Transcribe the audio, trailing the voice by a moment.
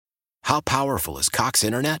How powerful is Cox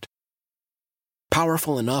Internet?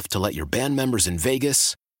 Powerful enough to let your band members in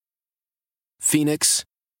Vegas, Phoenix,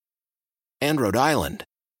 and Rhode Island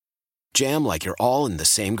jam like you're all in the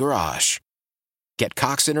same garage. Get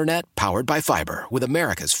Cox Internet powered by fiber with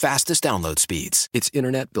America's fastest download speeds. It's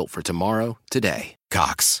internet built for tomorrow, today.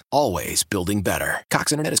 Cox, always building better.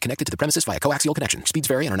 Cox Internet is connected to the premises via coaxial connection. Speeds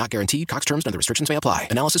vary and are not guaranteed. Cox terms and other restrictions may apply.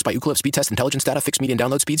 Analysis by Ookla Speed Test Intelligence Data. Fixed median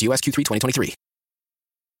download speeds. US Q3 2023.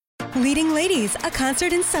 Leading Ladies, a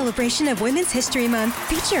concert in celebration of Women's History Month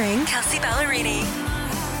featuring Kelsey Ballerini,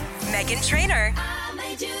 Meghan Trainor,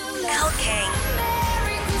 Elle King,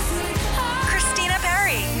 Christina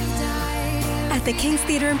Perri. At the King's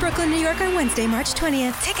Theater in Brooklyn, New York on Wednesday, March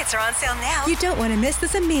 20th. Tickets are on sale now. You don't want to miss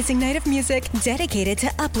this amazing night of music dedicated to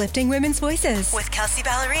uplifting women's voices. With Kelsey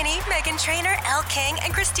Ballerini, Meghan Trainor, Elle King,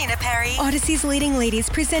 and Christina Perri. Odyssey's Leading Ladies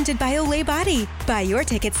presented by Olay Body. Buy your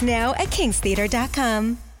tickets now at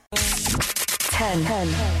kingstheater.com. 10,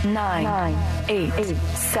 9, 8,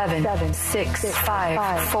 7, 6,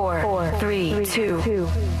 5, 4, 3, 2,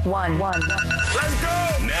 1. Let's go!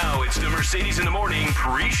 Now it's the Mercedes in the Morning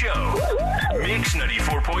pre-show. Mix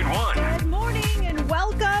 94.1. Good morning and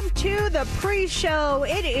welcome to the pre-show.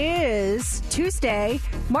 It is Tuesday,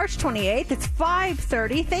 March 28th. It's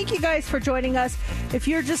 5:30. Thank you guys for joining us. If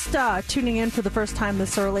you're just tuning in for the first time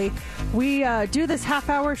this early, we do this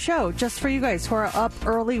half-hour show just for you guys who are up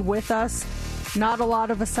early with us. Not a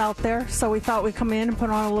lot of us out there, so we thought we'd come in and put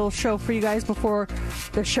on a little show for you guys before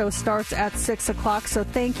the show starts at 6 o'clock. So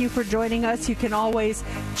thank you for joining us. You can always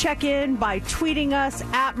check in by tweeting us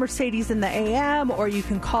at Mercedes in the AM, or you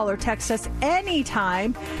can call or text us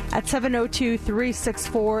anytime at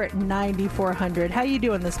 702-364-9400. How you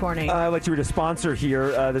doing this morning? I'd like to read a sponsor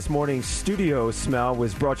here. This morning's studio smell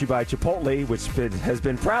was brought to you by Chipotle, which has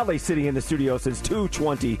been proudly sitting in the studio since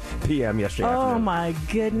 2:20 p.m. yesterday afternoon. Oh, my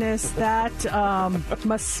goodness. That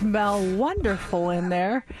must smell wonderful in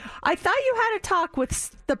there. I thought you had a talk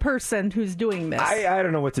with the person who's doing this. I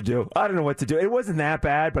don't know what to do. It wasn't that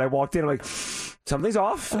bad, but I walked in, I'm like, something's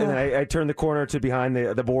off. And then I turned the corner to behind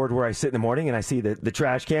the board where I sit in the morning, and I see the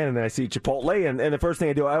trash can, and then I see Chipotle. And the first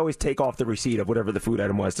thing I do, I always take off the receipt of whatever the food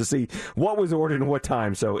item was to see what was ordered and what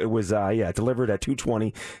time. So it was, delivered at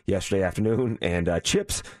 2:20 yesterday afternoon. And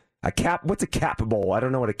chips. What's a cap bowl? I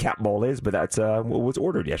don't know what a cap bowl is, but that's what was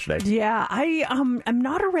ordered yesterday. Yeah, I'm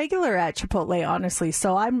not a regular at Chipotle, honestly,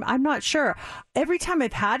 so I'm not sure. Every time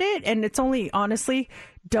I've had it, and it's only, honestly,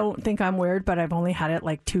 don't think I'm weird, but I've only had it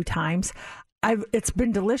like 2 times. It's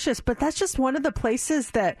been delicious, but that's just one of the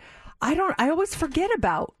places that I always forget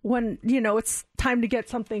about when, it's time to get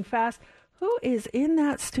something fast. Who is in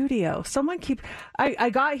that studio?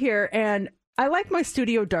 I got here, and I like my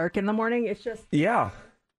studio dark in the morning. It's just... Yeah.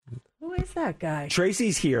 Who is that guy?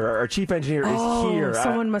 Tracy's here. Our chief engineer is here.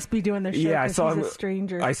 Someone must be doing their show. Yeah, I saw him. He's a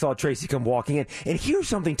stranger. I saw Tracy come walking in. And here's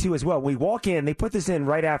something, too, as well. We walk in. They put this in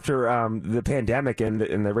right after the pandemic and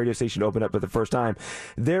the radio station opened up for the first time.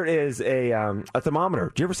 There is a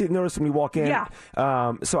thermometer. Do you ever notice when you walk in? Yeah.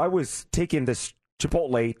 So I was taking this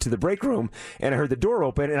Chipotle to the break room, and I heard the door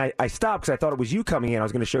open, and I stopped because I thought it was you coming in. I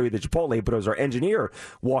was going to show you the Chipotle, but it was our engineer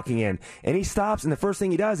walking in, and he stops, and the first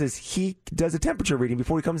thing he does is he does a temperature reading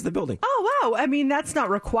before he comes to the building. Oh, wow. I mean, that's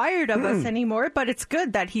not required of us anymore, but it's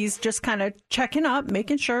good that he's just kind of checking up,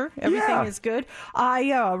 making sure everything is good.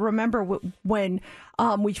 I remember when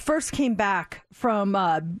we first came back from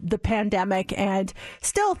the pandemic, and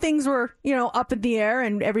still things were, up in the air,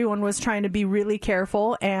 and everyone was trying to be really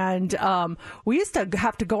careful. And we used to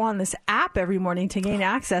have to go on this app every morning to gain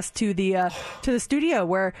access to the studio,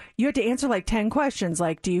 where you had to answer like 10 questions,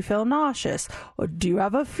 like, do you feel nauseous? Or do you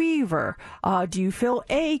have a fever? Do you feel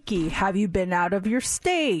achy? Have you been out of your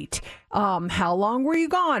state? How long were you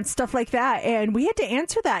gone? Stuff like that. And we had to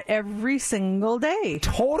answer that every single day.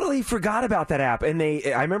 Totally forgot about that app. And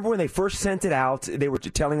I remember when they first sent it out, they were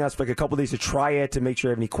telling us for like a couple of days to try it to make sure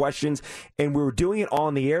you have any questions. And we were doing it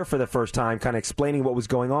on the air for the first time, kind of explaining what was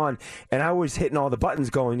going on. And I was hitting all the buttons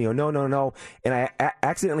going, no. And I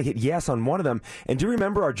accidentally hit yes on one of them. And do you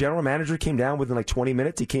remember our general manager came down within like 20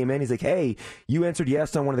 minutes? He came in. He's like, hey, you answered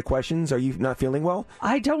yes on one of the questions. Are you not feeling well?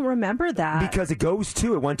 I don't remember that. Because it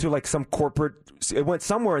went to like some corporate, it went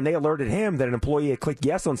somewhere, and they alerted him that an employee had clicked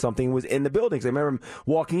yes on something and was in the building. So I remember him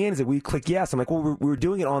walking in and said, we clicked yes. I'm like, well, we were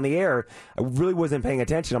doing it on the air. I really wasn't paying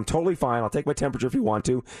attention. I'm totally fine. I'll take my temperature if you want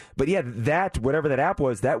to. But yeah, whatever that app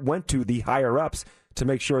was, that went to the higher ups to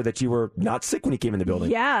make sure that you were not sick when you came in the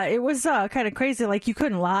building. Yeah, it was kind of crazy. Like, you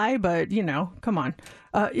couldn't lie, but, come on.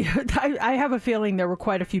 I have a feeling there were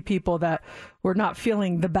quite a few people that were not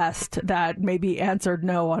feeling the best that maybe answered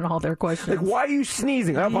no on all their questions. Like, why are you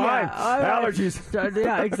sneezing? I'm fine. Allergies.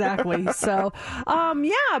 Yeah, exactly. So,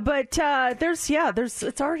 there's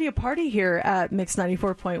it's already a party here at Mix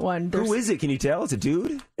 94.1. Who is it? Can you tell? It's a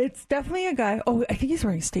dude? It's definitely a guy. Oh, I think he's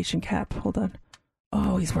wearing a station cap. Hold on.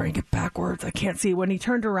 Oh, he's wearing it backwards. I can't see. When he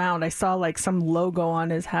turned around, I saw like some logo on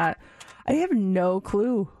his hat. I have no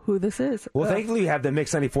clue who this is. Well, thankfully you have the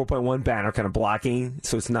Mix 94.1 banner kind of blocking,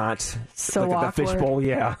 so it's not so like awkward. The fishbowl.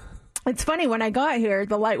 Yeah. It's funny, when I got here,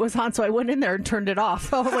 the light was on, so I went in there and turned it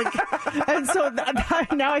off. I was like, and so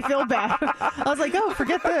now I feel bad. I was like, oh,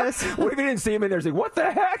 forget this. What if you didn't see him in there? It's like, what the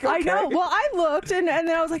heck? Okay. I know. Well, I looked, and then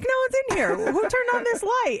I was like, no one's in here. Who turned on this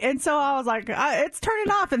light? And so I was like, it's turning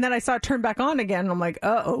off. And then I saw it turn back on again, and I'm like,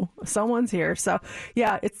 uh-oh, someone's here. So,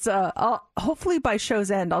 yeah, it's hopefully by show's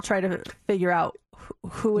end, I'll try to figure out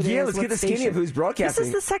who it is. Yeah, let's get the skinny of who's broadcasting.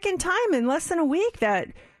 This is the second time in less than a week that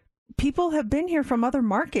people have been here from other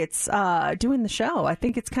markets doing the show. I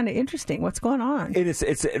think it's kind of interesting. What's going on? It's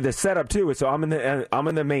the setup too. So I'm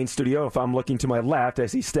in the main studio. If I'm looking to my left, I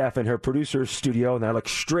see Steph in her producer's studio, and I look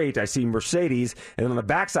straight, I see Mercedes, and then on the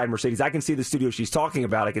backside, Mercedes, I can see the studio she's talking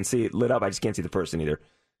about. I can see it lit up. I just can't see the person either.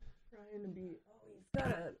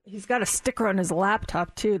 He's got a sticker on his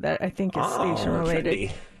laptop too that I think is station related.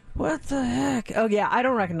 Trendy. What the heck? Oh, yeah, I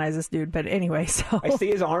don't recognize this dude, but anyway, so... I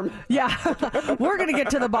see his arm. Yeah, we're going to get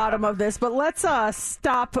to the bottom of this, but let's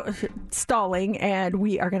stop stalling, and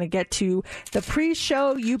we are going to get to the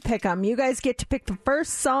pre-show You Pick 'em. You guys get to pick the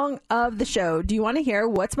first song of the show. Do you want to hear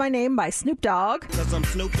What's My Name by Snoop Dogg? 'Cause I'm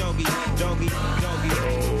Snoop Doggy, Doggy,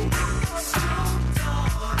 Doggy.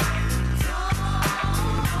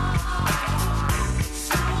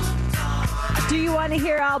 Do you want to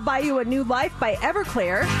hear I'll Buy You a New Life by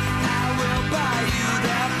Everclear? I will buy you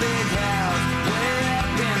that big house way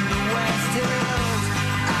up in the West Hills.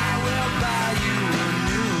 I will buy you a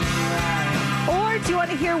new life. Or do you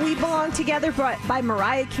want to hear We Belong Together by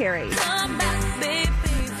Mariah Carey? Come back, baby,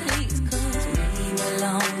 please, 'cause we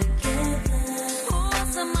belong together. Who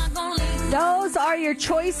else am I gonna leave? Those are your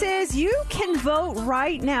choices. You can vote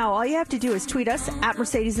right now. All you have to do is tweet us at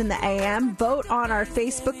Mercedes in the AM, vote on our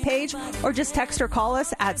Facebook page, or just text or call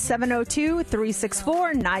us at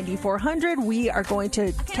 702-364-9400. We are going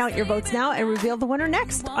to count your votes now and reveal the winner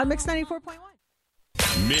next on Mix 94.1.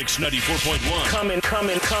 Mix 94.1. Coming up.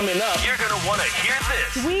 You're going to want to hear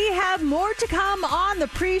this. We have more to come on the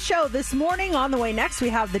pre-show this morning. On the way next, we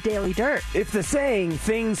have the Daily Dirt. If the saying,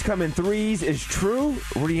 things come in threes, is true,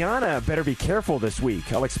 Rihanna better be careful this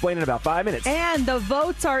week. I'll explain in about 5 minutes. And the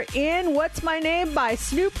votes are in. What's My Name by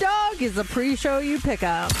Snoop Dogg is the pre-show You Pick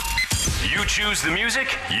Up. You choose the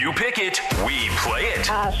music, you pick it, we play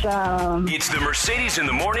it. Awesome. It's the Mercedes in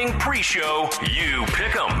the Morning pre-show. You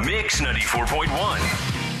pick 'em. Mix 94.1.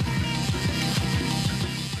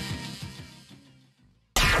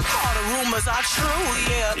 All the rumors are true,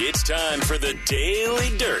 yeah. It's time for the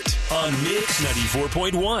Daily Dirt on Mix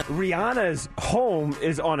 94.1. Rihanna's home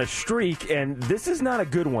is on a streak, and this is not a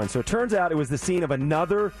good one. So it turns out it was the scene of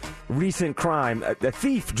another recent crime. A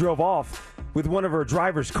thief drove off with one of her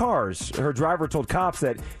driver's cars. Her driver told cops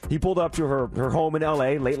that he pulled up to her home in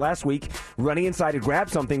L.A. late last week, running inside to grab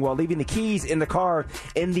something while leaving the keys in the car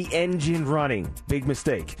and the engine running. Big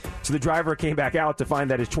mistake. So the driver came back out to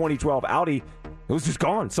find that his 2012 Audi, it was just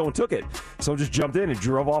gone. Someone took it. Someone just jumped in and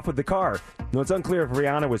drove off with the car. Now, it's unclear if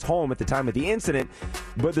Rihanna was home at the time of the incident,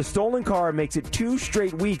 but the stolen car makes it 2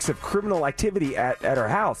 straight weeks of criminal activity at her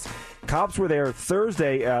house. Cops were there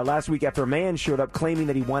Thursday last week after a man showed up claiming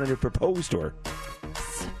that he wanted to propose to her.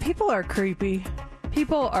 People are creepy.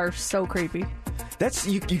 People are so creepy. That's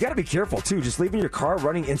you got to be careful, too. Just leaving your car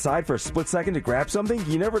running inside for a split second to grab something.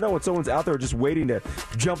 You never know when someone's out there just waiting to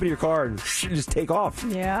jump in your car and just take off.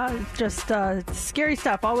 Yeah, just scary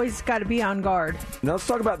stuff. Always got to be on guard. Now let's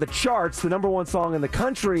talk about the charts. The number one song in the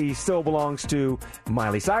country still belongs to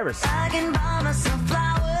Miley Cyrus. I can buy myself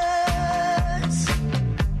flowers,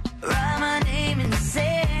 write my name in the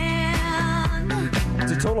sand.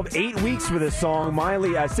 It's a total of 8 weeks for this song.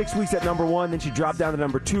 Miley, 6 weeks at number one, then she dropped down to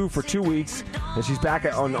number 2 for 2 weeks, and she's back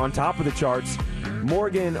on top of the charts.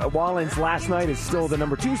 Morgan Wallen's Last Night is still the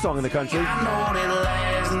number 2 song in the country. I know that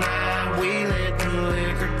last night we let the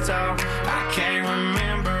liquor talk. I can't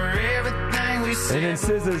remember everything we said. And then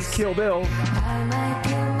SZA's Kill Bill. I might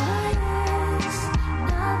kill my ex,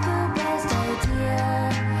 not the best idea.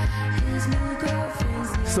 His new girlfriend's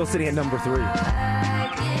Still sitting at number 3.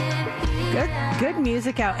 Good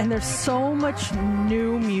music out, and there's so much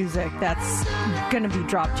new music that's going to be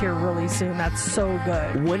dropped here really soon. That's so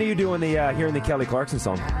good. When are you doing the hearing the Kelly Clarkson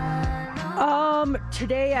song?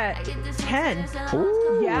 Today at 10.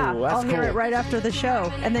 Ooh, Yeah, that's I'll hear cool. it right after the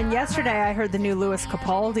show. And then yesterday I heard the new Louis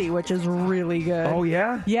Capaldi, which is really good. Oh,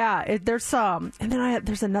 yeah? Yeah, there's some. And then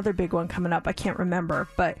there's another big one coming up. I can't remember.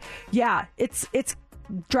 But yeah, it's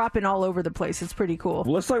dropping all over the place. It's pretty cool.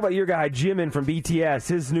 Well, let's talk about your guy, Jimin from BTS.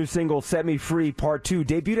 His new single, Set Me Free Part 2,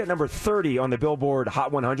 debuted at number 30 on the Billboard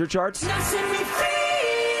Hot 100 charts. Now set me free.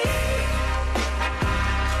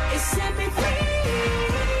 It set me free.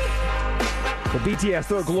 Well, BTS,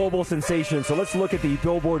 they're a global sensation, so let's look at the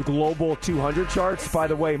Billboard Global 200 charts. By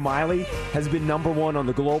the way, Miley has been number 1 on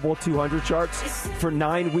the Global 200 charts for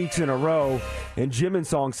 9 weeks in a row, and Jimin's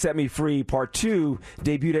song Set Me Free Part 2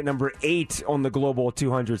 debuted at number 8 on the Global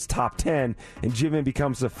 200's top 10, and Jimin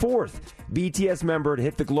becomes the 4th BTS member to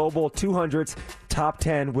hit the Global 200's top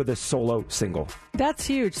 10 with a solo single. That's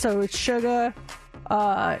huge. So it's Suga,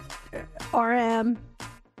 RM,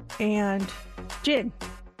 and Jin,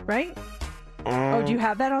 right? Oh, do you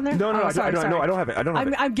have that on there? No, Oh, I sorry, don't sorry. have it. I don't have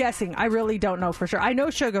it. I'm guessing. I really don't know for sure. I know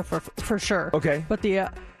Suga for sure. Okay. But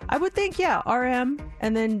I would think, RM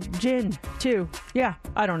and then Jin too. Yeah,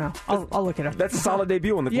 I don't know. I'll look it up. That's a solid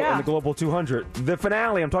debut on the Global 200. The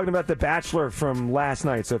finale, I'm talking about The Bachelor from last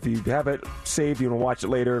night. So if you have it saved, you want to watch it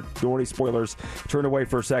later, don't want any spoilers, turn away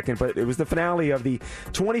for a second. But it was the finale of the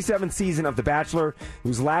 27th season of The Bachelor. It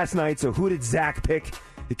was last night. So who did Zach pick?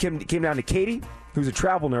 It came down to Katie, who's a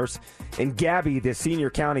travel nurse, and Gabby, the senior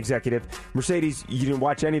account executive. Mercedes, you didn't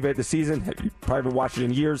watch any of it this season. You probably haven't watched it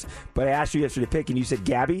in years. But I asked you yesterday to pick, and you said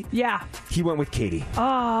Gabby. Yeah. He went with Katie. Oh,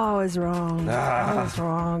 I was wrong. I was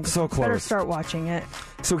wrong. So close. Better start watching it.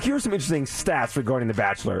 So here's some interesting stats regarding The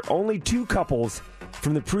Bachelor. Only 2 couples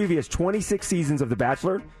from the previous 26 seasons of The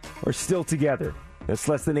Bachelor are still together. That's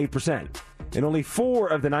less than 8%. And only 4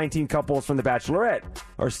 of the 19 couples from The Bachelorette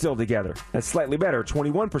are still together. That's slightly better,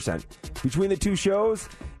 21%. Between the 2 shows,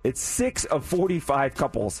 it's 6 of 45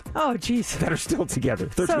 couples Oh, jeez. that are still together,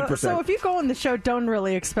 13%. So if you go on the show, don't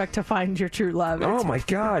really expect to find your true love. Oh, my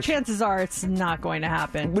gosh. Chances are it's not going to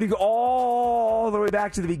happen. When you go all the way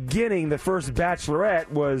back to the beginning, the first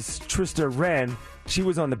Bachelorette was Trista Wren. She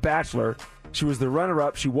was on The Bachelor. She was the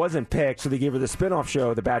runner-up. She wasn't picked, so they gave her the spinoff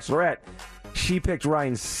show, The Bachelorette. She picked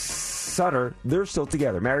Ryan Sutter. They're still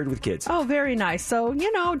together, married with kids. Oh, very nice. So,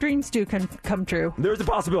 dreams do come true. There's a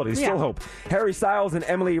possibility. There's still hope. Harry Styles and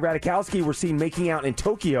Emily Ratajkowski were seen making out in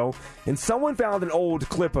Tokyo, and someone found an old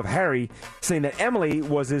clip of Harry saying that Emily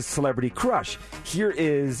was his celebrity crush. Here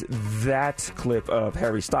is that clip of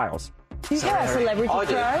Harry Styles. You got a celebrity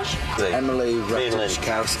crush? Emily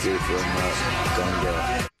Ratajkowski from Gone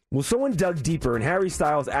Girl. Well, someone dug deeper, and Harry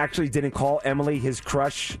Styles actually didn't call Emily his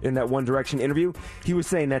crush in that One Direction interview. He was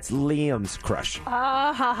saying that's Liam's crush.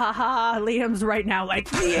 Ah, ha, ha, ha. Liam's right now like,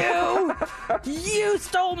 you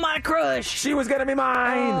stole my crush. She was going to be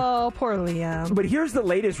mine. Oh, poor Liam. But here's the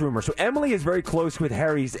latest rumor. So Emily is very close with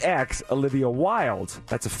Harry's ex, Olivia Wilde.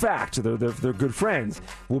 That's a fact. They're good friends.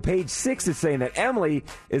 Well, Page 6 is saying that Emily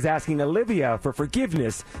is asking Olivia for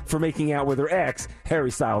forgiveness for making out with her ex,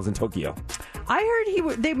 Harry Styles, in Tokyo. I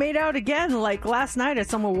heard they made out again like last night at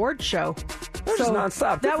some awards show. They're just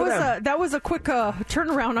nonstop. Good for them. That was a quick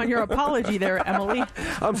turnaround on your apology there, Emily.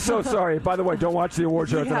 I'm so sorry. By the way, don't watch the award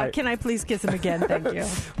show Yeah, tonight. can I please kiss him again? Thank you.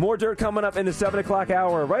 More dirt coming up in the 7 o'clock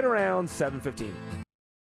hour, right around 7:15.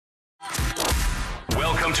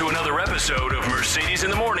 Welcome to another episode of Mercedes in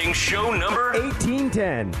the Morning, show number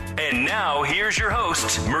 1810. And now, here's your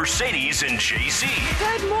hosts, Mercedes and JC.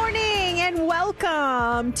 Good morning and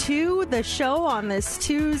welcome to the show on this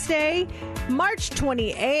Tuesday, March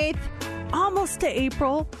 28th, almost to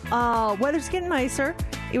April. Weather's getting nicer.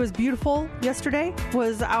 It was beautiful yesterday.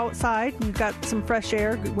 Was outside and got some fresh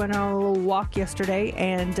air. Went on a little walk yesterday,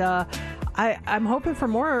 and I'm hoping for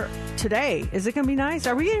more today. Is it going to be nice?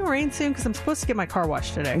 Are we getting rain soon? Because I'm supposed to get my car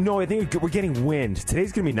washed today. No, I think we're getting wind.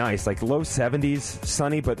 Today's going to be nice, like low 70s,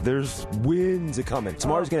 sunny, but there's winds coming.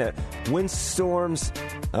 Tomorrow's going to wind storms.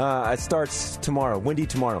 It starts tomorrow, windy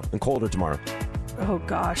tomorrow, and colder tomorrow. Oh,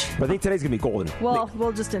 gosh. But I think today's going to be golden. Well,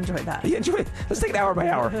 we'll just enjoy that. Yeah, enjoy it. Let's take it hour by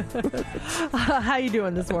hour. How you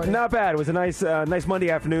doing this morning? Not bad. It was a nice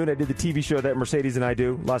Monday afternoon. I did the TV show that Mercedes and I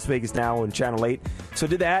do, Las Vegas Now and Channel 8. So I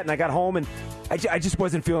did that, and I got home, and I just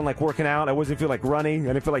wasn't feeling like working out. I wasn't feeling like running.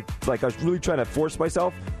 I didn't feel like I was really trying to force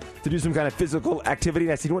myself to do some kind of physical activity.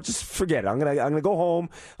 And I said, you know what, just forget it. I'm gonna go home.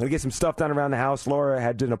 I'm gonna get some stuff done around the house. Laura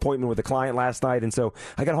had an appointment with a client last night, and so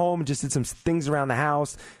I got home and just did some things around the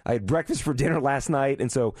house. I had breakfast for dinner last night,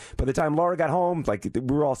 and so by the time Laura got home, like we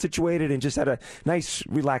were all situated and just had a nice,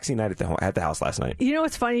 relaxing night at the house last night. You know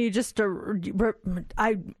what's funny? You just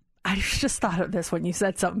I just thought of this when you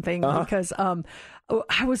said something because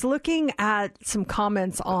I was looking at some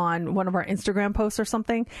comments on one of our Instagram posts or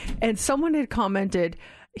something, and someone had commented,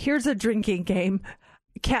 here's a drinking game.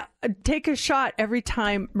 Take a shot every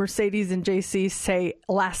time Mercedes and JC say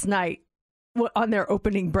last night on their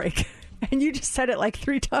opening break. And you just said it like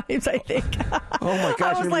 3 times, I think. Oh my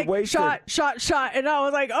gosh, I was like, shot. And I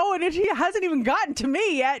was like, oh, and it hasn't even gotten to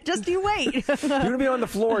me yet. Just you wait. You're going to be on the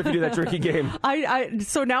floor if you do that drinking game.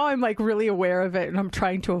 So now I'm like really aware of it, and I'm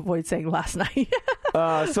trying to avoid saying last night.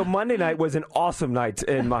 So Monday night was an awesome night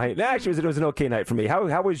in my... Actually, it was an okay night for me.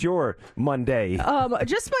 How was your Monday?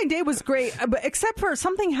 Just my day was great, but except for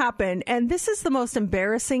something happened, and this is the most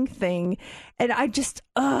embarrassing thing. And I just,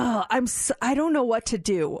 I don't know what to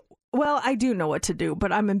do. Well, I do know what to do,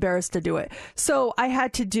 but I'm embarrassed to do it. So I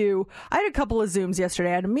had a couple of Zooms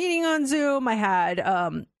yesterday. I had a meeting on Zoom.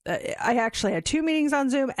 I actually had 2 meetings on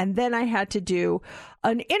Zoom, and then I had to do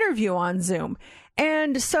an interview on Zoom.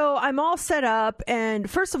 And so I'm all set up. And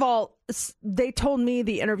first of all, they told me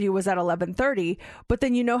the interview was at 11:30, but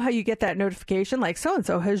then you know how you get that notification like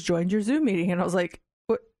so-and-so has joined your Zoom meeting. And I was like,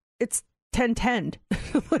 what? It's 10:10.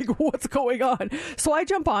 Like, what's going on? So I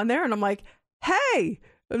jump on there and I'm like, hey.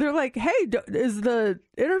 They're like, hey, is the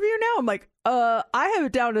interview now? I'm like, I have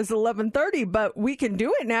it down as 11:30, but we can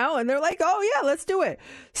do it now. And they're like, oh, yeah, let's do it.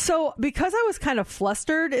 So because I was kind of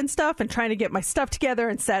flustered and stuff and trying to get my stuff together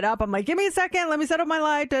and set up, I'm like, give me a second. Let me set up my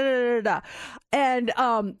light. Da, da, da, da. And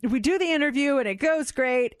we do the interview and it goes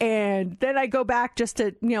great. And then I go back just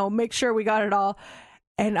to, make sure we got it all.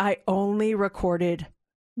 And I only recorded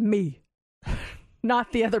me.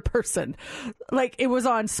 Not the other person. Like, it was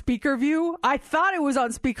on speaker view. I thought it was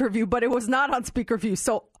on speaker view, but it was not on speaker view.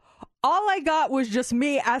 So all I got was just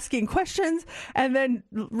me asking questions and then,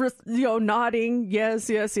 nodding.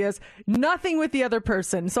 Yes, yes, yes. Nothing with the other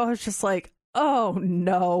person. So I was just like, oh,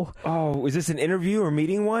 no. Oh, is this an interview or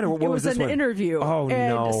meeting one? Or what was this one? It was an interview. Oh,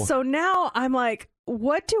 no. And so now I'm like,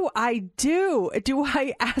 what do I do? Do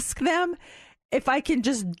I ask them if I can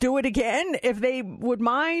just do it again, if they would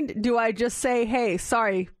mind? Do I just say, hey,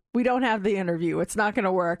 sorry, we don't have the interview. It's not going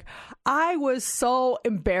to work. I was so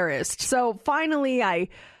embarrassed. So finally, I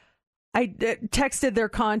texted their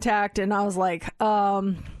contact and I was like,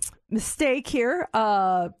 mistake here.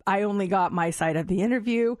 I only got my side of the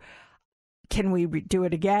interview. Can we do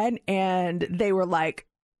it again? And they were like,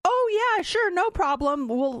 oh, yeah, sure, no problem.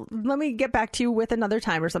 Well, let me get back to you with another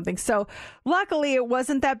time or something. So luckily, it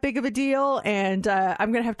wasn't that big of a deal, and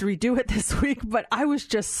I'm going to have to redo it this week, but I was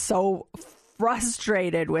just so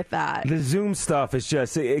frustrated with that. The Zoom stuff is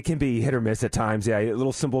just, it can be hit or miss at times. Yeah, a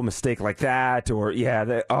little simple mistake like that, or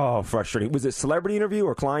frustrating. Was it celebrity interview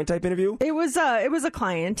or client type interview? It was a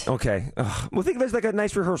client. Okay. Well, think of it as like a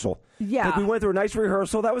nice rehearsal. Yeah. Like we went through a nice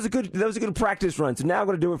rehearsal. That was a good practice run. So now I'm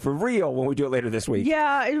going to do it for real when we do it later this week.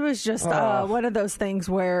 Yeah, it was just one of those things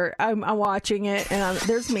where I'm watching it and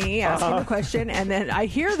there's me asking the question, and then I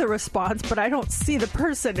hear the response, but I don't see the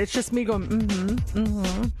person. It's just me going,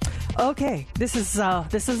 okay. This is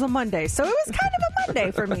a Monday, so it was kind of a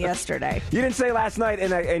Monday for me yesterday. You didn't say last night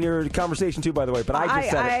in your conversation too, by the way, but I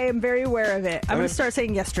just said it. I am very aware of it. I'm going to start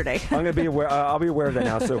saying yesterday. I'm going to be aware. I'll be aware of that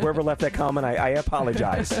now. So whoever left that comment, I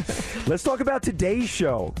apologize. Let's talk about today's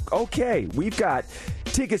show. Okay, we've got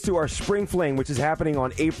tickets to our Spring Fling, which is happening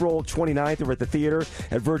on April 29th. We're at the theater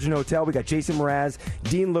at Virgin Hotel. We got Jason Mraz,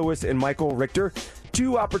 Dean Lewis, and Michael Richter.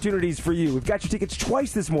 2 opportunities for you. We've got your tickets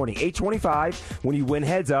twice this morning, 8:25 when you win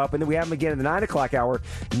Heads Up, and then we have them again at the 9 o'clock hour,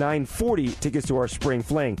 9:40 tickets to our Spring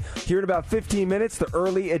Fling. Here in about 15 minutes, the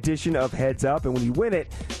early edition of Heads Up, and when you win it,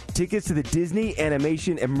 tickets to the Disney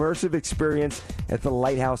Animation Immersive Experience at the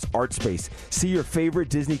Lighthouse Art Space. See your favorite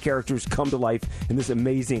Disney characters come to life in this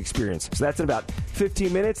amazing experience. So that's in about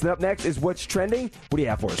 15 minutes, and up next is What's Trending. What do you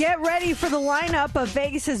have for us? Get ready for the lineup of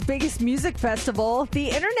Vegas's biggest music festival. The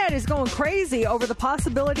internet is going crazy over the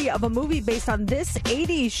possibility of a movie based on this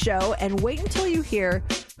 80s show, and wait until you hear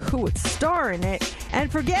who would star in it.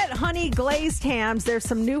 And forget honey glazed hams. There's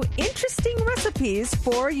some new interesting recipes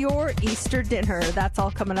for your Easter dinner. That's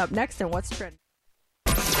all coming up next in What's Trending.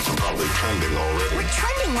 Probably trending already. We're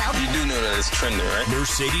trending well. You do know that it's trending, right?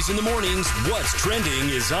 Mercedes in the mornings. What's Trending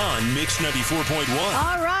is on Mix 94.1.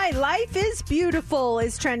 All right. Life is Beautiful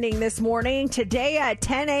is trending this morning. Today at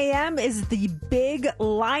 10 a.m. is the big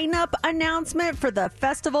lineup announcement for the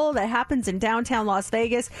festival that happens in downtown Las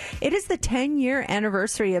Vegas. It is the 10-year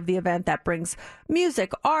anniversary of the event that brings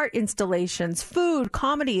music, art installations, food,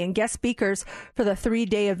 comedy, and guest speakers for the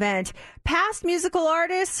 3-day event. Past musical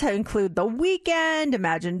artists include The Weeknd,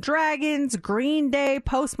 Imagine Imagine Dragons, Green Day,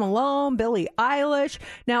 Post Malone, Billie Eilish.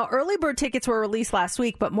 Now, early bird tickets were released last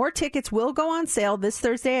week, but more tickets will go on sale this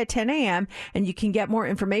Thursday at 10 a.m., and you can get more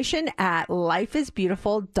information at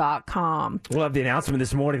lifeisbeautiful.com. We'll have the announcement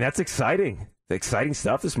this morning. That's exciting. Exciting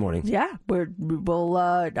stuff this morning. Yeah, we'll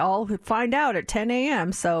all find out at 10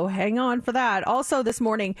 a.m., so hang on for that. Also this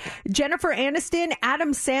morning, Jennifer Aniston,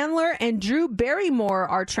 Adam Sandler, and Drew Barrymore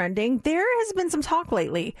are trending. There has been some talk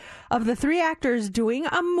lately of the three actors doing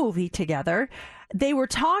a movie together. They were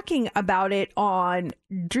talking about it on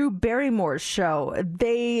Drew Barrymore's show.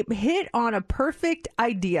 They hit on a perfect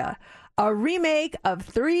idea. A remake of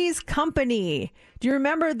Three's Company. Do you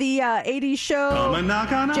remember the 80s show?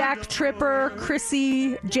 Jack Tripper,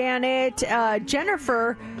 Chrissy, Janet,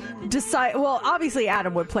 Jennifer well, obviously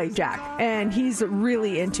Adam would play Jack, and he's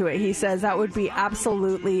really into it. He says that would be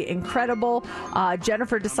absolutely incredible.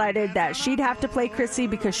 Jennifer decided that she'd have to play Chrissy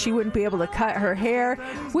because she wouldn't be able to cut her hair,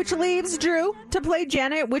 which leaves Drew to play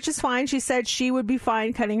Janet, which is fine. She said she would be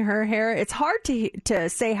fine cutting her hair. It's hard to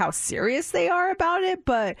say how serious they are about it,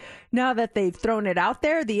 but now that they've thrown it out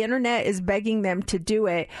there, the internet is begging them to do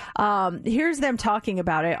it. Here's them talking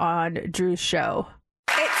about it on Drew's show.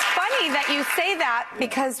 It's funny that you say that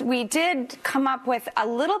because we did come up with a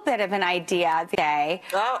little bit of an idea today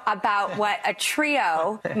about what a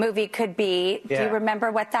trio movie could be. Yeah. Do you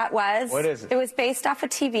remember what that was? What is it? It was based off a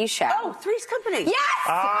TV show. Oh, Three's Company. Yes!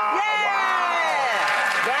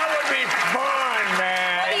 That would be fun,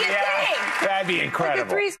 man. What do you think? That'd be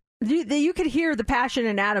incredible. You could hear the passion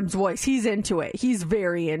in Adam's voice. He's into it. He's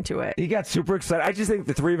very into it. He got super excited. I just think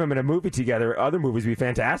the three of them in a movie together, other movies would be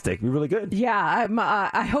fantastic. It'd be really good. Yeah,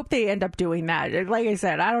 I hope they end up doing that. Like I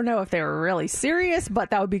said, I don't know if they were really serious,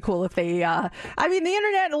 but that would be cool if they... the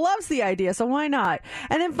internet loves the idea, so why not?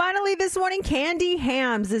 And then finally this morning, candy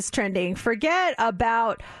hams is trending. Forget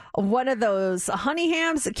about one of those honey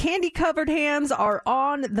hams. Candy-covered hams are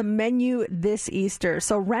on the menu this Easter.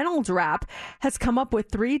 So Reynolds Wrap has come up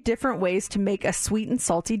with 3 different ways to make a sweet and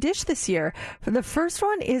salty dish this year. The first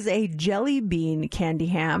one is a jelly bean candy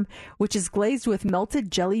ham, which is glazed with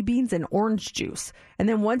melted jelly beans and orange juice. And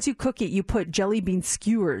then once you cook it, you put jelly bean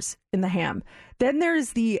skewers in the ham. Then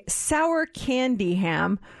there's the sour candy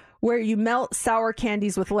ham, where you melt sour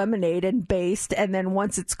candies with lemonade and baste, and then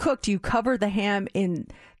once it's cooked, you cover the ham in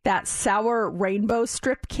that sour rainbow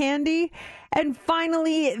strip candy. And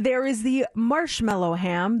finally, there is the marshmallow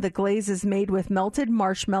ham. The glaze is made with melted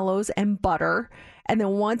marshmallows and butter, and then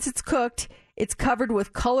once it's cooked, it's covered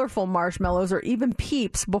with colorful marshmallows or even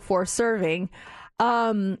Peeps before serving.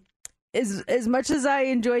 As much as I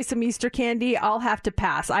enjoy some Easter candy, I'll have to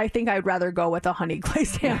pass. I think I'd rather go with a honey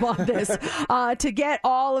glazed ham on this. To get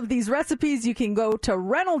all of these recipes, you can go to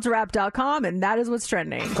reynoldswrap.com, and that is what's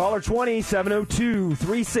trending. Caller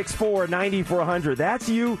 20-702-364-9400. That's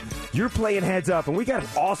you. You're playing Heads Up, and we got an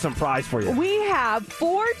awesome prize for you. We have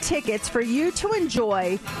 4 tickets for you to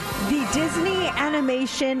enjoy the Disney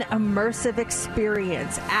Animation Immersive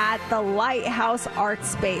Experience at the Lighthouse Art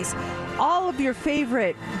Space. All of your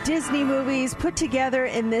favorite Disney movies put together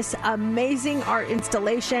in this amazing art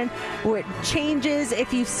installation, which changes.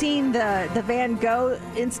 If you've seen the Van Gogh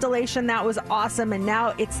installation, that was awesome, and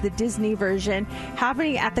now it's the Disney version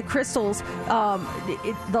happening at the Crystals,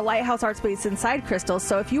 the Lighthouse Art Space inside Crystals.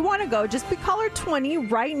 So if you want to go, just be caller 20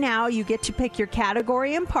 right now. You get to pick your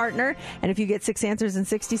category and partner, and if you get 6 answers in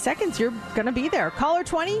 60 seconds, you're going to be there. Caller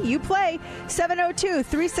 20, you play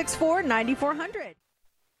 702-364-9400.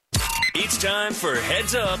 It's time for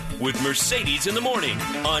Heads Up with Mercedes in the Morning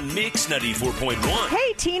on Mix 94.1.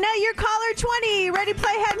 Hey, Tina, you're caller 20. Ready to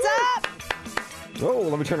play Heads Up? Oh,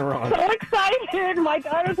 let me turn around. So excited. My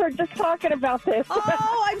daughters are just talking about this.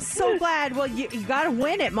 Oh, I'm so glad. Well, you got to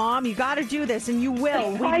win it, Mom. You got to do this, and you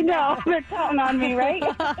will. I know. They're counting on me, right?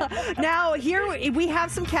 Now, here we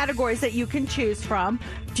have some categories that you can choose from.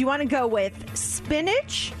 Do you want to go with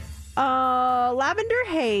spinach, lavender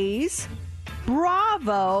haze,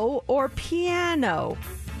 Bravo, or piano?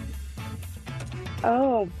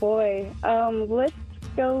 Oh, boy. Let's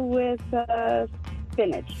go with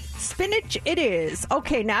spinach. Spinach it is.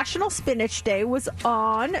 Okay, National Spinach Day was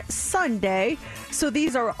on Sunday. So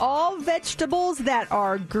these are all vegetables that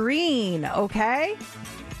are green, okay?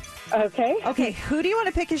 Okay. Okay, who do you want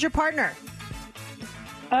to pick as your partner?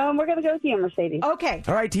 We're going to go with you, Mercedes. Okay.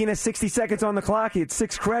 All right, Tina, 60 seconds on the clock. It's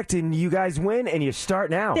 6 correct, and you guys win, and you start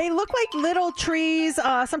now. They look like little trees.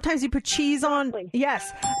 Sometimes you put cheese on. Exactly. Yes.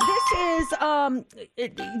 This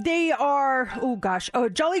is, they are,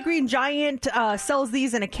 Jolly Green Giant sells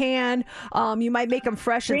these in a can. You might make them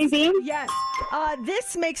fresh. Green beans? Yes.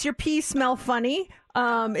 This makes your pee smell funny.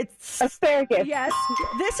 It's asparagus. Yes.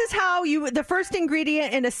 This is how the first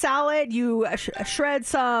ingredient in a salad, you shred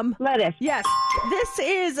some lettuce. Yes. This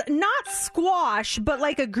is not squash, but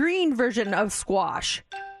like a green version of squash.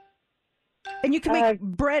 And you can make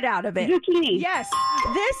bread out of it. Zucchini. Yes.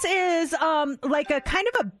 This is like a kind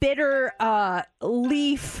of a bitter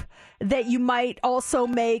leaf that you might also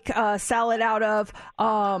make a salad out of.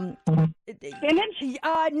 Spinach?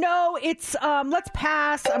 No, it's, let's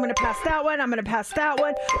pass. I'm going to pass that one. I'm going to pass that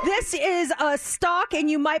one. This is a stock, and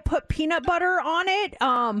you might put peanut butter on it.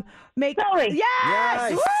 Celery.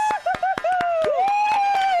 Yes! Nice.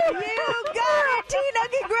 You got it, Tina.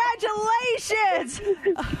 Congratulations.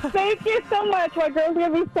 Thank you so much. My girls are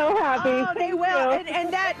going to be so happy. Oh, they Thank will. you.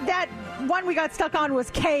 And that one we got stuck on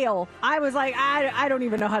was kale. I was like, I don't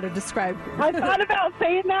even know how to describe. I thought about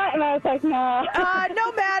saying that, and I was like, no.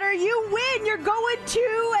 No matter. You win. You're going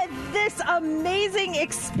to this amazing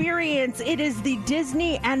experience. It is the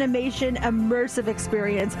Disney Animation Immersive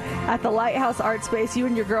Experience at the Lighthouse Art Space. You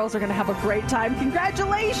and your girls are going to have a great time.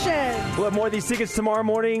 Congratulations. We'll have more of these tickets tomorrow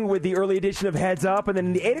morning with the early edition of Heads Up, and then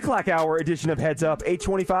in the 8 o'clock hour edition of Heads Up,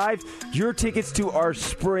 8:25, your tickets to our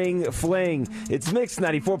spring fling. It's Mix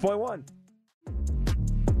 94.1.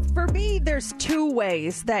 For me, there's two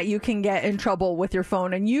ways that you can get in trouble with your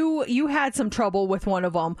phone, and you had some trouble with one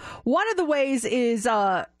of them. One of the ways is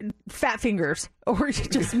fat fingers, or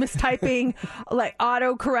just mistyping, like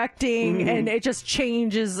auto-correcting, and it just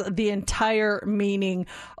changes the entire meaning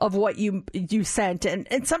of what you sent.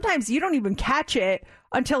 And sometimes you don't even catch it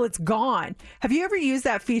until it's gone. Have you ever used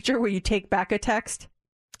that feature where you take back a text?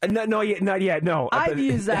 No, not yet. No, I've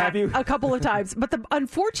used that Have you? a couple of times. But the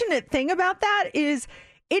unfortunate thing about that is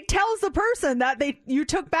it tells the person that you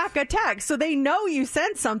took back a text, so they know you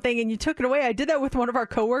sent something and you took it away. I did that with one of our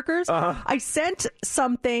coworkers. I sent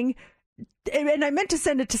something, and I meant to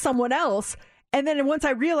send it to someone else. And then once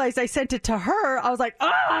I realized I sent it to her, I was like,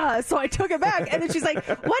 so I took it back. And then she's like,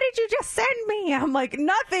 what did you just send me? I'm like,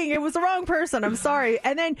 nothing. It was the wrong person. I'm sorry.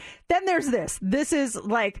 And then there's this. This is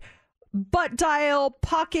like butt dial,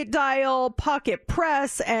 pocket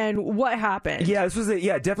press, and what happened? Yeah, this was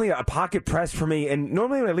definitely a pocket press for me. And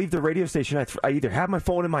normally when I leave the radio station, I either have my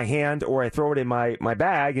phone in my hand or I throw it in my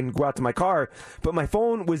bag and go out to my car. But my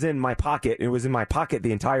phone was in my pocket. It was in my pocket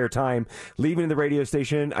the entire time. Leaving the radio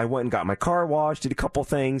station, I went and got my car washed, did a couple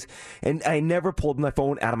things, and I never pulled my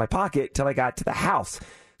phone out of my pocket till I got to the house.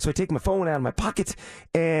 So I take my phone out of my pocket,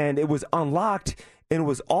 and it was unlocked, and it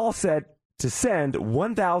was all set to send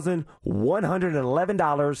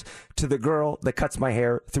 $1,111 to the girl that cuts my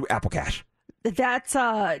hair through Apple Cash.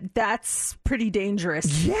 That's pretty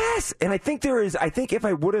dangerous. Yes, and I think if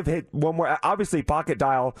I would have hit one more, obviously pocket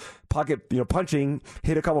punching,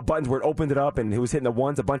 hit a couple buttons where it opened it up, and it was hitting the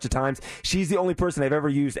ones a bunch of times. She's the only person I've ever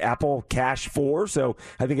used Apple Cash for, so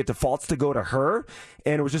I think it defaults to go to her,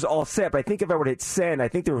 and it was just all set. But I think if I would hit send, I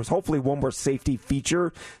think there was hopefully one more safety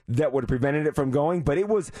feature that would have prevented it from going. But I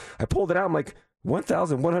pulled it out, I'm like,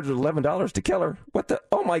 $1,111 to kill her. What the?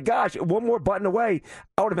 Oh my gosh! One more button away,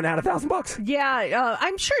 I would have been out $1,000. Yeah,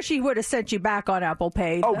 I'm sure she would have sent you back on Apple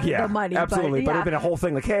Pay. The money, absolutely. But yeah. it'd been a whole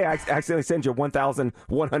thing like, hey, I accidentally sent you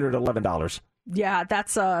 $1,111. Yeah,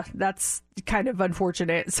 that's kind of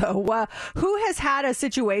unfortunate. So, who has had a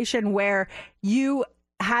situation where you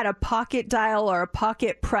had a pocket dial or a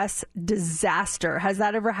pocket press disaster? Has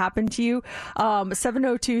that ever happened to you?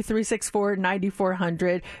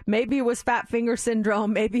 702-364-9400. Maybe it was fat finger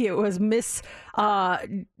syndrome. Maybe it was mistouched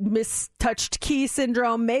key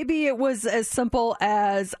syndrome. Maybe it was as simple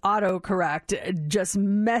as autocorrect, just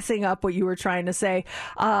messing up what you were trying to say.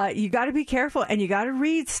 You got to be careful, and you got to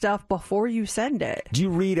read stuff before you send it. Do you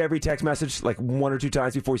read every text message like one or two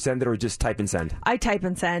times before you send it, or just type and send? I type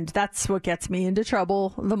and send. That's what gets me into trouble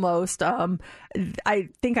the most. I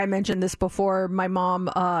think I mentioned this before. My mom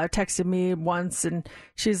texted me once, and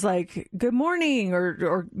she's like, good morning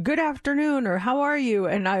or good afternoon or how are you?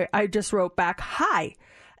 And I just wrote back, hi.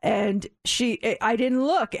 And I didn't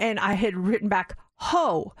look, and I had written back,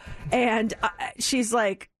 ho. And she's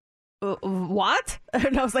like, what?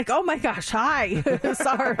 And I was like, oh my gosh, hi.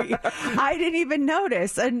 Sorry. I didn't even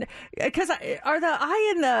notice. And because the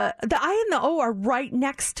I and the O are right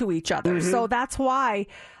next to each other. So that's why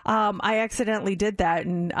I accidentally did that,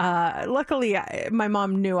 and luckily my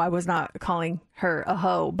mom knew I was not calling her a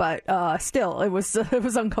hoe, but still, it was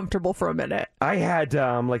uncomfortable for a minute. I had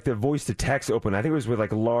like the voice to text open. I think it was with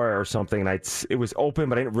like Laura or something, and it was open,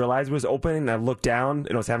 but I didn't realize it was open. And I looked down,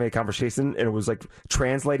 and I was having a conversation, and it was like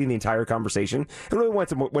translating the entire conversation. It really went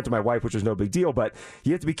to my wife, which was no big deal, but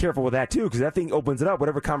you have to be careful with that too, because that thing opens it up.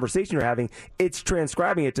 Whatever conversation you're having, it's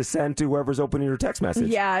transcribing it to send to whoever's opening your text message.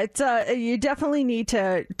 Yeah, it's you definitely need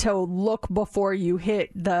to look before you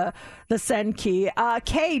hit the send key.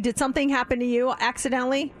 Kay, did something happen to you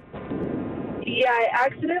accidentally? Yeah, I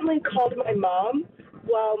accidentally called my mom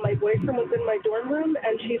while my boyfriend was in my dorm room,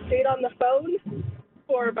 and she stayed on the phone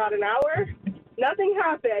for about an hour. Nothing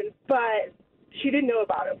happened, but she didn't know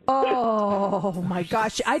about him. Oh my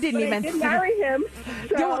gosh, I didn't even. I did marry him.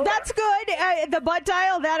 So. Yeah, that's good. The butt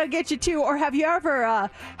dial, that'll get you too. Or have you ever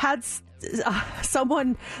had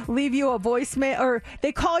someone leave you a voicemail, or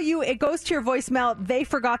they call you, it goes to your voicemail, they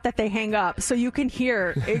forgot that they hang up, so you can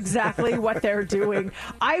hear exactly what they're doing.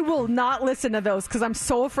 I will not listen to those because I'm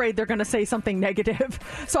so afraid they're going to say something negative,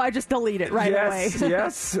 so I just delete it right away.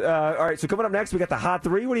 Yes. All right, so coming up next, we got the Hot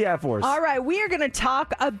 3. What do you have for us? All right, we are going to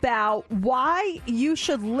talk about why you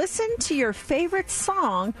should listen to your favorite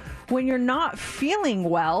song when you're not feeling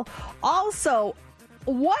well. Also,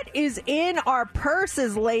 what is in our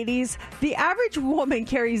purses, ladies? The average woman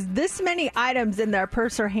carries this many items in their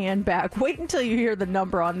purse or handbag. Wait until you hear the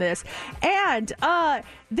number on this. And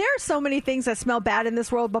there are so many things that smell bad in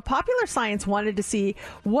this world, but Popular Science wanted to see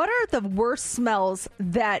what are the worst smells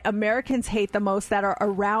that Americans hate the most that are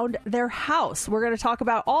around their house. We're going to talk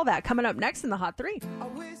about all that coming up next in the Hot 3.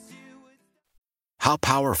 How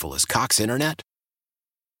powerful is Cox Internet?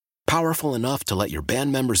 Powerful enough to let your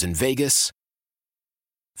band members in Vegas,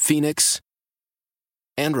 Phoenix,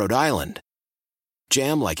 and Rhode Island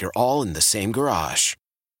jam like you're all in the same garage.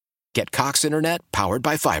 Get Cox Internet powered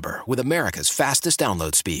by fiber with America's fastest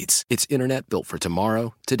download speeds. It's internet built for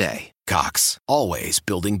tomorrow, today. Cox, always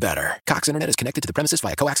building better. Cox Internet is connected to the premises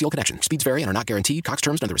via coaxial connection. Speeds vary and are not guaranteed. Cox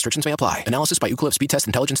terms and other restrictions may apply. Analysis by Ookla of Speed Test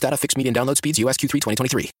Intelligence Data. Fixed median download speeds. US Q3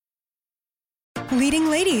 2023. Leading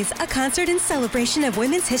Ladies, a concert in celebration of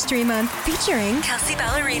Women's History Month featuring Kelsey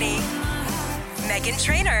Ballerini, Meghan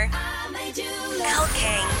Trainor, Elle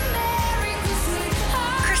King,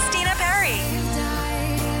 Christina Perry.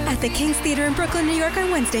 At the King's Theater in Brooklyn, New York on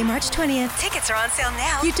Wednesday, March 20th. Tickets are on sale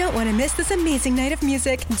now. You don't want to miss this amazing night of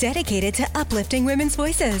music dedicated to uplifting women's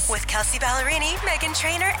voices. With Kelsey Ballerini, Meghan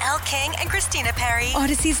Trainor, Elle King, and Christina Perry.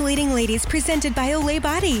 Odyssey's Leading Ladies presented by Olay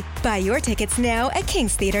Body. Buy your tickets now at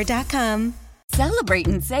kingstheater.com. Celebrate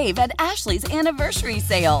and save at Ashley's Anniversary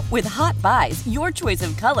Sale. With Hot Buys, your choice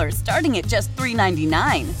of colors starting at just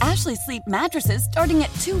 $3.99. Ashley Sleep mattresses starting at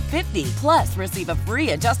 $2.50. Plus, receive a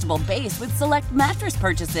free adjustable base with select mattress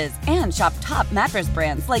purchases. And shop top mattress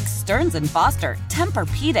brands like Stearns & Foster,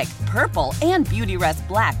 Tempur-Pedic, Purple, and Beautyrest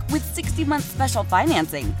Black with 60-month special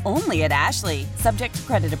financing. Only at Ashley. Subject to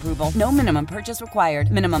credit approval. No minimum purchase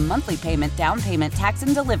required. Minimum monthly payment, down payment, tax,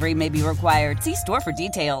 and delivery may be required. See store for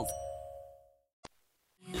details.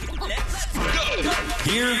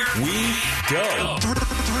 Here we go.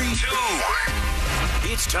 3,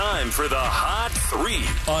 2. It's time for the Hot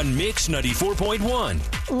 3 on Mix 94.1.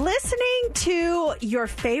 Listening to your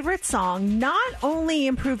favorite song not only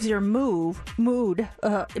improves your mood,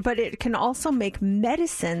 but it can also make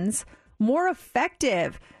medicines more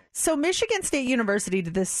effective. So Michigan State University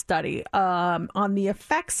did this study on the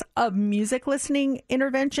effects of music listening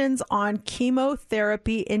interventions on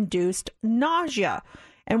chemotherapy-induced nausea.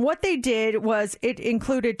 And what they did was it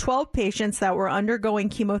included 12 patients that were undergoing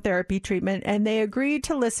chemotherapy treatment, and they agreed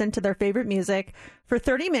to listen to their favorite music for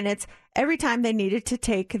 30 minutes every time they needed to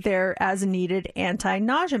take their as-needed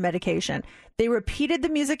anti-nausea medication. They repeated the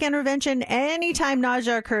music intervention anytime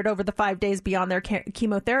nausea occurred over the 5 days beyond their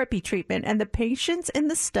chemotherapy treatment, and the patients in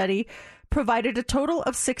the study provided a total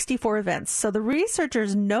of 64 events. So the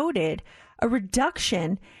researchers noted a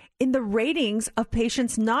reduction in the ratings of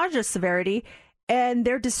patients' nausea severity and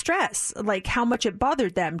their distress, like how much it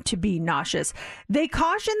bothered them to be nauseous. They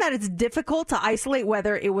caution that it's difficult to isolate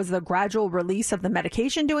whether it was the gradual release of the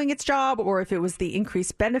medication doing its job or if it was the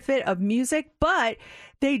increased benefit of music, but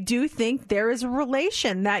they do think there is a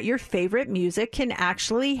relation that your favorite music can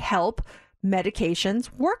actually help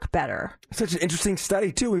medications work better. Such an interesting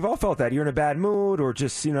study, too. We've all felt that. You're in a bad mood or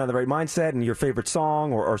just, not in the right mindset, and your favorite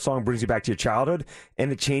song or song brings you back to your childhood,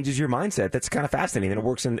 and it changes your mindset. That's kind of fascinating, and it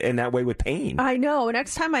works in that way with pain. I know.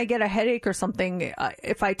 Next time I get a headache or something,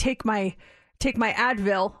 if I take my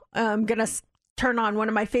Advil, I'm going to turn on one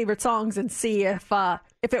of my favorite songs and see if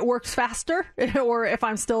if it works faster or if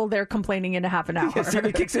I'm still there complaining in a half an hour. Yeah, see if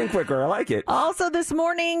it kicks in quicker. I like it. Also this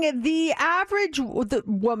morning, the average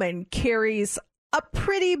woman carries a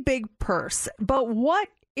pretty big purse. But what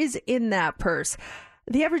is in that purse?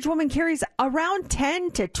 The average woman carries around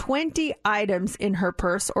 10 to 20 items in her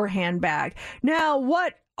purse or handbag. Now,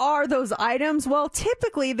 what are those items? Well,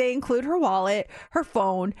 typically they include her wallet, her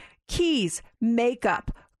phone, keys,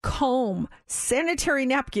 makeup, comb, sanitary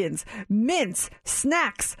napkins, mints,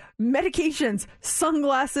 snacks, medications,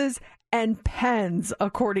 sunglasses, and pens,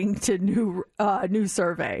 according to new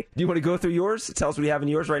survey. Do you want to go through yours? Tell us what you have in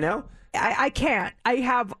yours right now. I can't. I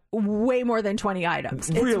have way more than 20 items.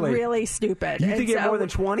 It's really stupid. You think you have more than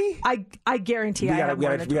 20? I guarantee I have more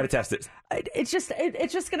than 20. We got to test it. It's just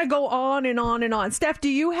going to go on and on and on. Steph, do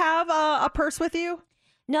you have a purse with you?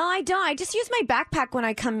 No, I don't. I just use my backpack when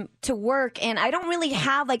I come to work, and I don't really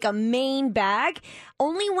have like a main bag,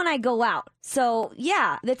 only when I go out. So,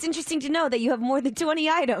 yeah, that's interesting to know that you have more than 20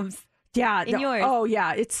 items. Yeah. In yours. Oh,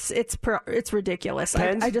 yeah. It's ridiculous.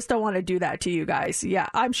 I just don't want to do that to you guys. Yeah,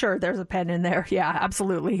 I'm sure there's a pen in there. Yeah,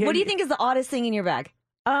 absolutely. What do you think is the oddest thing in your bag?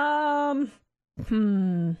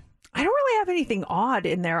 I don't really have anything odd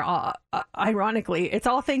in there. Ironically, it's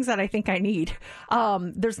all things that I think I need.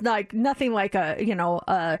 There's nothing like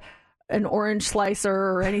an orange slicer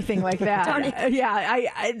or anything like that. Yeah,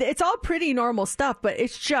 it's all pretty normal stuff, but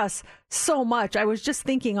it's just so much. I was just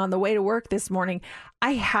thinking on the way to work this morning,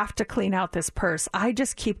 I have to clean out this purse. I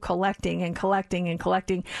just keep collecting and collecting and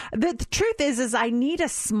collecting. The truth is I need a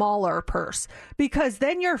smaller purse because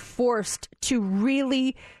then you're forced to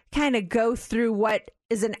really kind of go through what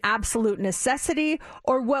is an absolute necessity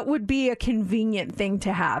or what would be a convenient thing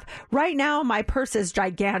to have. Right now, my purse is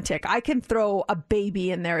gigantic. I can throw a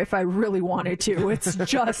baby in there if I really wanted to. It's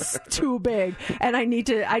just too big, and I need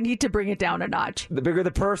to bring it down a notch. The bigger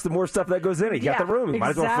the purse, the more stuff that goes in it. You got the room. You might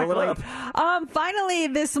as well fill it up. Finally,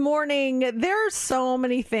 this morning, there's so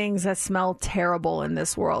many things that smell terrible in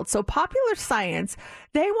this world. So Popular Science,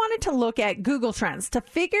 they wanted to look at Google Trends to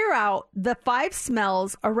figure out the 5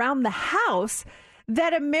 smells around the house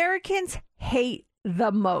that Americans hate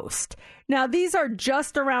the most. Now, these are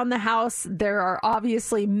just around the house. There are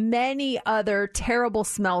obviously many other terrible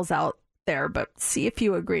smells out there, but see if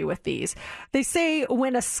you agree with these. They say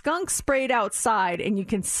when a skunk sprayed outside and you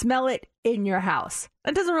can smell it in your house.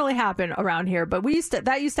 That doesn't really happen around here, but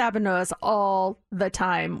that used to happen to us all the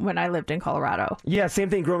time when I lived in Colorado. Yeah,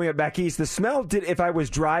 same thing growing up back east. The smell if I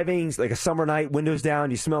was driving like a summer night, windows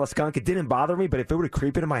down, you smell a skunk, it didn't bother me, but if it would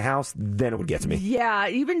creep into my house, then it would get to me. Yeah,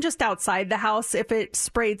 even just outside the house, if it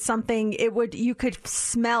sprayed something, you could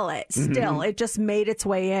smell it still. Mm-hmm. It just made its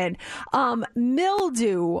way in.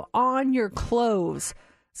 Mildew on your clothes.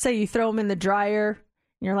 Say you throw them in the dryer,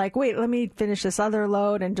 and you're like, wait, let me finish this other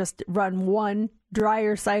load and just run one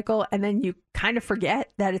dryer cycle, and then you kind of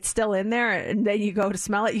forget that it's still in there, and then you go to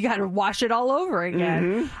smell it. You got to wash it all over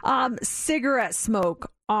again. Mm-hmm. Cigarette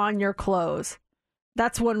smoke on your clothes.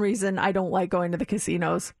 That's one reason I don't like going to the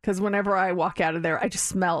casinos, because whenever I walk out of there, I just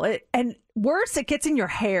smell it. And worse, it gets in your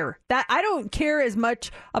hair. That I don't care as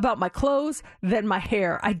much about my clothes than my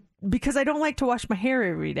hair. Because I don't like to wash my hair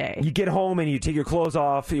every day. You get home and you take your clothes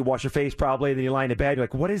off, you wash your face probably, then you lie in the bed, you're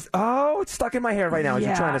like, it's stuck in my hair right now as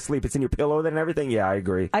you're trying to sleep. It's in your pillow and everything. Yeah, I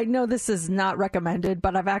agree. I know this is not recommended,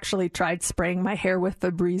 but I've actually tried spraying my hair with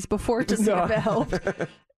Febreze before to see if it helped.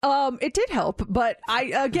 It did help, but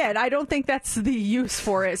I don't think that's the use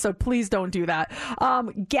for it, so please don't do that.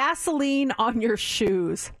 Gasoline on your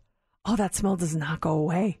shoes. Oh, that smell does not go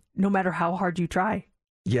away, no matter how hard you try.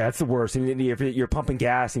 Yeah, it's the worst. And if you're pumping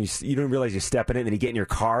gas and you don't realize you step in it, and then you get in your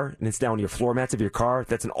car and it's down on your floor mats of your car,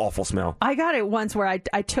 that's an awful smell. I got it once where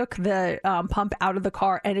I took the pump out of the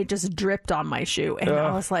car and it just dripped on my shoe. And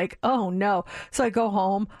I was like, oh no. So I go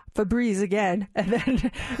home, Febreze again, and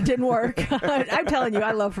then it didn't work. I'm telling you,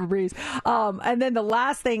 I love Febreze. And then the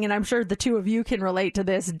last thing, and I'm sure the two of you can relate to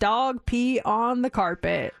this, dog pee on the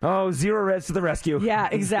carpet. Oh, Zero Reds to the rescue. Yeah,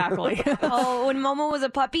 exactly. When Momo was a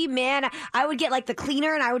puppy, man, I would get like the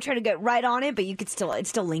cleaner and I would try to get right on it, but it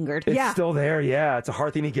still lingered. It's still there, yeah. It's a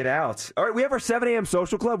hard thing to get out. All right, we have our 7 a.m.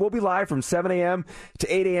 social club. We'll be live from 7 a.m.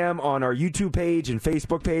 to 8 a.m. on our YouTube page and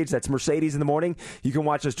Facebook page. That's Mercedes in the Morning. You can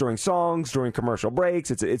watch us during songs, during commercial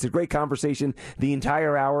breaks. It's a great conversation the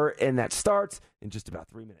entire hour, and that starts in just about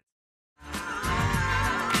 3 minutes.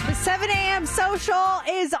 The 7 a.m. social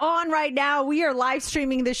is on right now. We are live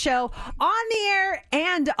streaming the show on the air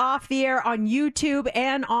and off the air on YouTube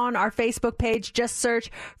and on our Facebook page. Just search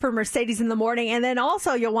for Mercedes in the Morning. And then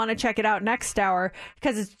also you'll want to check it out next hour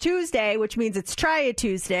because it's Tuesday, which means it's Try It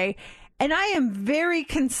Tuesday. And I am very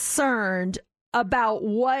concerned about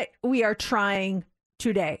what we are trying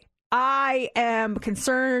today. I am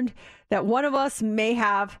concerned that one of us may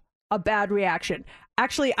have a bad reaction.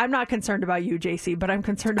 Actually, I'm not concerned about you, JC, but I'm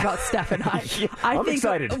concerned about Steph and I. I'm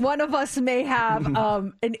excited. One of us may have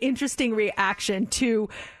an interesting reaction to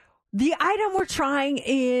the item we're trying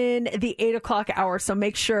in the 8 o'clock hour. So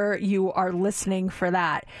make sure you are listening for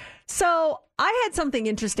that. So I had something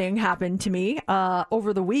interesting happen to me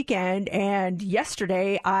over the weekend, and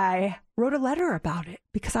yesterday I wrote a letter about it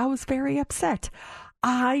because I was very upset.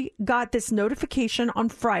 I got this notification on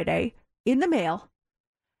Friday in the mail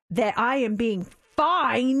that I am being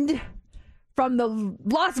fined from the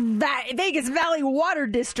Las Vegas Valley Water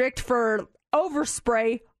District for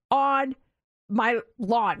overspray on my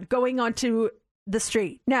lawn going onto the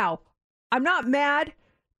street. Now, I'm not mad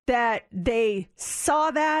that they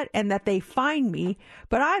saw that and that they fined me,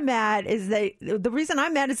 but I'm mad the reason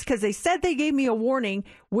I'm mad is because they said they gave me a warning,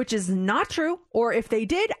 which is not true. Or if they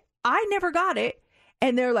did, I never got it.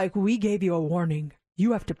 And they're like, we gave you a warning.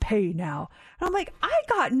 You have to pay now. And I'm like, I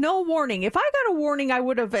got no warning. If I got a warning, I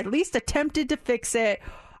would have at least attempted to fix it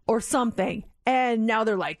or something. And now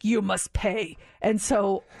they're like, you must pay. And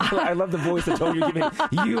so I love the voice that told you're giving.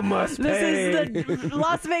 You must pay. This is the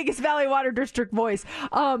Las Vegas Valley Water District voice.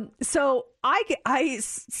 So I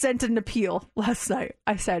sent an appeal last night.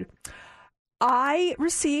 I said, I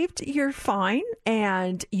received your fine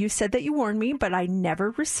and you said that you warned me, but I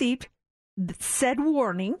never received said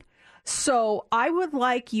warning. So I would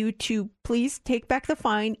like you to please take back the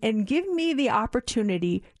fine and give me the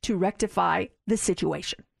opportunity to rectify the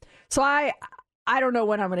situation. So I don't know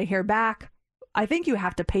when I'm going to hear back. I think you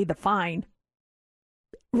have to pay the fine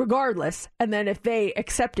regardless. And then if they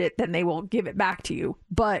accept it, then they will give it back to you.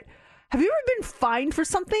 But have you ever been fined for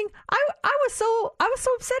something? I was so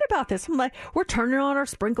upset about this. I'm like, we're turning on our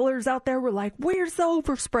sprinklers out there. We're like, where's the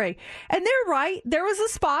overspray? And they're right. There was a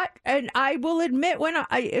spot, and I will admit when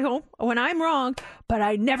I'm wrong, but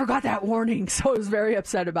I never got that warning. So I was very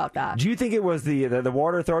upset about that. Do you think it was the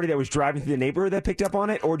water authority that was driving through the neighborhood that picked up on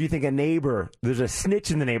it, or do you think there's a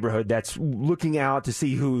snitch in the neighborhood that's looking out to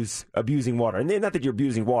see who's abusing water? And not that you're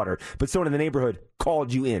abusing water, but someone in the neighborhood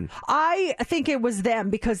called you in. I think it was them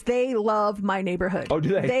because they love my neighborhood. Oh, do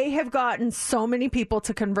they? They have gotten so many people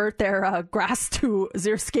to convert their grass to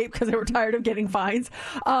Xeriscape because they were tired of getting fines.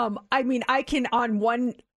 I mean, I can on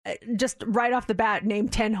one, just right off the bat, name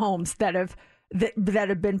 10 homes that have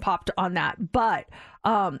been popped on that. But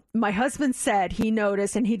my husband said he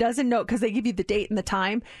noticed, and he doesn't know because they give you the date and the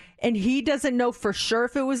time, and he doesn't know for sure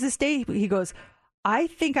if it was this date. He goes, I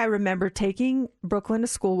think I remember taking Brooklyn to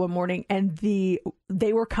school one morning, and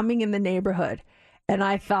they were coming in the neighborhood, and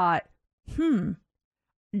I thought, do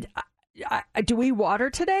we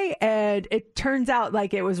water today? And it turns out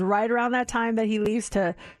like it was right around that time that he leaves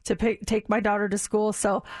to take my daughter to school.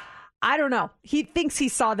 So I don't know. He thinks he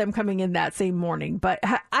saw them coming in that same morning, but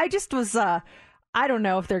I just was, I don't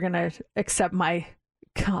know if they're going to accept my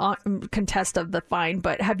contest of the fine.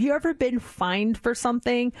 But have you ever been fined for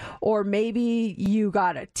something, or maybe you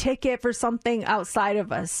got a ticket for something outside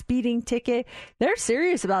of a speeding ticket? They're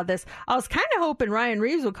serious about this. I was kind of hoping Ryan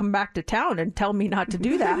Reeves would come back to town and tell me not to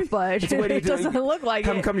do that, but it doesn't look like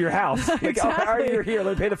it. Come to your house. Like, Exactly. all right, you're here.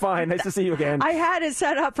 Let me pay the fine. Nice to see you again. I had it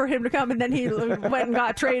set up for him to come, and then he went and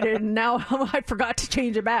got traded, and now I forgot to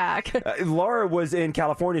change it back. Laura was in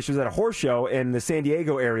California. She was at a horse show in the San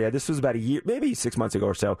Diego area. This was about a year, maybe 6 months ago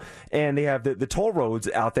or so. And they have the toll roads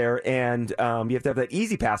out there, and you have to have that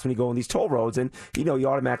Easy Pass when you go on these toll roads. And,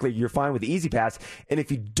 you're fine with the Easy Pass. And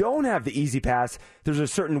if you don't have the Easy Pass, there's a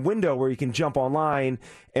certain window where you can jump online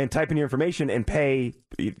and type in your information and pay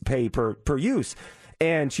per use.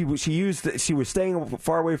 And she was staying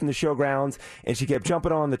far away from the showgrounds, and she kept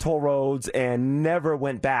jumping on the toll roads and never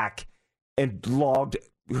went back and logged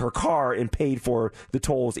her car and paid for the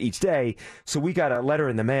tolls each day. So we got a letter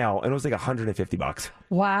in the mail, and it was like $150.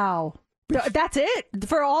 Wow. That's it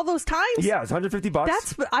for all those times? Yeah, it was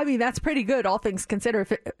 $150. That's pretty good, all things considered.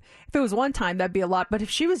 If it was one time, that'd be a lot. But if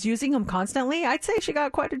she was using them constantly, I'd say she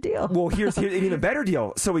got quite a deal. Well, here's an even better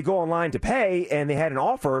deal. So we go online to pay, and they had an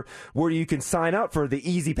offer where you can sign up for the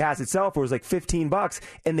Easy Pass itself. It was like $15,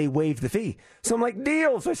 and they waived the fee. So I'm like,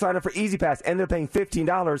 deal. So I signed up for Easy Pass, ended up paying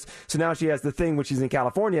 $15. So now she has the thing when she's in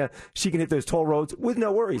California. She can hit those toll roads with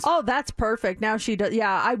no worries. Oh, that's perfect. Now she does.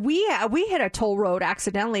 Yeah, we hit a toll road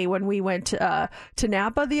accidentally when we went to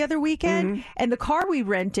Napa the other weekend, and the car we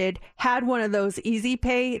rented had one of those Easy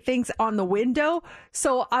Pay things on the window.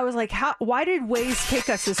 So I was like, why did Waze take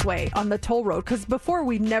us this way on the toll road? Because before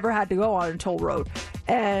we never had to go on a toll road.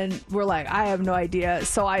 And we're like, I have no idea.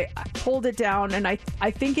 So I pulled it down, and I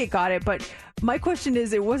think it got it. But My question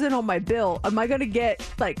is, it wasn't on my bill. Am I going to get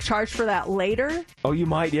like charged for that later? Oh, you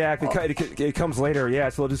might, yeah. It comes later, yeah.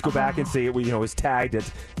 So they'll just go back and see it. It's tagged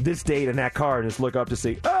at this date in that car, and just look up to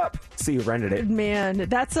see who rented it. Man,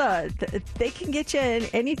 that's they can get you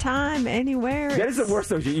anytime, anywhere. That is the worst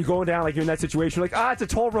though. You're going down like you're in that situation, like it's a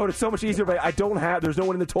toll road. It's so much easier, but there's no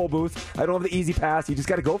one in the toll booth. I don't have the easy pass. You just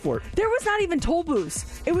got to go for it. There was not even toll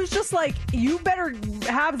booths. It was just like, you better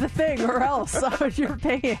have the thing or else you're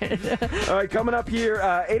paying. All right, coming up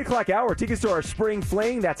here, 8 o'clock hour, tickets to our spring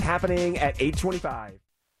fling. That's happening at 8:25.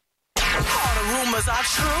 All the rumors are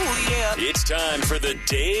true, yeah. It's time for the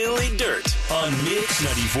Daily Dirt on Mix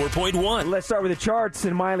 94.1. Let's start with the charts,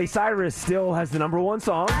 and Miley Cyrus still has the number one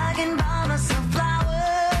song. I can buy myself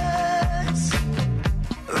flowers,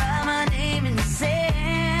 write my name in the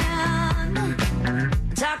sand,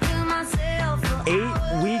 talk to myself for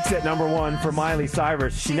 8 weeks at number one for Miley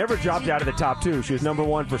Cyrus. She never dropped out of the top two. She was number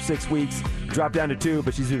one for 6 weeks, dropped down to 2,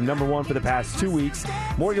 but she's been number one for the past 2 weeks.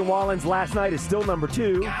 Morgan Wallen's Last Night is still number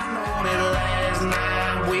 2. Last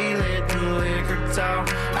night we let the liquor talk.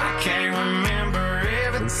 I can't remember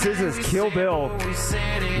everything. And SZA's Kill Bill,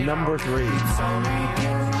 number 3.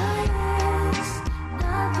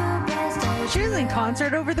 She was in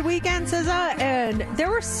concert over the weekend, SZA, and there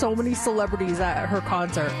were so many celebrities at her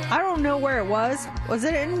concert. I don't know where it was. Was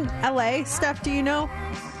it in L.A.? Steph, do you know?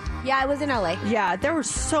 Yeah, I was in LA. Yeah, there were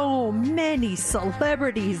so many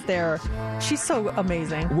celebrities there. She's so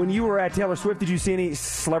amazing. When you were at Taylor Swift, did you see any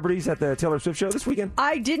celebrities at the Taylor Swift show this weekend?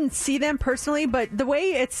 I didn't see them personally, but the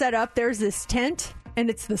way it's set up, there's this tent, and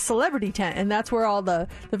it's the celebrity tent, and that's where all the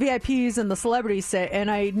VIPs and the celebrities sit.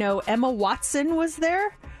 And I know Emma Watson was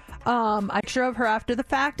there. I sure of her after the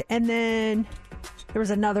fact, and then there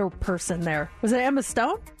was another person there. Was it Emma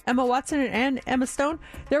Stone? Emma Watson and Emma Stone?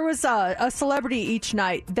 There was a celebrity each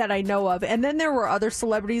night that I know of. And then there were other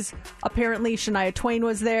celebrities. Apparently, Shania Twain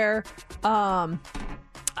was there.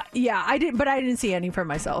 Yeah, I didn't see any for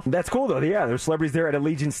myself. That's cool, though. Yeah, there's celebrities there at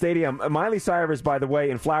Allegiant Stadium. Miley Cyrus, by the way,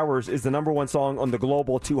 in Flowers is the number one song on the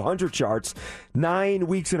Global 200 charts. 9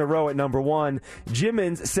 weeks in a row at number 1.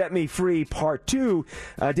 Jimin's Set Me Free Part 2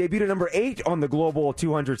 debuted at number 8 on the Global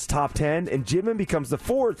 200's top 10. And Jimin becomes the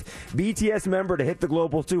 4th BTS member to hit the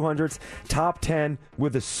Global 200's top 10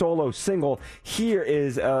 with a solo single. Here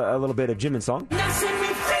is a little bit of Jimin's song. Now set me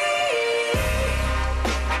free.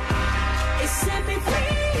 It set me free.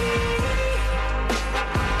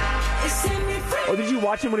 Oh, did you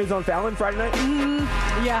watch him when he was on Fallon Friday night?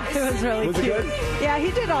 Yeah, it was really cute. It good? Yeah,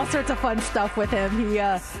 he did all sorts of fun stuff with him.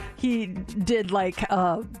 He did like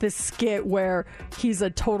this skit where he's a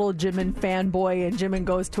total Jimin fanboy, and Jimin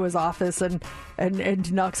goes to his office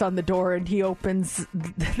and knocks on the door, and he opens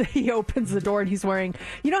the door, and he's wearing,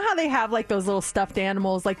 you know how they have like those little stuffed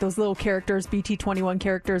animals, like those little characters, BT21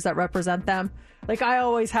 characters that represent them. Like I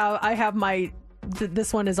have my.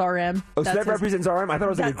 This one is RM. Oh, so that represents RM? I thought it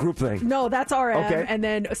was like a group thing. No, that's RM. Okay. And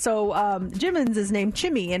then, so Jimin's is named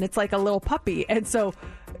Chimmy, and it's like a little puppy. And so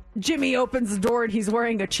Jimmy opens the door, and he's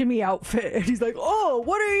wearing a Chimmy outfit. And he's like, oh,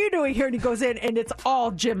 what are you doing here? And he goes in, and it's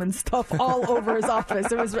all Jimin stuff all over his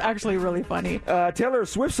office. It was actually really funny. Taylor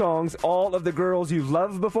Swift songs, All of the Girls You've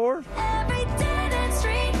Loved Before. Every dead end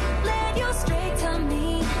street led you straight to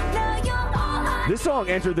me. Now you're all I This song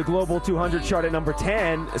entered the Global 200 chart at number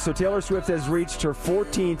 10, so Taylor Swift has reached her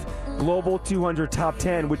 14th Global 200 top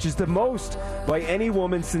 10, which is the most by any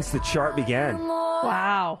woman since the chart began.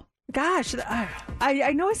 Wow. Gosh,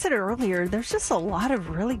 I know I said it earlier. There's just a lot of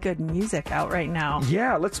really good music out right now.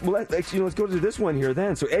 Yeah, let's go to this one here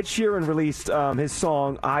then. So Ed Sheeran released his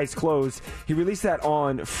song Eyes Closed. He released that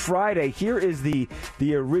on Friday. Here is the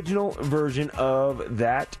original version of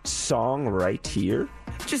that song right here.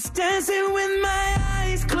 Just dancing with my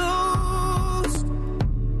eyes closed.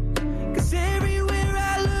 'Cause everywhere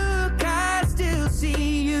I look, I still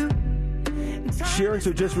see you. Sheeran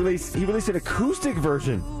he released an acoustic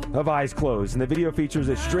version of Eyes Closed, and the video features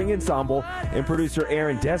a string ensemble and producer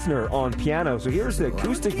Aaron Dessner on piano. So here's the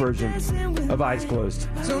acoustic version of Eyes Closed.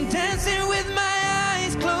 So I'm dancing with my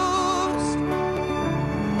eyes closed.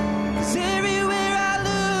 'Cause everywhere I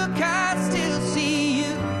look, I still see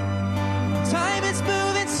you. Time is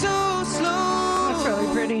moving so slow. That's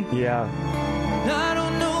really pretty. Yeah. I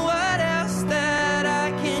don't know what else that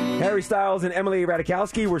I can do. Harry Styles and Emily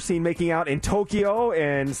Ratajkowski were seen making out in Tokyo,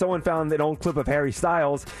 and someone found an old clip of Harry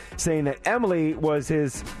Styles saying that Emily was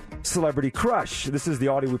his celebrity crush. This is the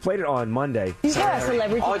audio. We played it on Monday. You got a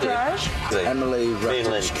celebrity crush? Emily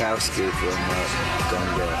Ratajkowski from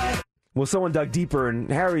Gone Girl. Well, someone dug deeper,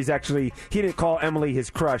 and Harry's he didn't call Emily his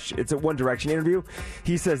crush. It's a One Direction interview.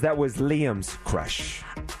 He says that was Liam's crush.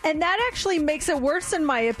 And that actually makes it worse, in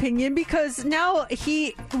my opinion, because now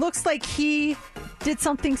he looks like he did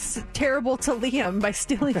something terrible to Liam by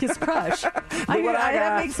stealing his crush.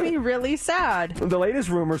 That makes me really sad. The latest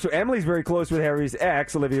rumor, so Emily's very close with Harry's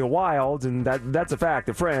ex, Olivia Wilde, and that's a fact.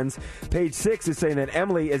 The Friends. Page 6 is saying that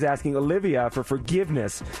Emily is asking Olivia for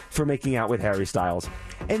forgiveness for making out with Harry Styles.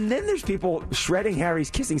 And then there's people shredding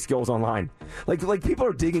Harry's kissing skills online. Like people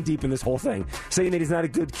are digging deep in this whole thing, saying that he's not a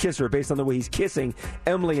good kisser based on the way he's kissing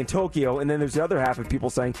Emily in Tokyo. And then there's the other half of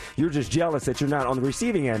people saying you're just jealous that you're not on the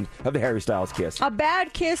receiving end of the Harry Styles kiss. A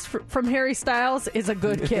bad kiss from Harry Styles is a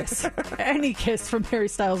good kiss. Any kiss from Harry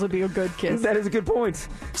Styles would be a good kiss. That is a good point.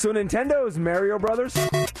 So Nintendo's Mario Brothers.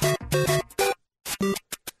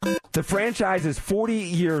 The franchise is 40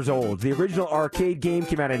 years old. The original arcade game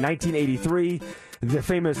came out in 1983. The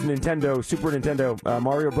famous Super Nintendo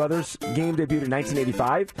Mario Brothers game debuted in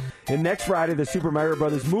 1985. And next Friday, the Super Mario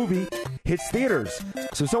Brothers movie hits theaters.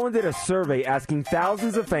 So someone did a survey asking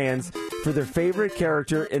thousands of fans for their favorite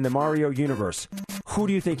character in the Mario universe. Who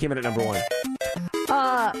do you think came in at number 1?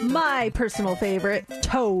 My personal favorite,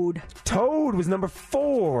 Toad. Toad was number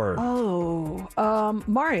 4. Oh,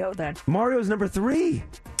 Mario then. Mario's number 3.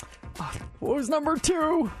 What was number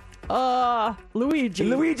 2? Luigi.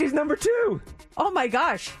 Luigi's number 2. Oh my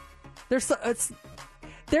gosh. There's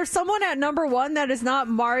someone at number 1 that is not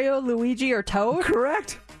Mario, Luigi, or Toad?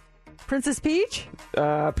 Correct. Princess Peach?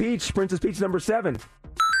 Princess Peach number 7.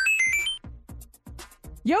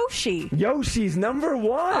 Yoshi. Yoshi's number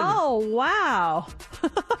 1. Oh, wow.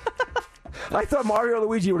 I thought Mario or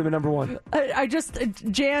Luigi would have been number 1.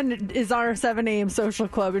 Jan is on our 7 a.m. social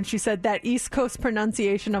club, and she said that East Coast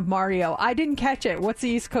pronunciation of Mario. I didn't catch it. What's the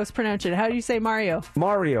East Coast pronunciation? How do you say Mario?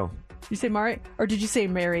 Mario. You say Mario? Or did you say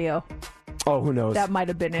Mario? Oh, who knows? That might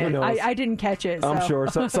have been it. I didn't catch it. I'm sure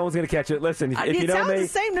someone's going to catch it. Listen, if you know me, it sounds the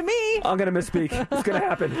same to me. I'm going to misspeak. It's going to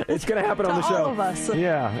happen. It's going to happen on the show. All of us.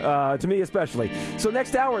 Yeah, to me especially. So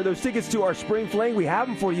next hour, those tickets to our Spring Fling, we have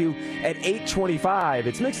them for you at 8:25.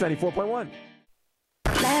 It's Mix 94.1.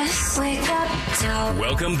 Let's wake up.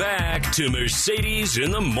 Welcome back to Mercedes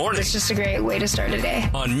in the Morning. It's just a great way to start a day.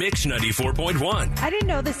 On Mix 94.1. I didn't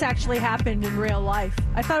know this actually happened in real life.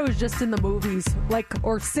 I thought it was just in the movies,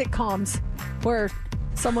 or sitcoms, where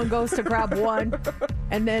someone goes to grab one,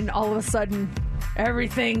 and then all of a sudden,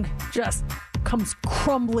 everything just comes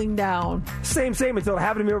crumbling down. Same until it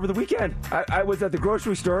happened to me over the weekend. I was at the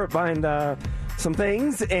grocery store buying some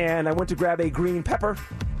things, and I went to grab a green pepper,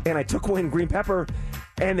 and I took one green pepper,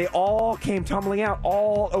 and they all came tumbling out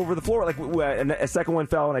all over the floor. Like a second one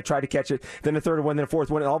fell, and I tried to catch it. Then a third one, then a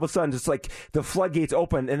fourth one, and all of a sudden, just like the floodgates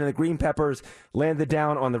opened, and then the green peppers landed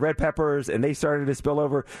down on the red peppers, and they started to spill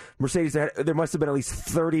over. Mercedes, there must have been at least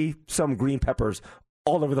 30 some green peppers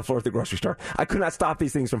all over the floor at the grocery store. I could not stop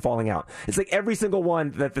these things from falling out. It's like every single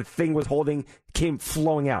one that the thing was holding came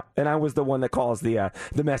flowing out, and I was the one that caused the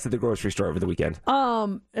mess at the grocery store over the weekend.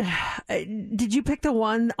 Did you pick the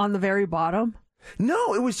one on the very bottom?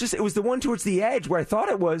 No, it was the one towards the edge where I thought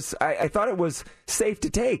it was. I thought it was safe to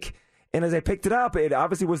take. And as I picked it up, it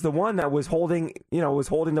obviously was the one that was holding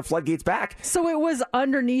the floodgates back. So it was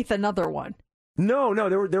underneath another one. No,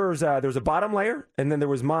 there was a bottom layer, and then there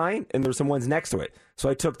was mine, and there were some ones next to it. So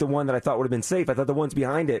I took the one that I thought would have been safe. I thought the ones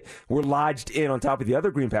behind it were lodged in on top of the other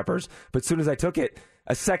green peppers. But as soon as I took it,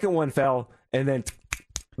 a second one fell, and then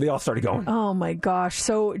they all started going. Oh my gosh!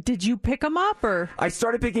 So did you pick them up, or? I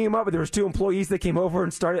started picking them up, but there was 2 employees that came over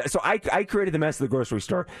and started. So I created the mess of the grocery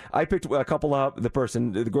store. I picked a couple up.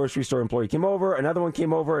 The grocery store employee came over. Another one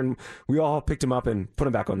came over, and we all picked them up and put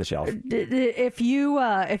them back on the shelf. If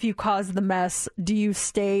you cause the mess, do you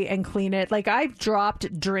stay and clean it? Like, I've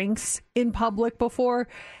dropped drinks in public before.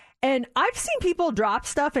 And I've seen people drop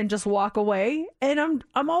stuff and just walk away, and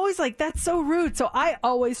I'm always like, that's so rude. So I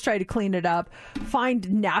always try to clean it up, find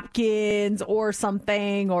napkins or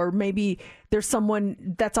something, or maybe there's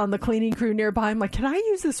someone that's on the cleaning crew nearby. I'm like, can I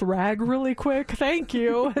use this rag really quick? Thank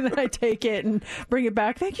you. And then I take it and bring it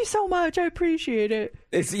back. Thank you so much. I appreciate it.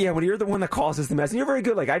 When you're the one that causes the mess, and you're very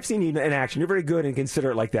good. Like, I've seen you in action. You're very good and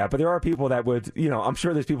considerate like that. But there are people that would, I'm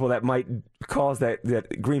sure there's people that might cause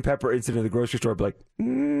that green pepper incident at the grocery store, be like,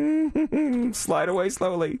 slide away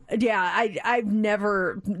slowly. Yeah, I've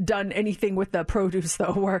never done anything with the produce,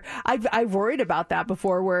 though, where I've worried about that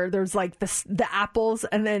before, where there's like the apples,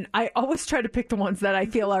 and then I always try try to pick the ones that I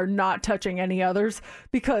feel are not touching any others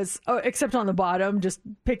because, except on the bottom, just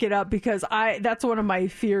pick it up because that's one of my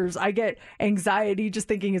fears. I get anxiety just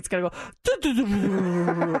thinking it's going to go,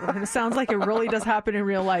 and it sounds like it really does happen in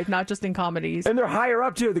real life, not just in comedies. And they're higher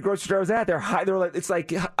up too. The grocery store I was at, they're high. They're like, it's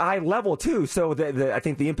like eye level too. So I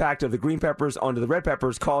think the impact of the green peppers onto the red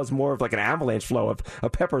peppers caused more of like an avalanche flow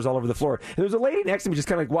of peppers all over the floor. And there was a lady next to me just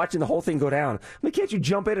kind of like watching the whole thing go down. I mean, can't you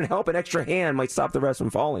jump in and help? An extra hand might stop the rest from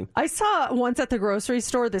falling. I saw once at the grocery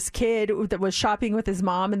store this kid that was shopping with his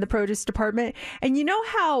mom in the produce department. And you know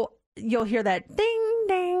how you'll hear that ding,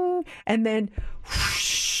 ding, and then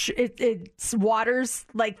whoosh, it waters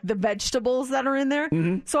like the vegetables that are in there.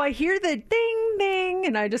 Mm-hmm. So I hear the ding, ding,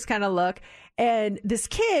 and I just kind of look. And this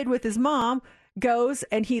kid with his mom goes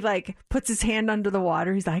and he like puts his hand under the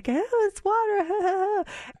water. He's like, oh, it's water.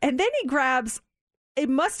 And then he grabs, it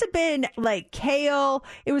must have been like kale.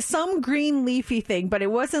 It was some green leafy thing, but it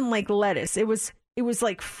wasn't like lettuce. It was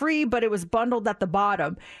like free, but it was bundled at the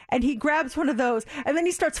bottom. And he grabs one of those and then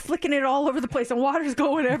he starts flicking it all over the place and water's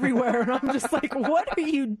going everywhere. And I'm just like, what are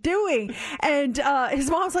you doing? And his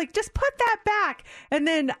mom's like, just put that back. And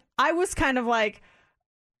then I was kind of like,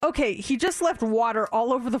 okay, he just left water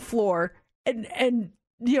all over the floor. And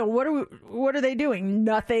you know, what are they doing?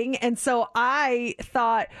 Nothing. And so I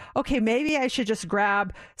thought, okay, maybe I should just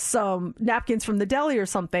grab some napkins from the deli or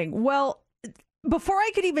something. Well, before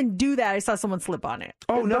I could even do that, I saw someone slip on it.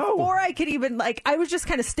 Oh, no. Before I could even, like, I was just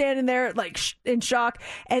kind of standing there, like, in shock.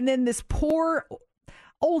 And then this poor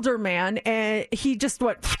older man, and he just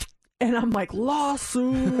went... And I'm like,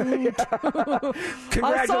 lawsuit. Congratulations.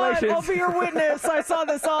 I saw it. I'll be your witness. I saw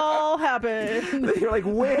this all happen. You're like,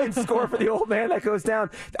 win, score for the old man that goes down.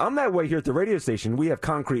 I'm that way here at the radio station. We have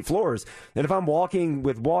concrete floors. And if I'm walking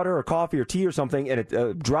with water or coffee or tea or something and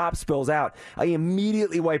a drop spills out, I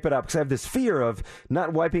immediately wipe it up because I have this fear of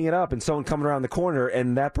not wiping it up and someone coming around the corner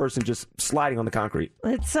and that person just sliding on the concrete.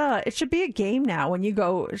 It should be a game now when you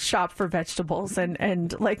go shop for vegetables.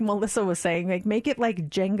 And like Melissa was saying, like make it like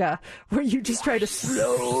Jenga, where you just try to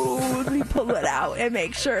slowly pull it out and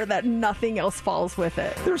make sure that nothing else falls with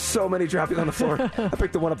it. There's so many dropping on the floor. I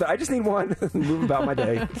picked the one up there. I just need one. Move about my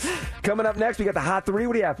day. Coming up next, we got the Hot 3.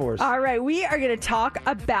 What do you have for us? All right, we are going to talk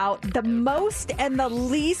about the most and the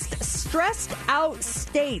least stressed out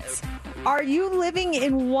states. Are you living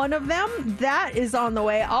in one of them? That is on the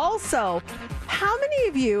way. Also, how many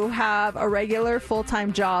of you have a regular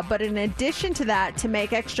full-time job, but in addition to that, to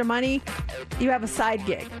make extra money, you have a side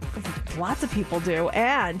gig? Lots of people do.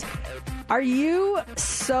 And are you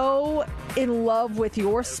so in love with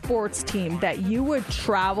your sports team that you would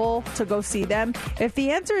travel to go see them? If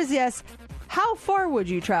the answer is yes, how far would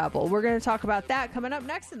you travel? We're going to talk about that coming up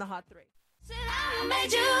next in the Hot 3.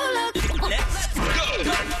 Let's go.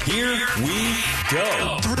 Here we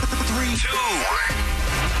go. 3, 2, 1.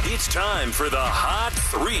 It's time for the Hot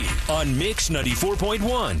 3 on Mix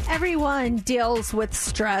 94.1. Everyone deals with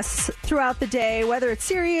stress throughout the day, whether it's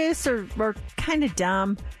serious or kind of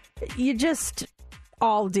dumb. You just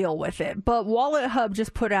all deal with it. But Wallet Hub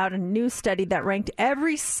just put out a new study that ranked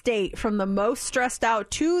every state from the most stressed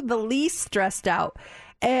out to the least stressed out.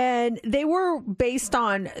 And they were based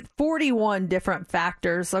on 41 different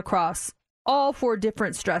factors across all 4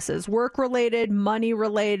 different stresses: work-related,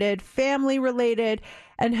 money-related, family-related,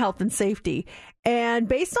 and health and safety. And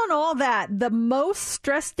based on all that, the most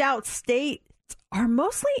stressed out states are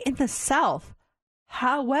mostly in the South.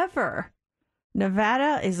 However,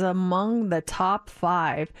 Nevada is among the top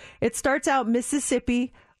 5. It starts out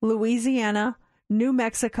Mississippi, Louisiana, New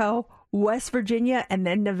Mexico, West Virginia, and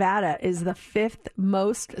then Nevada is the 5th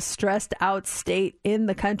most stressed out state in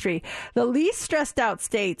the country. The least stressed out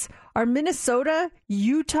states are Minnesota,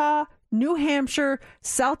 Utah, New Hampshire,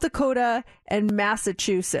 South Dakota, and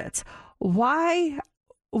Massachusetts. Why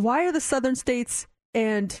are the southern states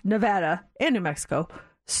and Nevada and New Mexico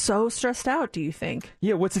so stressed out, do you think?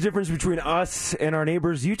 Yeah, what's the difference between us and our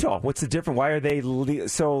neighbors, Utah? What's the difference? Why are they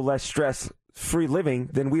so less stress-free living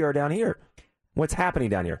than we are down here? What's happening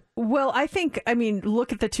down here? Well, I mean,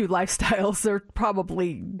 look at the 2 lifestyles. They're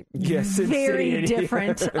probably very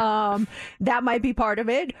different. That might be part of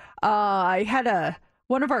it. I had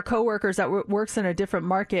one of our coworkers that works in a different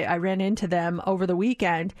market. I ran into them over the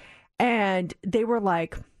weekend, and they were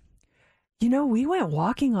like, you know, we went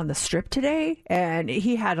walking on the strip today, and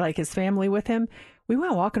he had like his family with him. We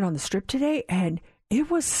went walking on the strip today, and it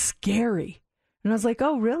was scary. And I was like,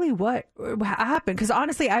 oh, really? What happened? Because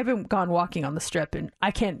honestly, I haven't gone walking on the strip, and I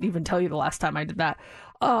can't even tell you the last time I did that.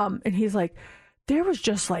 And he's like, there was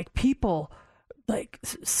just like people like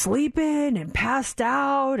sleeping and passed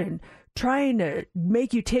out and trying to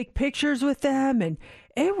make you take pictures with them. And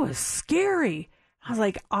it was scary. I was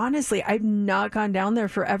like, honestly, I've not gone down there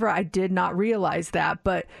forever. I did not realize that.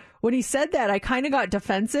 But when he said that, I kind of got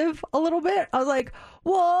defensive a little bit. I was like,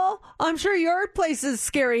 well, I'm sure your place is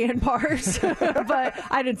scary in parts. But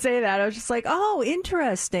I didn't say that. I was just like, oh,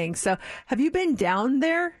 interesting. So have you been down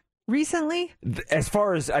there recently? As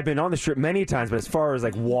far as I've been on the Strip many times, but as far as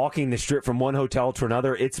like walking the Strip from one hotel to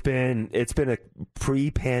another, it's been a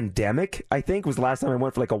pre-pandemic, I think, was the last time I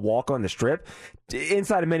went for like a walk on the Strip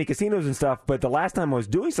inside of many casinos and stuff. But the last time I was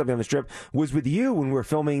doing something on the Strip was with you when we were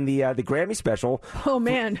filming the Grammy special. Oh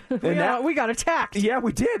man, we got attacked. Yeah,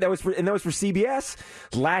 we did. That was for CBS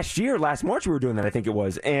last March. We were doing that, I think it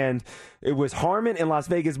was, and it was Harmon and Las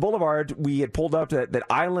Vegas Boulevard. We had pulled up to that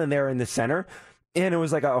island there in the center. And it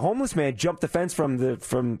was like a homeless man jumped the fence from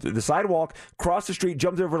the sidewalk, crossed the street,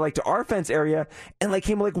 jumped over like to our fence area, and like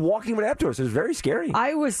came like walking right up to us. It was very scary.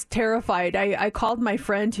 I was terrified. I called my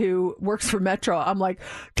friend who works for Metro. I'm like,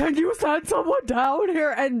 can you send someone down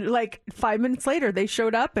here? And like 5 minutes later, they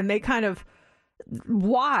showed up and they kind of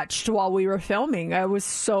watched while we were filming. I was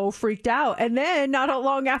so freaked out. And then not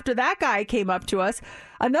long after that guy came up to us,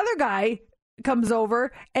 another guy comes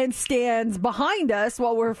over and stands behind us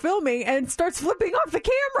while we're filming and starts flipping off the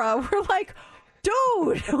camera. We're like,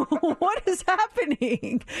 dude, what is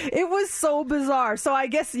happening? It was so bizarre. So I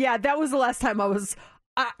guess, yeah, that was the last time I was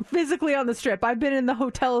physically on the Strip. I've been in the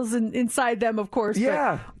hotels and inside them, of course.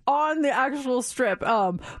 Yeah. But on the actual Strip.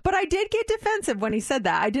 But I did get defensive when he said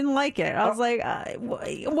that. I didn't like it. I was like,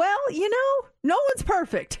 well, no one's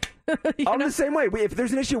perfect. I'm the same way. If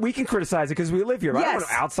there's an issue, we can criticize it because we live here. Right? Yes. I don't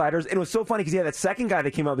want outsiders. And it was so funny because that second guy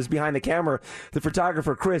that came up was behind the camera. The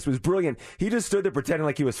photographer, Chris, was brilliant. He just stood there pretending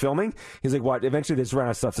like he was filming. He's like, what? Eventually they just ran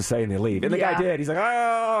out of stuff to say and they leave. And the guy did. He's like,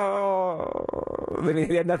 oh. Then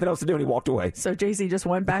he had nothing else to do and he walked away. So JC just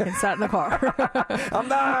went back and sat in the car. I'm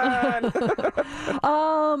done.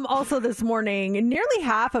 Also this morning, nearly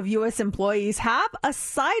half of U.S. employees have a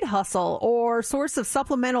side hustle or source of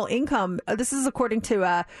supplemental income. This is according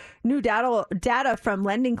to new data from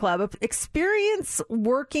Lending Club. Experience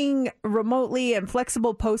working remotely and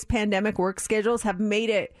flexible post-pandemic work schedules have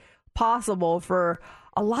made it possible for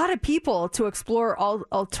a lot of people to explore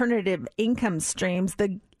alternative income streams.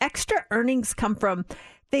 The extra earnings come from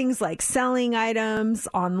things like selling items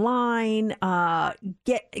online,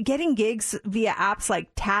 getting gigs via apps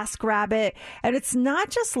like TaskRabbit. And it's not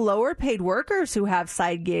just lower paid workers who have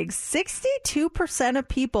side gigs. 62% of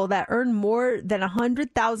people that earn more than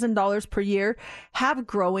 $100,000 per year have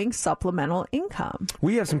growing supplemental income.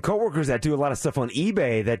 We have some coworkers that do a lot of stuff on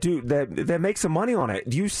eBay that make some money on it.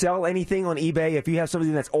 Do you sell anything on eBay? If you have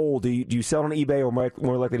something that's old, do you sell it on eBay or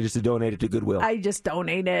more likely just to donate it to Goodwill? I just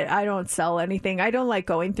donate it. I don't sell anything. I don't like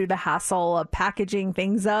going through the hassle of packaging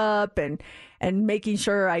things up and making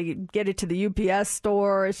sure I get it to the UPS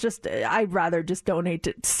store. It's just, I'd rather just donate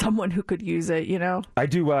to someone who could use it, I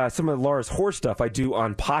do some of Laura's horse stuff I do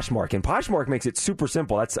on Poshmark, and Poshmark makes it super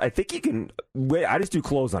simple. I think you can, I just do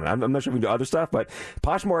clothes on it. I'm not sure if we can do other stuff, but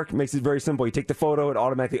Poshmark makes it very simple. You take the photo, it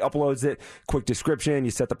automatically uploads it, quick description,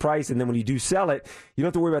 you set the price, and then when you do sell it, you don't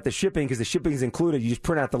have to worry about the shipping because the shipping is included. You just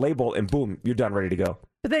print out the label and boom, you're done, ready to go.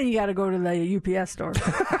 But then you got to go to the UPS store.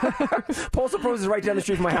 Postal Pros is right down the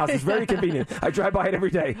street from my house. It's very convenient. I drive by it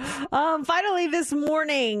every day. Finally, this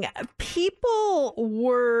morning, people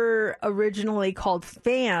were originally called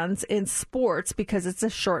fans in sports because it's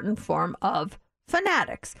a shortened form of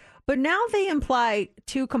fanatics. But now they imply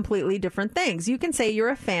two completely different things. You can say you're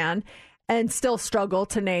a fan and still struggle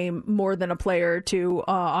to name more than a player or two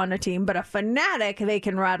on a team. But a fanatic, they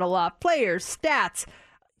can rattle off players, stats,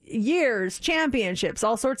 years, championships,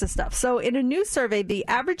 all sorts of stuff. So in a new survey, the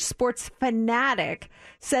average sports fanatic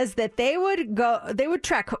says that they would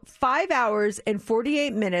trek 5 hours and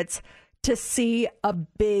 48 minutes to see a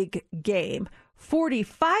big game.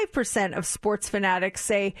 45% of sports fanatics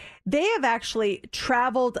say they have actually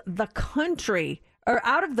traveled the country or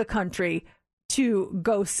out of the country to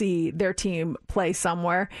go see their team play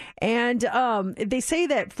somewhere. And they say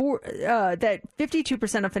that that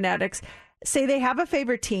 52% of fanatics say they have a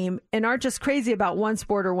favorite team and aren't just crazy about one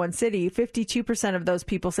sport or one city. 52% of those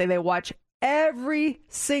people say they watch every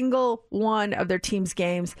single one of their team's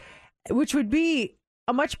games, which would be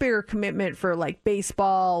a much bigger commitment for like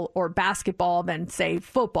baseball or basketball than say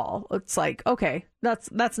football. It's like, okay, that's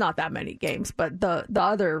not that many games, but the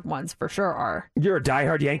other ones for sure are. You're a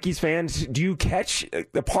diehard Yankees fan. Do you catch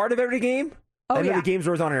a part of every game? I know yeah. the games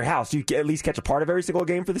are always on in your house. Do you at least catch a part of every single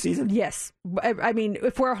game for the season? Yes. I mean,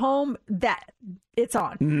 if we're home, that it's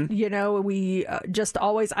on. Mm-hmm. You know, we just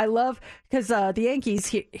always, I love, because the Yankees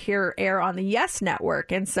here air on the Yes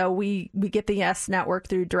Network. And so we get the Yes Network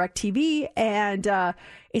through DirecTV. And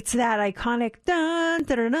it's that iconic dun,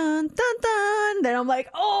 dun, dun, dun, dun, dun. Then I'm like,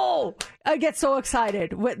 oh, I get so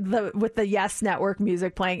excited with the Yes Network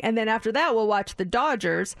music playing. And then after that, we'll watch the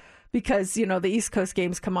Dodgers, because, you know, the East Coast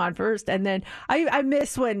games come on first. And then I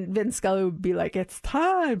miss when Vin Scully would be like, it's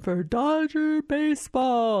time for Dodger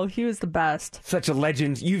baseball. He was the best. Such a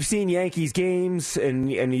legend. You've seen Yankees games in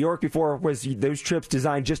New York before. Was those trips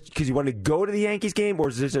designed just because you wanted to go to the Yankees game, or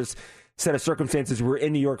is this just set of circumstances? We were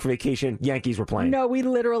in New York for vacation, Yankees were playing? No, we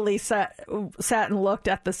literally sat and looked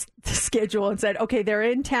at the schedule and said, okay, they're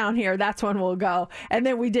in town here, that's when we'll go. And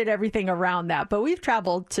then we did everything around that. But we've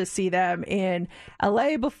traveled to see them in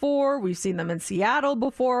LA before. We've seen them in Seattle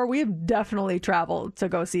before. We've definitely traveled to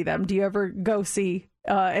go see them. Do you ever go see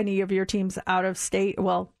any of your teams out of state?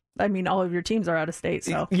 Well, I mean, all of your teams are out of state,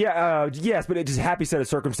 so. Yeah, yes, but it's just a happy set of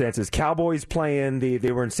circumstances. Cowboys playing,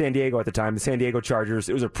 they were in San Diego at the time, the San Diego Chargers.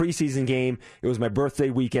 It was a preseason game. It was my birthday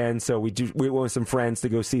weekend, so we went with some friends to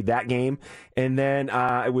go see that game. And then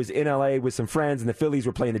it was in LA with some friends, and the Phillies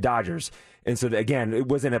were playing the Dodgers. And so, again, it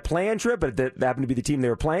wasn't a planned trip, but that happened to be the team they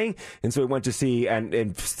were playing. And so we went to see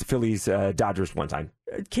and Phillies Dodgers one time.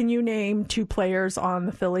 Can you name two players on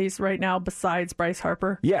the Phillies right now besides Bryce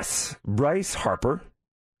Harper? Yes, Bryce Harper.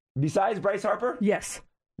 Besides Bryce Harper? Yes.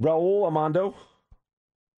 Raul Amando.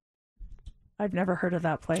 I've never heard of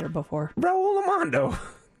that player before. Raul Amando.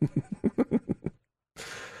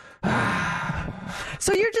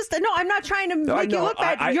 So you're just, no, I'm not trying to make you look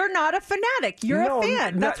bad. You're not a fanatic. You're a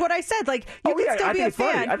fan. That's what I said. Like, you can still be a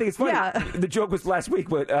fan. Funny. I think it's funny. Yeah. The joke was last week,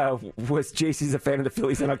 but was JC's a fan of the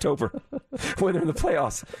Phillies in October when they're in the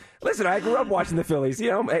playoffs. Listen, I grew up watching the Phillies.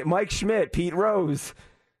 You know, Mike Schmidt, Pete Rose,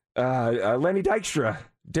 Lenny Dykstra,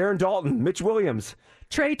 Darren Dalton, Mitch Williams,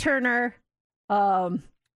 Trey Turner,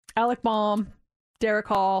 Alec Baum, Derek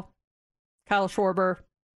Hall, Kyle Schwarber,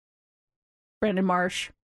 Brandon Marsh.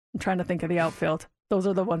 I'm trying to think of the outfield. Those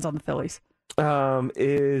are the ones on the Phillies.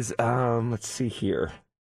 Let's see here.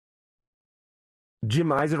 Jim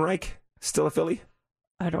Eisenreich, still a Philly?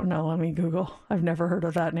 I don't know. Let me Google. I've never heard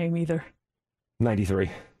of that name either. 93.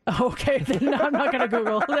 Okay, then I'm not going to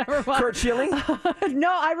Google. Never mind. Kurt Schilling? No,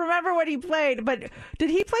 I remember when he played, but did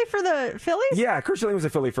he play for the Phillies? Yeah, Kurt Schilling was a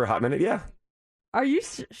Philly for a hot minute, yeah. Are you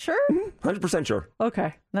sure? 100% sure.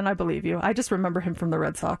 Okay, then I believe you. I just remember him from the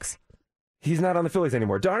Red Sox. He's not on the Phillies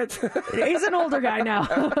anymore. Darn it. He's an older guy now.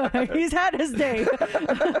 He's had his day.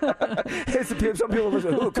 Some people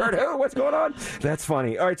listen, who, Kurt, who? What's going on? That's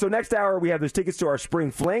funny. All right, so next hour we have those tickets to our spring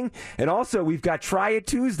fling. And also we've got Try It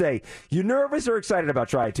Tuesday. You nervous or excited about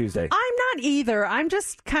Try It Tuesday? I'm not either. I'm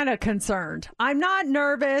just kind of concerned. I'm not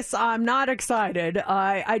nervous. I'm not excited.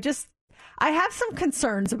 I have some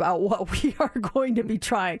concerns about what we are going to be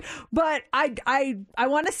trying, but I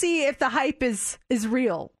want to see if the hype is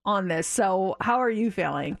real on this. So how are you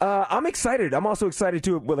feeling? I'm excited. I'm also excited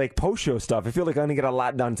too with like post show stuff. I feel like I'm gonna get a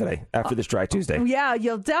lot done today after this Try It Tuesday. Yeah,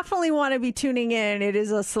 you'll definitely want to be tuning in. It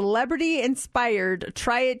is a celebrity inspired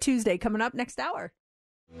Try It Tuesday coming up next hour.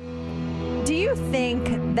 Do you think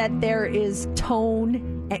that there is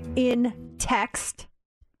tone in text?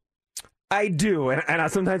 I do, and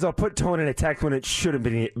sometimes I'll put tone in a text when it shouldn't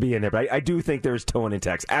be in there, but I do think there's tone in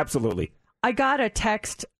text. Absolutely. I got a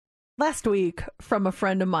text last week from a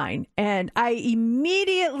friend of mine, and I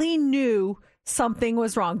immediately knew something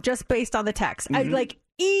was wrong just based on the text. Mm-hmm.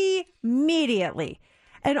 Immediately.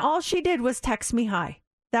 And all she did was text me hi.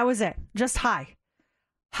 That was it. Just hi.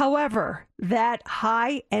 However, that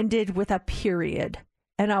hi ended with a period.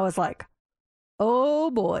 And I was like,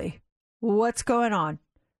 oh boy, what's going on?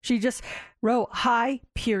 She just wrote, hi,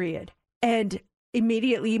 period. And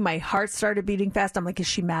immediately my heart started beating fast. I'm like, is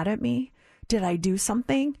she mad at me? Did I do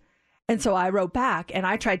something? And so I wrote back and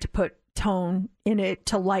I tried to put tone in it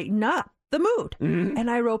to lighten up the mood. Mm-hmm. And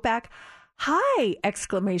I wrote back, hi,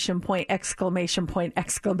 exclamation point, exclamation point,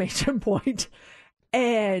 exclamation point.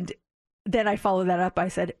 And then I followed that up. I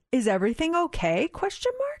said, is everything okay?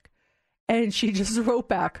 Question mark. And she just wrote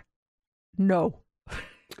back, no.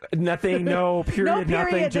 Nothing, no, period, no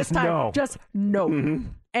period nothing, just time. no. Just no. Mm-hmm.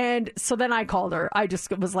 And so then I called her. I just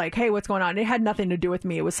was like, hey, what's going on? It had nothing to do with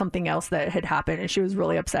me. It was something else that had happened. And she was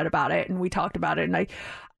really upset about it. And we talked about it. And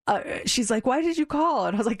she's like, why did you call?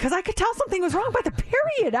 And I was like, because I could tell something was wrong by the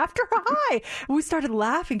period after her hi. And we started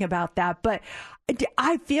laughing about that. But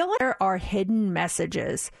I feel like there are hidden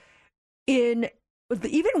messages in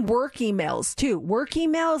even work emails, too. Work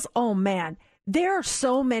emails, oh, man. there are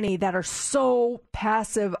so many that are so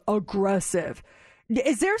passive aggressive.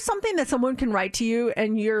 Is there something that someone can write to you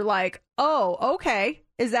and you're like, oh, okay,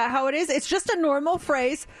 is that how it is? It's just a normal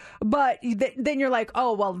phrase, but then you're like,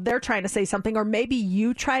 oh, well, they're trying to say something, or maybe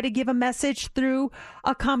you try to give a message through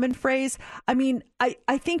a common phrase. I mean,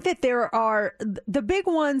 I think that there are, the big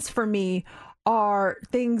ones for me are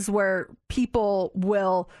things where people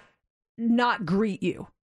will not greet you.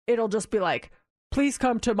 It'll just be like, please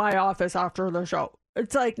come to my office after the show.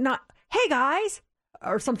 It's like, not, hey guys,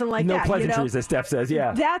 or something like that. No pleasantries, as Steph says,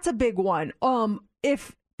 yeah. That's a big one.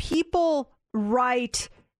 If people write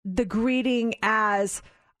the greeting as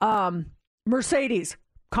Mercedes,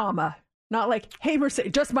 comma, not like, hey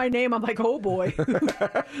Mercedes, just my name, I'm like, oh boy,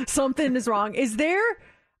 something is wrong. Is there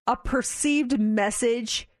a perceived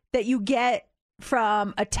message that you get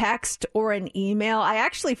from a text or an email? I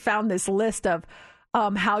actually found this list of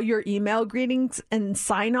how your email greetings and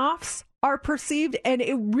sign-offs are perceived, and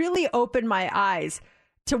it really opened my eyes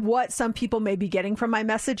to what some people may be getting from my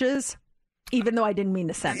messages, even though I didn't mean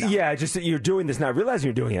to send them. Yeah, just that you're doing this now, realizing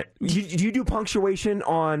you're doing it. Do you do punctuation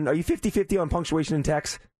on, are you 50-50 on punctuation in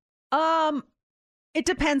text? It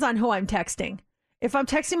depends on who I'm texting. If I'm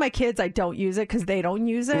texting my kids, I don't use it because they don't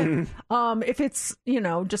use it. If it's,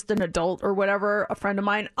 just an adult or whatever, a friend of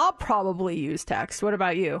mine, I'll probably use text. What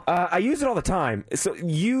about you? I use it all the time. So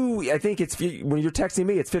I think when you're texting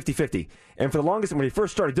me, it's 50-50. And for the longest, when you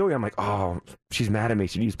first started doing it, I'm like, oh, she's mad at me.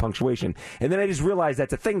 She used punctuation. And then I just realized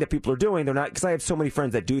that's a thing that people are doing. They're not, because I have so many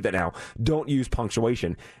friends that do that now, don't use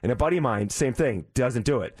punctuation. And a buddy of mine, same thing, doesn't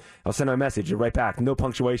do it. I'll send him a message, right back, no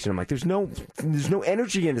punctuation. I'm like, there's no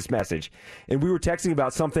energy in this message. And we were texting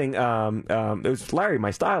about something, it was Larry,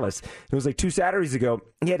 my stylist. It was like 2 Saturdays ago.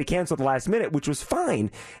 He had to cancel at the last minute, which was fine.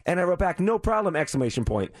 And I wrote back, no problem, exclamation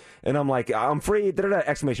point. And I'm like, I'm free,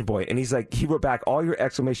 exclamation point. And he wrote back, all your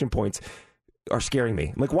exclamation points are scaring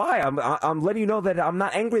me. I'm like, why? I'm letting you know that I'm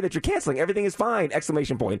not angry that you're canceling. Everything is fine,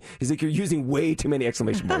 exclamation point. He's like, you're using way too many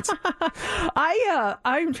exclamation points.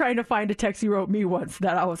 I'm trying to find a text you wrote me once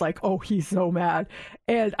that I was like, oh, he's so mad.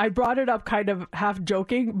 And I brought it up kind of half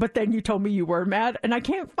joking, but then you told me you were mad, and I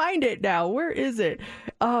can't find it now. Where is it?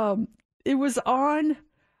 It was on...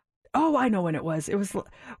 Oh, I know when it was. It was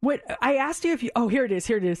when I asked you if you... Oh, here it is.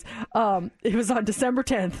 It was on December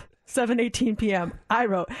 10th. 7:18 p.m. I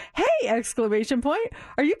wrote, hey, exclamation point,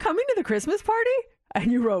 are you coming to the Christmas party?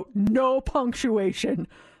 And you wrote, no punctuation.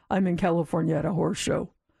 I'm in California at a horse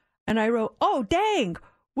show. And I wrote, oh, dang,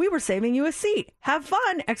 we were saving you a seat. Have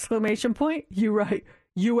fun, exclamation point. You write,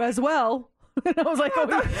 you as well. And I was like,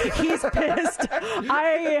 oh, he's pissed.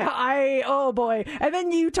 Oh boy. And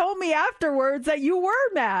then you told me afterwards that you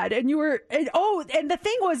were mad and and the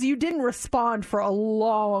thing was you didn't respond for a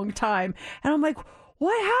long time. And I'm like,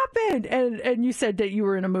 what happened? And you said that you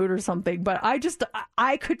were in a mood or something, but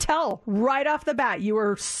I could tell right off the bat you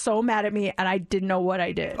were so mad at me and I didn't know what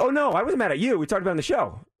I did. Oh no, I wasn't mad at you. We talked about it on the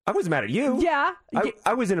show. I wasn't mad at you. Yeah.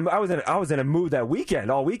 I was in a mood that weekend,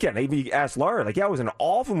 all weekend. I even asked Laura, I was in an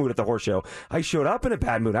awful mood at the horse show. I showed up in a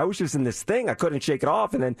bad mood. I was just in this thing. I couldn't shake it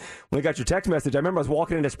off. And then when I got your text message, I remember I was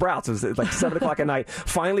walking into Sprouts. It was like 7 o'clock at night,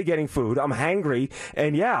 finally getting food. I'm hangry.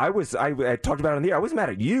 And yeah, I talked about it on the air. I wasn't mad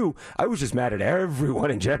at you. I was just mad at everyone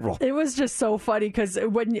in general. It was just so funny because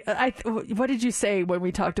what did you say when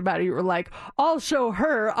we talked about it? You were like, I'll show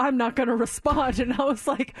her. I'm not going to respond. And I was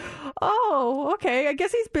like, oh, okay. I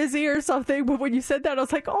guess he's busy or something. But when you said that, I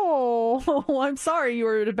was like, oh, I'm sorry you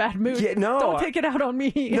were in a bad mood. Yeah, no, don't take it out on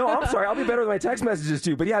me. No, I'm sorry. I'll be better with my text messages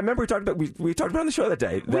too. But yeah, I remember we talked about it on the show that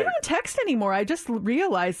day. We don't text anymore. I just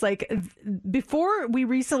realized, before we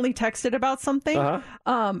recently texted about something,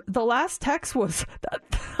 the last text was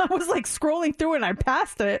I was scrolling through and I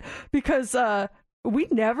passed it because we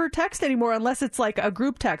never text anymore unless it's like a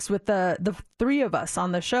group text with the three of us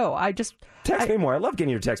on the show. Text me more. I love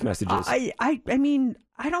getting your text messages. I mean,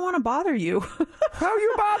 I don't want to bother you. How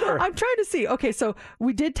you bother? I'm trying to see. Okay, so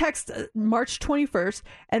we did text March 21st,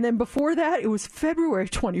 and then before that it was February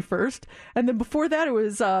 21st, and then before that it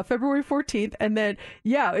was February 14th, and then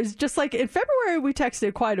it's just like in February we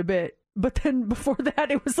texted quite a bit, but then before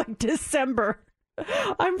that it was December.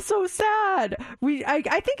 I'm so sad. I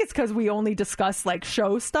think it's because we only discuss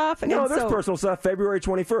show stuff. No, there's personal stuff. February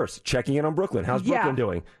 21st, checking in on Brooklyn. How's Brooklyn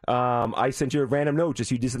doing? I sent you a random note.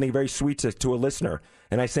 You did something very sweet to a listener,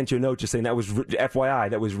 and I sent you a note just saying that was FYI.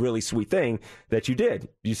 That was a really sweet thing that you did.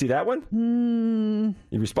 Do you see that one?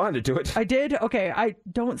 You responded to it. I did. Okay, I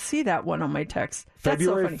don't see that one on my text.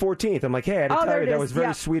 February 14th. I'm like, hey, I had to tell you that was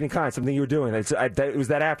very sweet and kind. Something you were doing. It was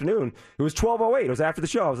that afternoon. It was 12:08. It was after the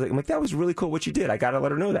show. I'm like, that was really cool what you did. did. I got to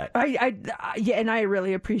let her know that. Yeah, and I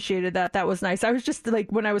really appreciated that. That was nice. I was just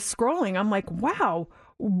like, when I was scrolling, I'm like, wow,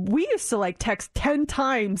 we used to like text 10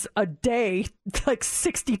 times a day, like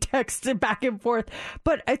 60 texts back and forth.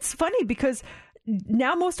 But it's funny because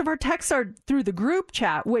now most of our texts are through the group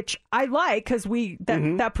chat, which I like because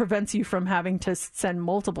that prevents you from having to send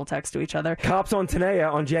multiple texts to each other. Cops on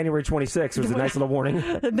Tenaya on January 26th was a nice little warning.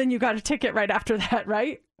 Then you got a ticket right after that,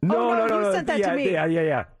 right? No, you sent that to me.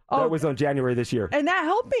 Yeah. That was on January this year. And that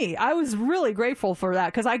helped me. I was really grateful for that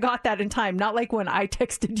because I got that in time. Not like when I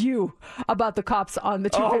texted you about the cops on the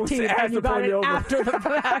 215 and you got it after the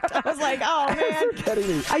fact. I was like, oh, man. You're kidding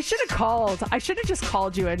me. I should have called. I should have just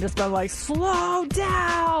called you and just been like, slow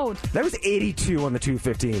down. That was 82 on the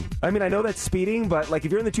 215. I mean, I know that's speeding, but like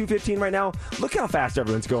if you're in the 215 right now, look how fast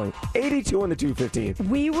everyone's going. 82 on the 215.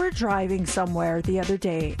 We were driving somewhere the other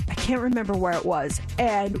day. I can't remember where it was.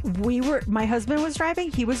 And my husband was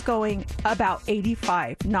driving. He was going about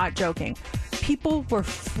 85, not joking. People were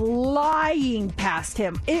flying past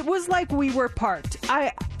him. It was like we were parked.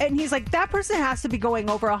 And he's like, that person has to be going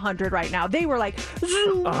over 100 right now. They were like,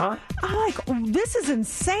 zoom. I'm like, this is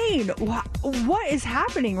insane. What is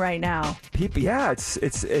happening right now? People, yeah,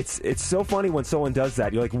 it's so funny when someone does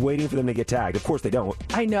that. You're like waiting for them to get tagged. Of course they don't.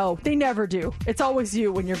 I know. They never do. It's always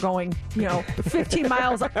you when you're going, 15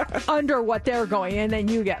 miles under what they're going, and then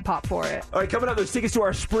you get popped for it. All right, coming up, there's tickets to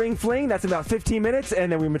our spring fling. That's about 15 minutes,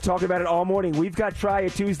 and then we've been talking about it all morning. We've got Try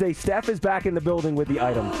It Tuesday. Steph is back in the building with the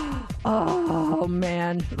item. Oh,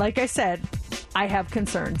 man. Like I said, I have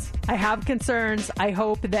concerns. I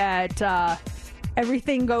hope that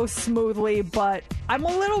everything goes smoothly, but I'm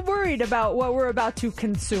a little worried about what we're about to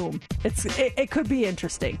consume. It could be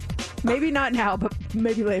interesting. Maybe not now, but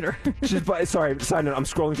maybe later. Sorry, side note, I'm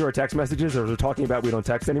scrolling through our text messages as we're talking about we don't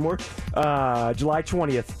text anymore. July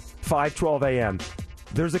 20th, 5:12 a.m.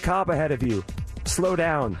 There's a cop ahead of you. Slow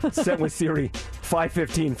down. Sent with Siri.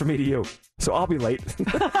 5:15 from me to you. So I'll be late.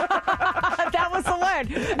 That was the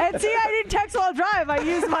one. And see, I didn't text while drive. I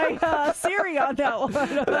used my Siri on that one.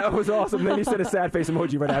 That was awesome. Then you sent a sad face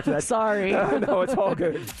emoji right after that. Sorry. No, it's all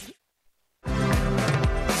good.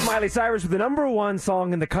 Miley Cyrus with the #1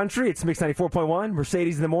 song in the country. It's Mix 94.1,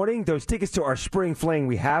 Mercedes in the Morning. Those tickets to our spring fling,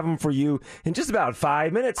 we have them for you in just about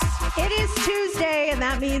 5 minutes. It is Tuesday, and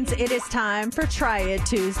that means it is time for Try It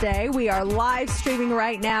Tuesday. We are live streaming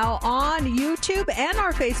right now on YouTube and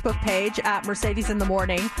our Facebook page at Mercedes in the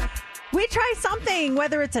Morning. We try something,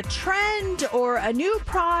 whether it's a trend or a new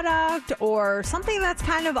product or something that's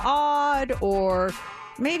kind of odd, or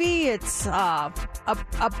maybe it's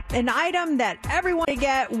an item that everyone can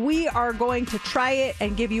get. We are going to try it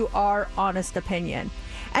and give you our honest opinion.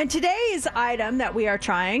 And today's item that we are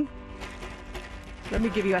trying, let me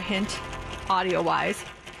give you a hint, audio-wise.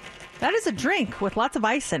 That is a drink with lots of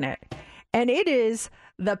ice in it. And it is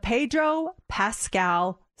the Pedro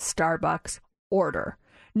Pascal Starbucks order.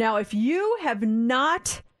 Now, if you have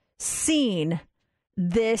not seen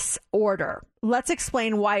this order, let's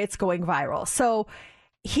explain why it's going viral. So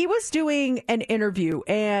he was doing an interview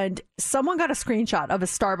and someone got a screenshot of a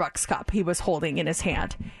Starbucks cup he was holding in his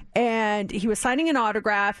hand. And he was signing an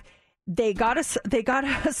autograph. They got a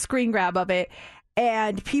screen grab of it.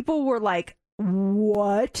 And people were like,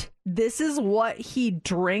 what? This is what he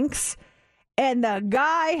drinks? And the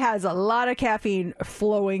guy has a lot of caffeine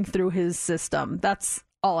flowing through his system. That's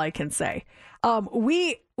all I can say.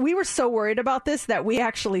 We were so worried about this that we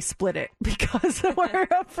actually split it because we're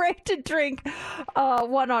afraid to drink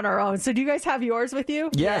one on our own. So do you guys have yours with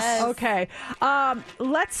you? Yes. Okay.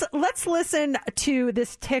 Let's listen to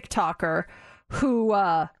this TikToker who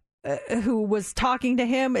was talking to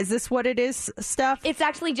him. Is this what it is, Steph? It's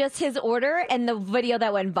actually just his order and the video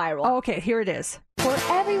that went viral. Okay, here it is. For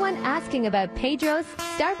everyone asking about Pedro's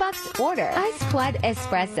Starbucks order, Ice Quad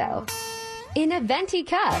Espresso in a venti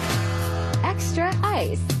cup, extra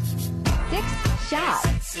ice, 6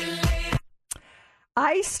 shots.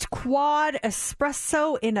 Iced quad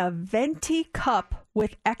espresso in a venti cup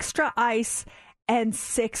with extra ice and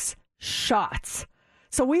 6 shots.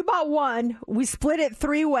 So we bought one. We split it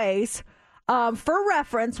 3 ways. For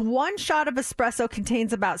reference, 1 shot of espresso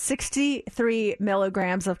contains about 63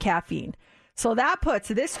 milligrams of caffeine. So that puts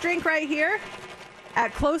this drink right here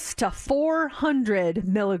at close to 400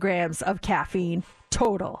 milligrams of caffeine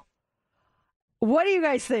total. What do you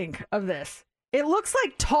guys think of this? It looks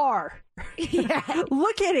like tar. Yeah.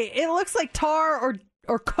 Look at it. It looks like tar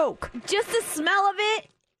or Coke. Just the smell of it,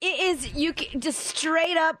 just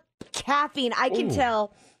straight up caffeine. I can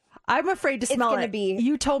tell. I'm afraid to smell it.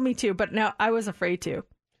 You told me to, but no, I was afraid to.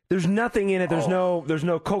 There's nothing in it. There's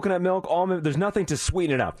no coconut milk, almond. There's nothing to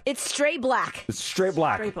sweeten it up. It's straight black. It's straight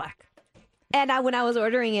black. Straight black. And when I was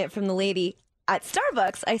ordering it from the lady at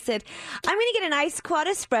Starbucks, I said, I'm going to get an iced quad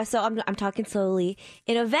espresso. I'm talking slowly,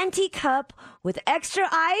 in a venti cup with extra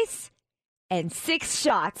ice and 6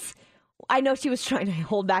 shots. I know she was trying to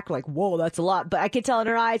hold back, like, whoa, that's a lot. But I could tell in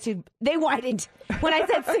her eyes, they widened when I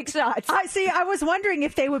said 6 shots. I was wondering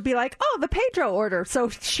if they would be like, oh, the Pedro order. So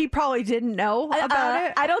she probably didn't know about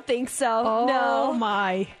it. I don't think so. Oh, no.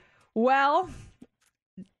 my. Well,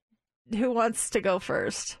 who wants to go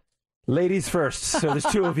first? Ladies first. So there's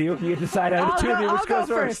 2 of you. You decide out of the 2 of you which goes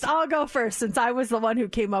first. I'll go first since I was the one who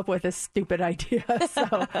came up with this stupid idea.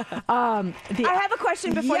 So, I have a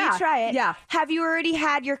question before you try it. Yeah. Have you already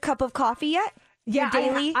had your cup of coffee yet? Yeah, Your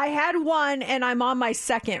daily? I had one, and I'm on my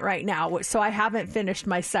second right now, so I haven't finished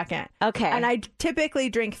my second. Okay. And I typically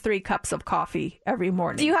drink 3 cups of coffee every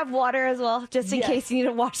morning. Do you have water as well, just in case you need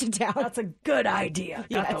to wash it down? That's a good idea.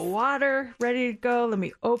 Yes. Got the water ready to go. Let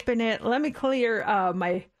me open it. Let me clear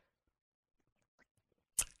my...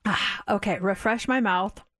 Okay, refresh my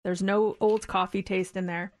mouth. There's no old coffee taste in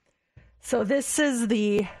there. So this is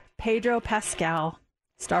the Pedro Pascal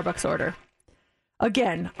Starbucks order.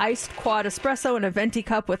 Again, iced quad espresso in a venti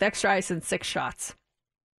cup with extra ice and 6 shots.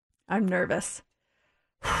 I'm nervous.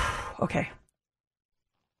 Okay.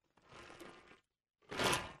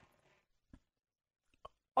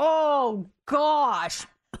 Oh, gosh.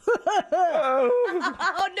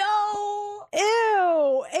 Oh, no.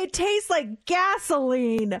 Ew. It tastes like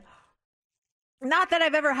gasoline. Not that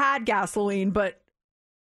I've ever had gasoline, but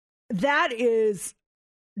that is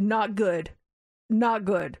not good. Not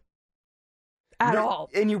good. At all.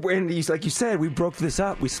 And like you said, we broke this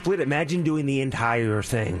up. We split it. Imagine doing the entire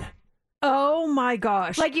thing. Oh, my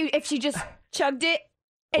gosh. Like if she just chugged it.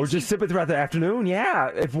 Or just sip it throughout the afternoon. Yeah.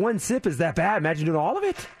 If one sip is that bad, imagine doing all of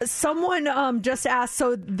it. Someone just asked,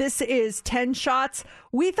 so this is 10 shots.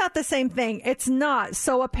 We thought the same thing. It's not.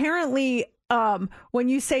 So apparently, when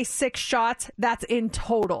you say 6 shots, that's in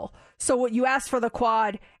total. So what you ask for the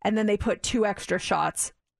quad, and then they put 2 extra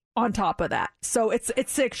shots on top of that. So it's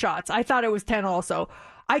 6 shots. I thought it was 10 also.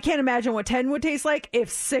 I can't imagine what 10 would taste like if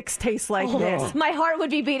 6 tastes like this. My heart would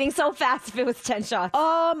be beating so fast if it was 10 shots.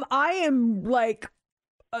 I am like...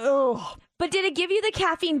 Oh, but did it give you the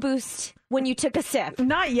caffeine boost when you took a sip?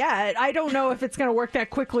 Not yet. I don't know if it's going to work that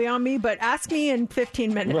quickly on me, but ask me in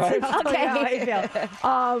 15 minutes. Right. Okay. How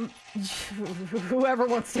I feel. Whoever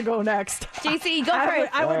wants to go next. JC, go for it.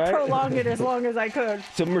 I would prolong it as long as I could.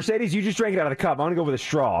 So Mercedes, you just drank it out of the cup. I'm going to go with a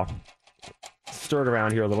straw. Stir it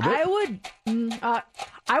around here a little bit.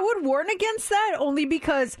 I would warn against that only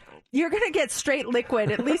because you're going to get straight liquid.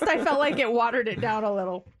 At least I felt like it watered it down a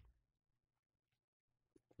little.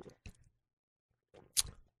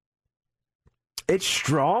 It's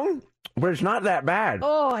strong, but it's not that bad.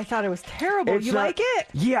 Oh, I thought it was terrible. You like it?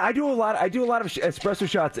 Yeah, I do a lot of espresso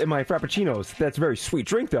shots in my frappuccinos. That's a very sweet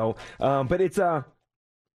drink, though. But it's not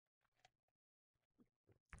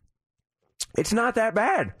that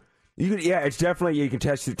bad. It's definitely, you can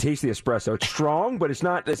taste the espresso. It's strong, but it's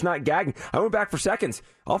not gagging. I went back for seconds.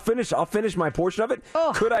 I'll finish my portion of it.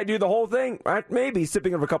 Oh. Could I do the whole thing? Maybe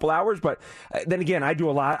sipping of a couple hours, but then again, I do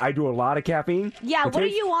a lot of caffeine. Yeah, what are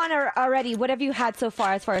you on already? What have you had so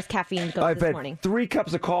far as caffeine goes this morning? I've had 3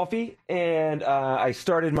 cups of coffee, and I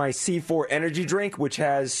started my C4 energy drink, which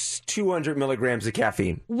has 200 milligrams of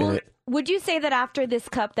caffeine in it. Would you say that after this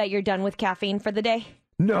cup that you're done with caffeine for the day?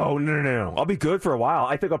 No. I'll be good for a while.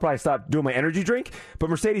 I think I'll probably stop doing my energy drink.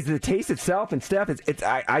 But Mercedes, the taste itself, and Steph,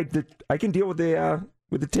 I can deal with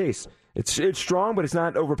the taste. It's strong, but it's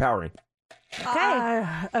not overpowering. Okay.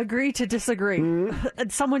 Agree to disagree. Mm-hmm.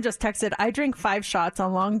 Someone just texted, I drink 5 shots.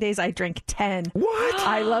 On long days, I drink 10. What?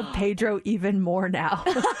 I love Pedro even more now.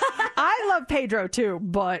 I love Pedro too,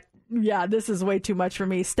 but yeah, this is way too much for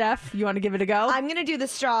me. Steph, you want to give it a go? I'm going to do the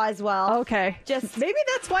straw as well. Okay. Maybe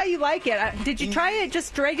that's why you like it. Did you try it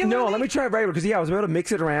just regularly? No, let me try it regular, because I was able to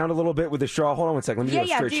mix it around a little bit with the straw. Hold on one second. Let me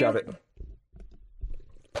do a straight shove it.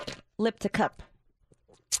 Lip to cup.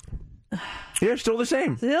 Yeah, still the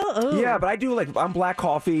same. Yeah, but I do I'm black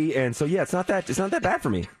coffee, and so yeah, it's not that bad for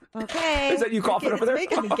me. Okay. Is that you coughing over there? It's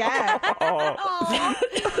making me gag.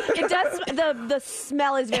 It does. The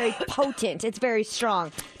smell is very potent. It's very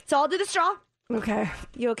strong. So I'll do the straw. Okay.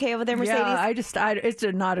 You okay over there, Mercedes? Yeah, it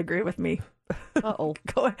did not agree with me. Uh-oh.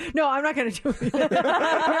 No, I'm not going to do it.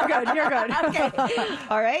 You're good. Okay.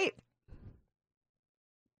 All right.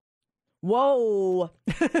 Whoa.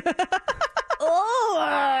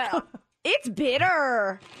 Oh. It's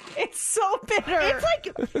bitter. It's so bitter. It's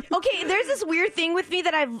like, okay, there's this weird thing with me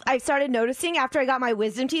that I've started noticing after I got my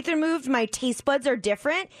wisdom teeth removed. My taste buds are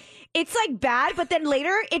different. It's like bad, but then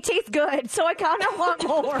later it tastes good, so I kind of want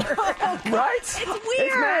more. Right? It's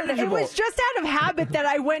weird. It was just out of habit that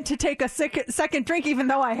I went to take a second drink, even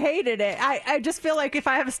though I hated it. I just feel like if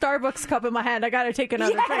I have a Starbucks cup in my hand, I got to take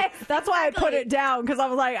another drink. That's why I put it down, because I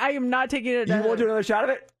was like, I am not taking it. You won't do another shot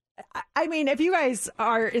of it? I mean, if you guys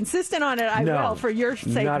are insistent on it, I will for your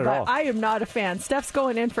sake, not at but all. I am not a fan. Steph's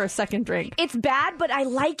going in for a second drink. It's bad, but I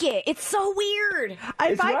like it. It's so weird.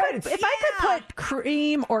 If I could put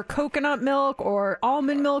cream or coconut milk or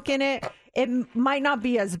almond milk in it, it might not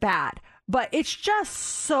be as bad. But it's just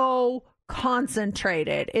so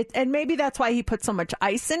concentrated. And maybe that's why he put so much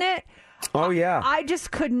ice in it. Oh, yeah. I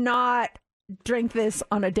just could not drink this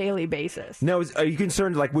on a daily basis. No, are you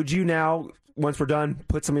concerned, like, would you now, once we're done,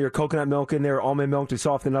 put some of your coconut milk in there, almond milk to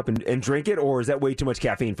soften it up and drink it, or is that way too much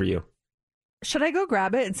caffeine for you? Should I go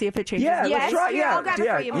grab it and see if it changes? Yeah, let's try. Yeah, I'll grab it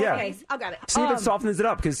for you. Okay, I'll grab it. See if it softens it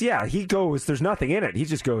up, because, he goes, there's nothing in it. He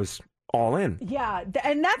just goes all in. Yeah,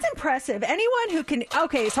 and that's impressive. Anyone who can,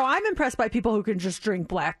 so I'm impressed by people who can just drink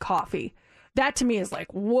black coffee. That to me is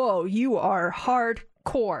like, whoa, you are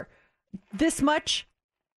hardcore. This much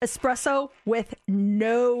espresso with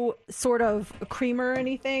no sort of creamer or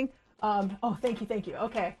anything. Thank you.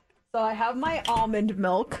 Okay, so I have my almond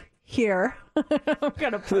milk here. I'm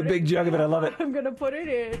gonna put the big jug of it. I love it. I'm gonna put it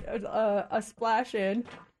in a splash in.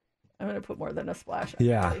 I'm gonna put more than a splash.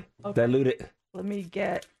 Yeah, dilute it. Let me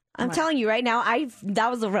get. I'm telling you right now,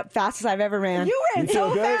 that was the fastest I've ever ran. You ran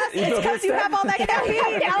so fast. It's because you have all that caffeine.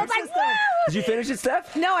 I was like, woo! Did you finish it,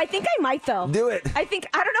 Steph? No, I think I might though. Do it. I don't know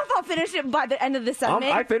if I'll finish it by the end of the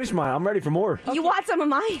segment. I finished mine. I'm ready for more. You want some of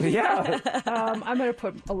mine? Yeah. I'm gonna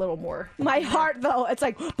put a little more. My heart though, it's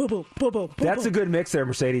like boom, boom, boom, boom. That's a good mix there,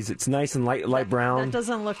 Mercedes. It's nice and light brown. That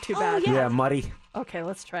doesn't look too bad. Yeah, muddy. Okay,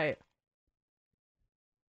 let's try it.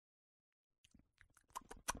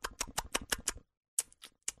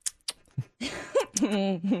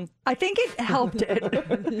 I think it helped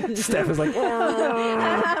it. Steph is like,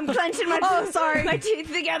 I'm clenching my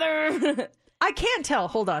teeth together. I can't tell.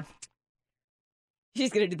 Hold on.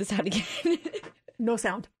 She's gonna do the sound again. No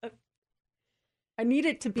sound. I need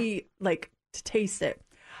it to be like to taste it.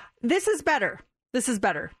 This is better.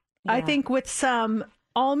 Yeah. I think with some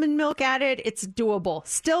almond milk added, it's doable.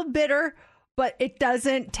 Still bitter, but it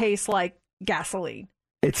doesn't taste like gasoline.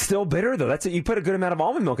 It's still bitter though. That's it. You put a good amount of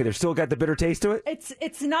almond milk in there. Still got the bitter taste to it.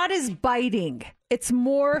 It's not as biting. It's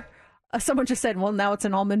more. Someone just said, "Well, now it's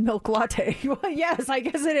an almond milk latte." Well, yes, I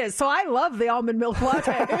guess it is. So I love the almond milk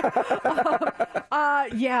latte.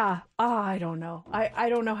 I don't know. I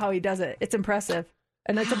don't know how he does it. It's impressive.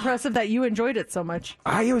 And it's impressive that you enjoyed it so much.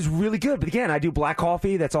 It was really good. But again, I do black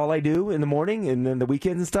coffee. That's all I do in the morning and then the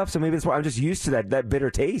weekends and stuff. So maybe that's why I'm just used to that bitter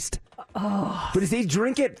taste. Oh. But does he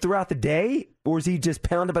drink it throughout the day? Or is he just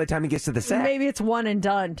pounded by the time he gets to the set? Maybe it's one and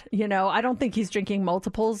done. I don't think he's drinking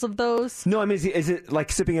multiples of those. No, I mean, is it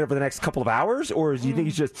like sipping it over the next couple of hours? Or do you think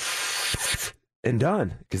he's just and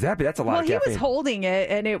done? Because that's a lot of caffeine. Well, he was holding it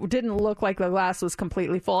and it didn't look like the glass was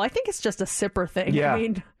completely full. I think it's just a sipper thing. Yeah. I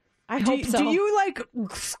mean... I hope so. Do you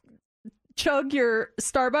chug your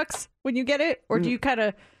Starbucks when you get it, or do you kind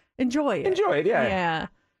of enjoy it? Enjoy it, yeah. Yeah.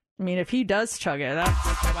 I mean, if he does chug it,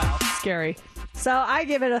 that's scary. So I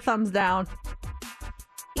give it a thumbs down.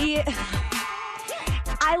 Yeah.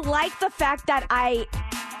 I like the fact that I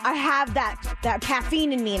have that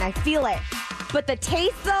caffeine in me and I feel it. But the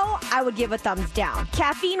taste, though, I would give a thumbs down.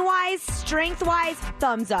 Caffeine-wise, strength-wise,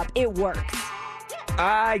 thumbs up. It works.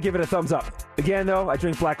 I give it a thumbs up. Again, though, I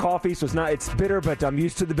drink black coffee, so it's bitter, but I'm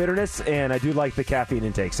used to the bitterness, and I do like the caffeine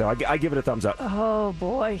intake, so I give it a thumbs up. Oh,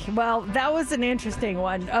 boy. Well, that was an interesting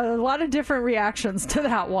one. A lot of different reactions to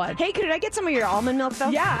that one. Hey, could I get some of your almond milk, though?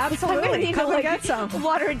 Yeah, absolutely. I'm going to need Come to get some.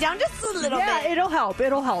 Water it down just a little bit. Yeah, it'll help.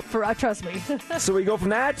 Trust me. So we go from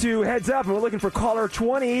that to heads up, and we're looking for caller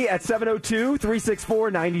 20 at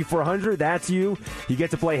 702-364-9400. That's you. You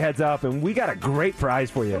get to play heads up, and we got a great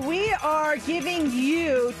prize for you. We are giving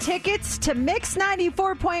you tickets to Mix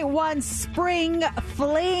 94.1 Spring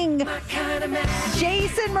Fling.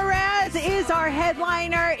 Jason Mraz is our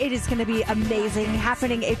headliner. It is going to be amazing.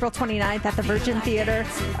 Happening April 29th at the Virgin Theater.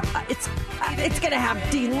 It's going to have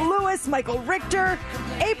Dean Lewis, Michael Richter.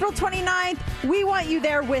 April 29th. We want you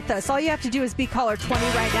there with us. All you have to do is be caller 20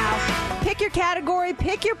 right now. Pick your category,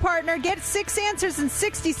 pick your partner, get 6 answers in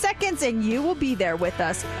 60 seconds, and you will be there with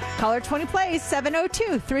us. Caller 20 plays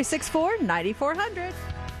 702-364-9400.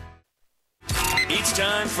 It's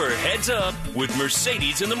time for Heads Up with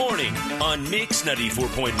Mercedes in the Morning on Mix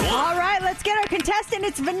 94.1. All right, let's get our contestant.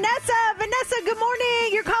 It's Vanessa. Vanessa, good morning.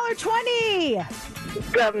 You're caller 20.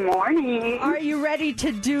 Good morning. Are you ready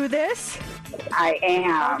to do this? I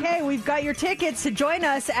am. Okay, we've got your tickets to join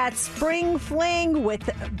us at Spring Fling with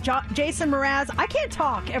Jason Mraz. I can't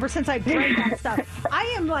talk ever since I drank that stuff. I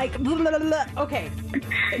am like, blah, blah, blah. Okay.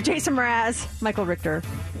 Jason Mraz, Michael Richter,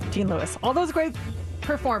 Dean Lewis, all those great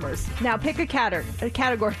performers. Now pick a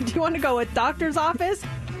category. Do you want to go with doctor's office,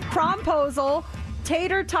 promposal,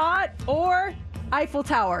 tater tot, or Eiffel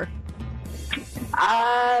Tower?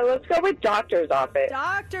 Let's go with doctor's office.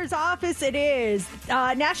 Doctor's office it is.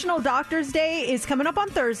 National Doctor's Day is coming up on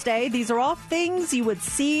Thursday. These are all things you would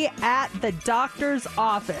see at the doctor's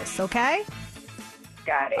office, okay?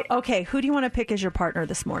 Got it. Okay, who do you want to pick as your partner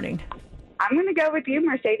this morning? I'm going to go with you,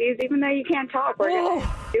 Mercedes, even though you can't talk. We're going to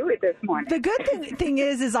do it this morning. The good thing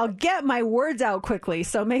is I'll get my words out quickly,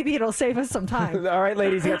 so maybe it'll save us some time. All right,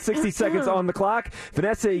 ladies, you got 60 seconds on the clock.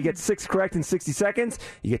 Vanessa, you get 6 correct in 60 seconds.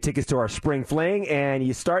 You get tickets to our Spring Fling, and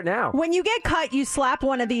you start now. When you get cut, you slap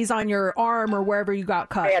one of these on your arm or wherever you got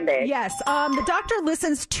cut. Band-Aid. Yes. The doctor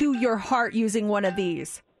listens to your heart using one of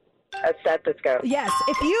these. A stethoscope. Yes.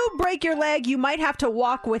 If you break your leg, you might have to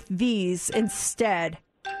walk with these instead.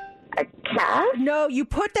 A cast? No, you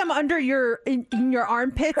put them under in your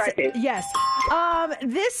armpits. Crutches. Yes.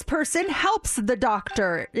 This person helps the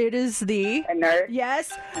doctor. It is a nurse.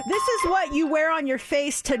 Yes. This is what you wear on your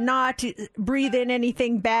face to not breathe in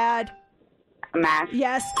anything bad. A mask.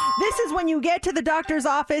 Yes. This is when you get to the doctor's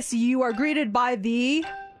office, you are greeted by the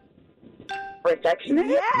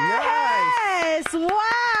receptionist. Yes. Nice.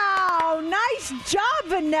 Wow. Nice job,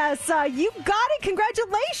 Vanessa. You got it.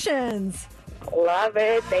 Congratulations. Love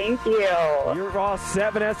it. Thank you. You're all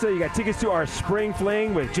set, Vanessa. You got tickets to our Spring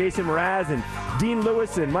Fling with Jason Mraz and Dean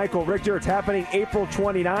Lewis and Michael Richter. It's happening April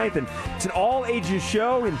 29th, and it's an all-ages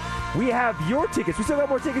show, and we have your tickets. We still got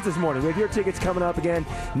more tickets this morning. We have your tickets coming up again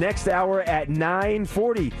next hour at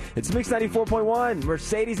 9:40. It's Mix 94.1,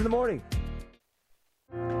 Mercedes in the Morning.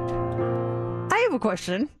 I have a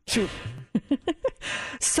question. Shoot.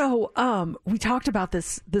 So, we talked about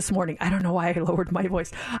this morning. I don't know why I lowered my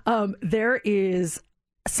voice. There is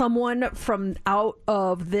someone from out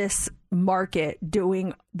of this market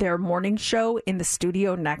doing their morning show in the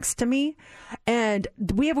studio next to me, and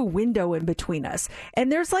we have a window in between us.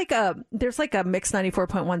 And there's like a Mix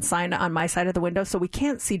 94.1 sign on my side of the window, so we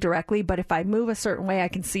can't see directly. But if I move a certain way, I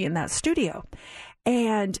can see in that studio.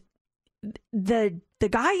 And the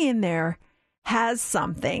guy in there has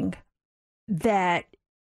something that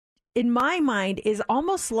in my mind is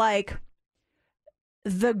almost like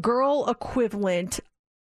the girl equivalent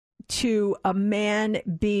to a man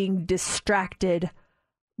being distracted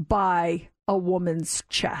by a woman's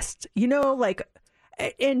chest. You know, like,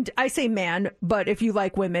 and I say man, but if you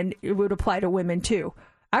like women, it would apply to women too.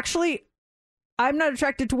 Actually, I'm not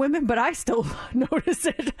attracted to women, but I still notice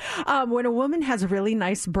it. When a woman has really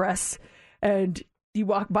nice breasts and you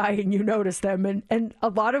walk by and you notice them, and a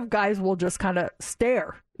lot of guys will just kind of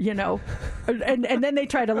stare, you know, and then they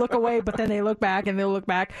try to look away, but then they look back and they'll look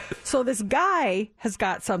back. So this guy has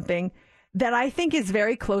got something that I think is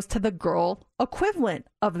very close to the girl equivalent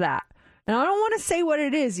of that. And I don't want to say what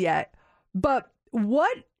it is yet, but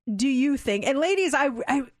what do you think? And ladies, I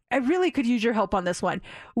really could use your help on this one.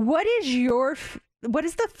 What is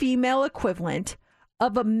the female equivalent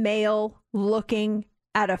of a male looking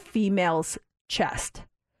at a female's chest?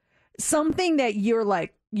 Something that you're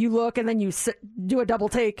like, you look and then you do a double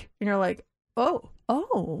take and you're like,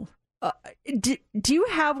 do you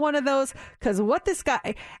have one of those? Because what this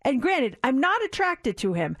guy, and granted, I'm not attracted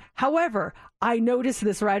to him. However, I noticed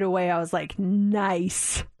this right away. I was like,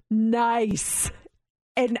 nice. And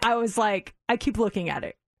I was like, I keep looking at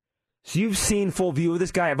it. So you've seen full view of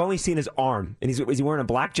this guy. I've only seen his arm. And is he wearing a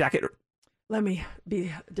black jacket? Let me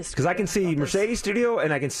be discreet. Because I can see Mercedes studio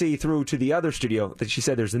and I can see through to the other studio that she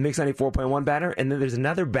said there's the Mix 94.1 banner, and then there's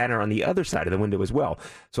another banner on the other side of the window as well.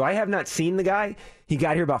 So I have not seen the guy. He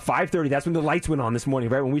got here about 5:30. That's when the lights went on this morning,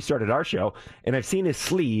 right when we started our show. And I've seen his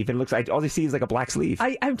sleeve, and it looks like all I see is like a black sleeve.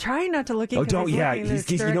 I'm trying not to look at. Oh, don't! Yeah, you know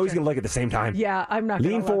he's going to look at the same time. Yeah, I'm not.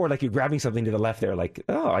 Lean forward like you're grabbing something to the left there. Like,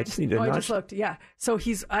 I just need to. I just looked. Yeah. So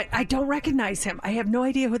I don't recognize him. I have no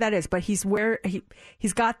idea who that is, but he's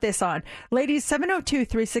got this on. Ladies,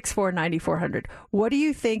 702-364-9400. What do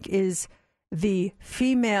you think is the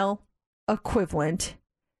female equivalent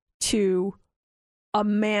to a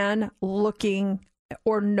man looking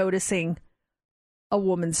or noticing a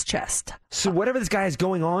woman's chest. So whatever this guy is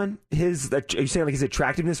going on, are you saying like his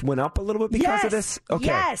attractiveness went up a little bit because of this? Okay.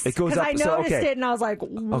 Yes, it goes up. I noticed it, and I was like,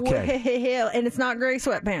 okay. And it's not gray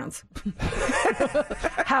sweatpants.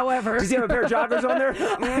 However, does he have a pair of joggers on there?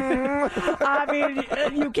 I mean,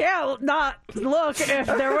 you can't not look if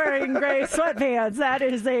they're wearing gray sweatpants. That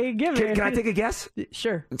is a given. Can I take a guess?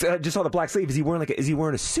 Sure. Just saw the black sleeve. Is he wearing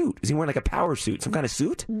a suit? Is he wearing like a power suit? Some kind of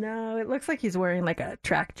suit? No, it looks like he's wearing like a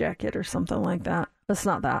track jacket or something like that. It's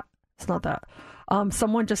not that. It's not that.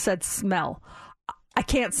 Someone just said smell. I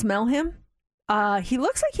can't smell him. He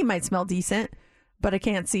looks like he might smell decent, but I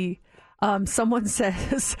can't see. Someone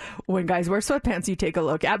says when guys wear sweatpants, you take a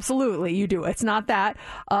look. Absolutely, you do. It's not that.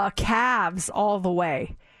 Calves all the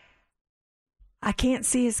way. I can't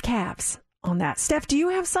see his calves on that. Steph, do you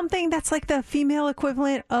have something that's like the female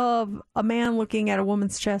equivalent of a man looking at a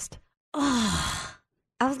woman's chest? Oh,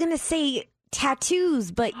 I was going to say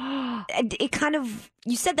tattoos, but it kind of,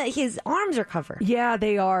 you said that his arms are covered. Yeah,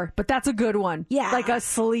 they are, but that's a good one. Yeah. Like a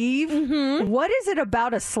sleeve. Mm-hmm. What is it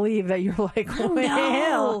about a sleeve that you're like,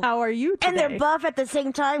 well, how are you today? And they're buff at the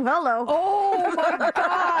same time. Hello. Oh my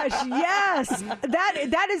gosh, yes.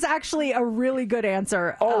 That is actually a really good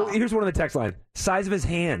answer. Oh, here's one on the text line. Size of his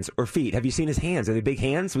hands or feet. Have you seen his hands? Are they big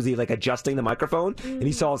hands? Was he like adjusting the microphone and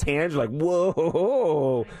he saw his hands? You're like,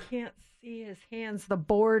 whoa. I can't see his hands. The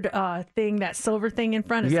board thing, that silver thing in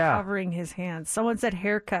front is covering his hands. Someone said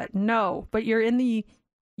haircut. No, but you're in the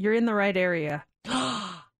right area.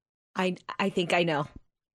 I think I know.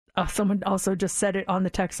 Someone also just said it on the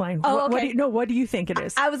text line. Oh, okay. What do you think it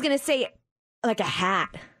is? I was gonna say like a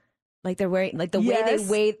hat. Like they're wearing, like the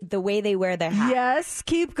way they wear their hat. Yes,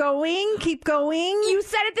 keep going. You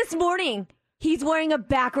said it this morning. He's wearing a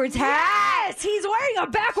backwards hat. Yes, he's wearing a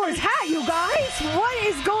backwards hat, you guys. What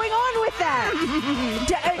is going on with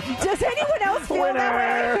that? Does anyone else feel that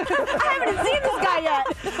way? I haven't seen this guy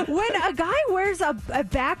yet. When a guy wears a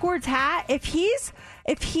backwards hat, if he's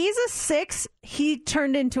a 6, he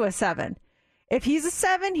turned into a 7. If he's a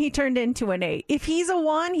 7, he turned into an 8. If he's a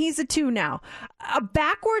 1, he's a 2 now. A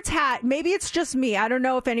backwards hat, maybe it's just me. I don't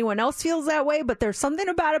know if anyone else feels that way, but there's something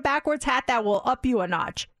about a backwards hat that will up you a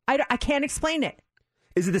notch. I can't explain it.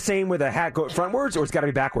 Is it the same with a hat frontwards, or it's got to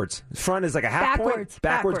be backwards? Front is like a half point.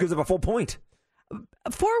 Backwards goes up a full point.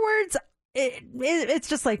 Forwards, it's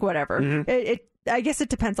just like whatever. Mm-hmm. I guess it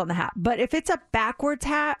depends on the hat. But if it's a backwards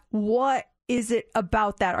hat, what is it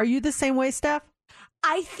about that? Are you the same way, Steph?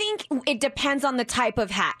 I think it depends on the type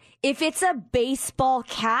of hat. If it's a baseball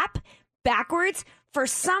cap backwards, for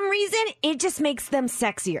some reason, it just makes them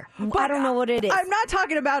sexier. But I don't know what it is. I'm not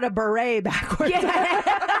talking about a beret backwards. Yeah.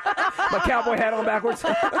 My cowboy hat on backwards.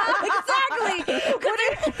 Exactly. There's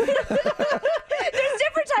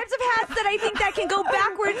different types of hats that I think that can go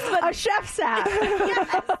backwards. But a chef's hat.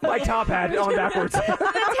 Yeah. My top hat on backwards. The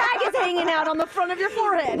tag is hanging out on the front of your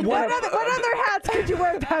forehead. What other hats could you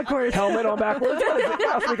wear backwards? Helmet on backwards? What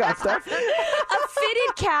else we got, Steph? A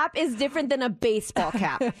fitted cap is different than a baseball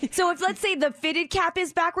cap. So if, let's say, the fitted cap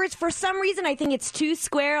is backwards, for some reason I think it's too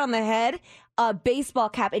square on the head. A baseball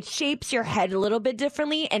cap, it shapes your head a little bit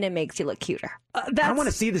differently and it makes you look cuter. I want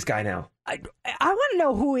to see this guy now. I want to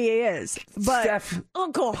know who he is. But Steph,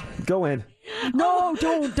 Uncle, go in. No,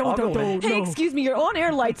 don't. Hey, excuse me, your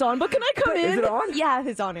on-air light's on, but can I come in? Is it on? Yeah,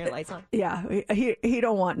 his on-air light's on. Yeah, he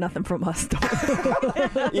don't want nothing from us.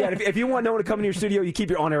 Yeah, if you want no one to come in your studio, you keep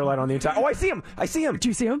your on-air light on the entire. Oh, I see him. Do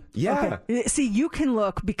you see him? Yeah. Okay. See, you can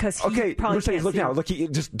look because he probably can't look see now. him. Look,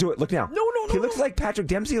 just do it. Look now. No. He looks like Patrick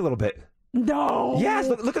Dempsey a little bit. No. Yes,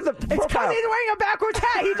 look at the profile. It's because he's wearing a backwards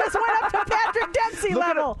hat. He just went up to Patrick Dempsey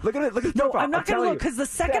level. Look at his No, profile. I'm not going to look because the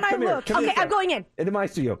second I look. Okay, I'm going in. Into my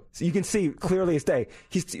studio. So you can see clearly as day.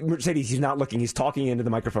 Mercedes, he's not looking. He's talking into the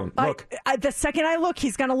microphone. Look. The second I look,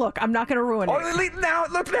 he's going to look. I'm not going to ruin it.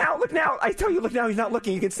 Look now. I tell you, look now. He's not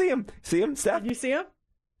looking. You can see him. See him, Steph? Did you see him?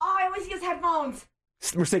 Oh, I always use headphones.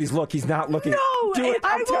 Mercedes, look, he's not looking. No,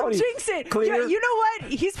 I won't you. jinx it. Clear. You know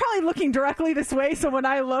what? He's probably looking directly this way, so when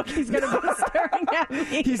I look, he's going to be staring at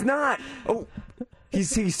me. He's not. Oh,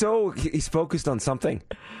 he's focused on something.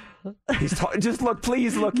 Just look,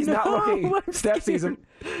 please look. He's not looking. Steph sees him.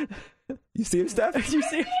 You see him, Steph? You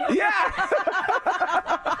see him? Yeah.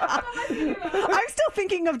 I'm still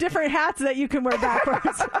thinking of different hats that you can wear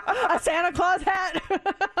backwards. A Santa Claus hat.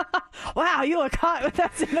 Wow, you look hot with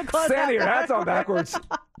that Santa Claus hat. Santa, your hat's on backwards.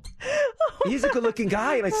 He's a good-looking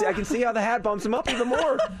guy, and I can see how the hat bumps him up even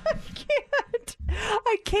more.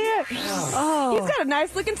 I can't. Oh. He's got a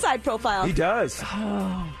nice-looking side profile. He does.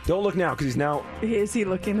 Oh. Don't look now because he's now. Is he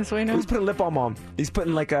looking this way now? He's putting lip balm on. He's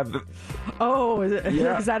putting like a. Oh,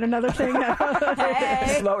 is that another thing?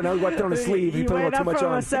 Slow. No, he wiped it on his sleeve. He put a little too much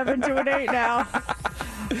from on. a 7 to an 8 now.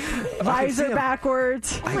 Visor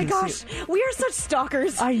backwards. Oh my gosh, we are such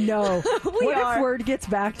stalkers. I know. What if word gets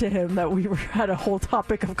back to him that we had a whole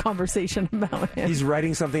topic of conversation about him? He's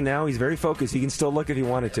writing something now. He's very focused. He can still look if he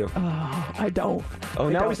wanted to. Oh, I don't. Oh,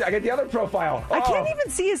 now I get the other profile. I can't even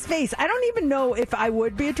see his face. I don't even know if I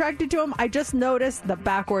would be attracted to him. I just noticed the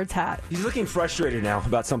backwards hat. He's looking frustrated now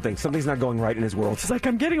about something. Something's not going right in his world. He's like,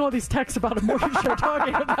 I'm getting all these texts about a morning show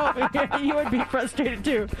talking about me. You would be frustrated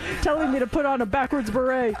too, telling me to put on a backwards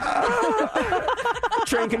beret.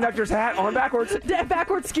 Train conductor's hat on backwards.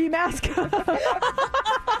 Backwards ski mask.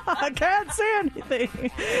 I can't see anything.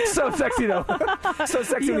 So sexy though. So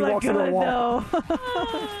sexy when he walks into the wall.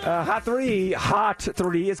 Hot three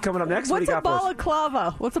is coming up next. What's what do you a got for us?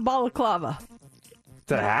 balaclava? What's a balaclava?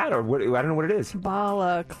 It's a hat or what? I don't know what it is.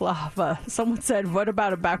 Balaclava. Someone said, what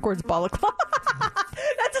about a backwards balaclava?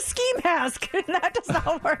 That's a ski mask. That does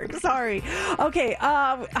not work. Sorry. Okay,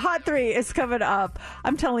 Hot 3 is coming up.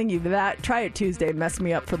 I'm telling you that Try It Tuesday messed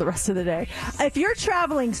me up for the rest of the day. If you're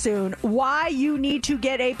traveling soon, why you need to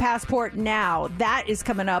get a passport now. That is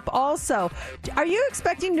coming up. Also, are you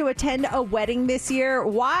expecting to attend a wedding this year?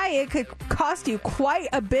 Why it could cost you quite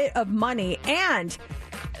a bit of money. And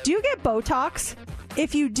do you get Botox?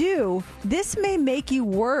 If you do, this may make you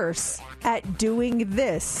worse at doing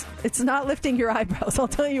this. It's not lifting your eyebrows. I'll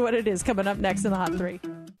tell you what it is coming up next in the Hot 3.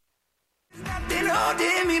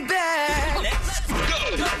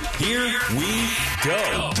 Here we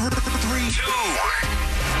go. 3, 2,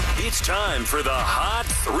 1. It's time for the Hot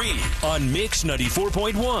 3 on Mix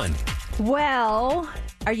 94.1. Well,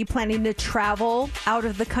 are you planning to travel out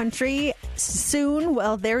of the country soon?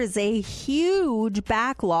 Well, there is a huge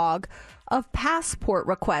backlog of passport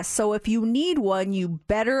requests. So if you need one, you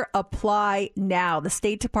better apply now. The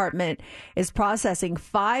State Department is processing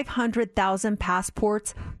 500,000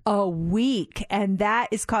 passports a week, and that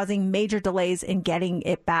is causing major delays in getting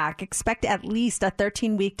it back. Expect at least a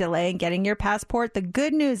 13-week delay in getting your passport. The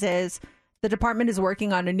good news is the department is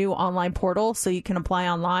working on a new online portal so you can apply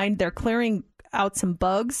online. They're clearing out some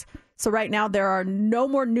bugs. So right now there are no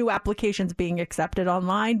more new applications being accepted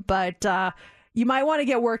online, but you might want to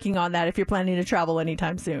get working on that if you're planning to travel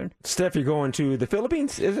anytime soon. Steph, you're going to the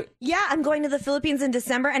Philippines, is it? Yeah, I'm going to the Philippines in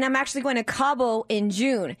December, and I'm actually going to Cabo in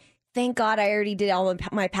June. Thank God I already did all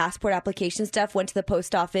my passport application stuff, went to the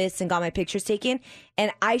post office and got my pictures taken,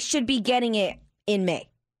 and I should be getting it in May.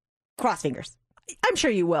 Cross fingers. I'm sure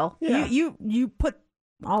you will. Yeah. You put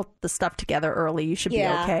all the stuff together early. You should be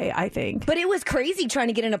okay, I think. But it was crazy trying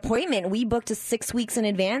to get an appointment. We booked 6 weeks in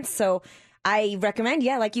advance, so I recommend,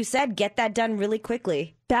 like you said, get that done really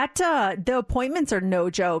quickly. That the appointments are no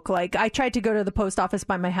joke. Like, I tried to go to the post office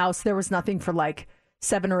by my house. There was nothing for like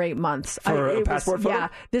 7 or 8 months for a passport photo? Yeah,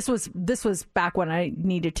 this was back when I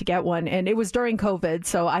needed to get one, and it was during COVID,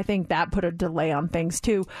 so I think that put a delay on things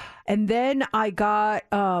too. And then I got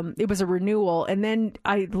it was a renewal, and then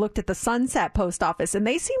I looked at the Sunset post office, and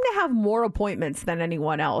they seem to have more appointments than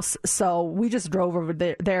anyone else. So we just drove over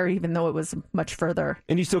there, even though it was much further.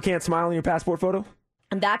 And you still can't smile in your passport photo?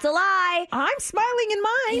 And that's a lie. I'm smiling in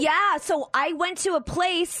mine. Yeah, so I went to a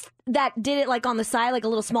place that did it like on the side, like a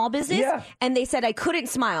little small business, and they said I couldn't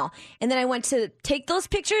smile. And then I went to take those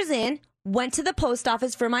pictures in, went to the post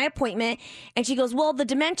office for my appointment, and she goes, well, the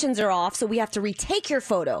dimensions are off, so we have to retake your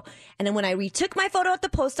photo. And then when I retook my photo at the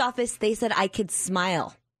post office, they said I could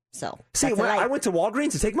smile. So see, when I went to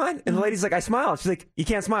Walgreens to take mine, and the lady's like, I smile. She's like, you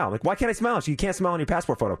can't smile. I'm like, why can't I smile? She's like, you can't smile on your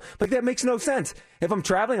passport photo. Like, that makes no sense. If I'm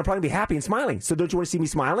traveling, I'm probably going to be happy and smiling. So don't you want to see me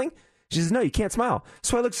smiling? She says, no, you can't smile.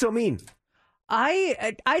 So I look so mean. I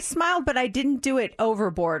smiled, but I didn't do it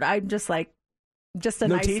overboard. I'm just like, just a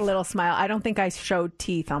nice teeth? little smile. I don't think I showed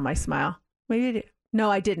teeth on my smile. Maybe I did.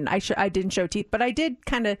 No, I didn't. I didn't show teeth, but I did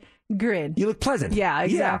kind of grin. You look pleasant. Yeah,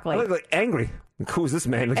 exactly. Yeah, I look like angry. Who's this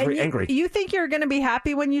man? He looks very angry. You think you're going to be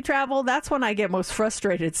happy when you travel? That's when I get most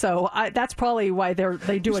frustrated. So that's probably why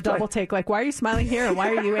they do a double take. Like, why are you smiling here and why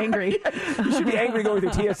are you angry? You should be angry going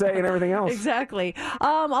through TSA and everything else. Exactly.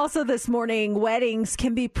 Also this morning, weddings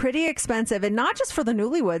can be pretty expensive, and not just for the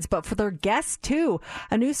newlyweds, but for their guests too.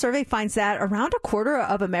 A new survey finds that around a quarter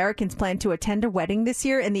of Americans plan to attend a wedding this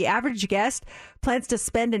year, and the average guest plans to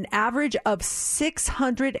spend an average of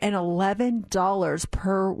 $611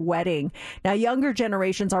 per wedding. Now, younger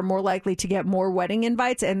generations are more likely to get more wedding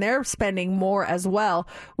invites, and they're spending more as well,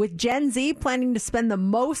 with Gen Z planning to spend the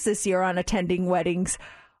most this year on attending weddings,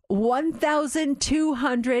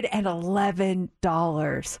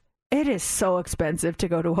 $1,211. It is so expensive to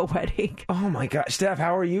go to a wedding. Oh my gosh, Steph,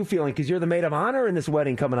 how are you feeling? Because you're the maid of honor in this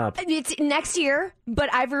wedding coming up. It's next year, but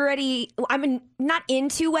I'm not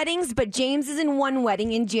into weddings, but James is in one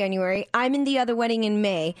wedding in January. I'm in the other wedding in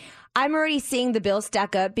May. I'm already seeing the bill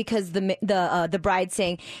stack up because the bride's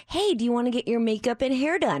saying, "Hey, do you want to get your makeup and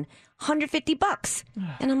hair done? $150."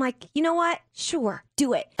 And I'm like, you know what? Sure,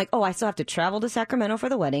 do it. Like, I still have to travel to Sacramento for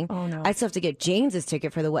the wedding. Oh no, I still have to get James's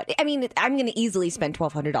ticket for the wedding. I mean, I'm going to easily spend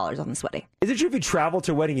 $1,200 on this wedding. Is it true if you travel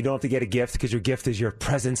to a wedding, you don't have to get a gift because your gift is your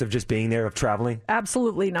presence of just being there, of traveling?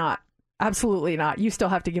 Absolutely not. Absolutely not. You still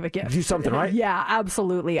have to give a gift. Do something, right? Yeah,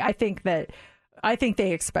 absolutely. I think they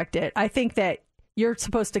expect it. I think that you're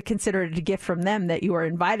supposed to consider it a gift from them that you are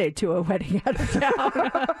invited to a wedding out of town.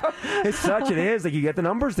 It is. Like, you get the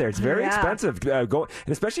numbers there. It's very expensive. And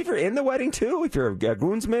especially if you're in the wedding, too. If you're a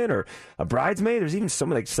groomsman or a bridesmaid, there's even some,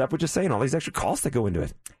 like Steph was just saying, all these extra costs that go into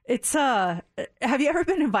it. It's, have you ever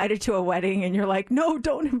been invited to a wedding and you're like, no,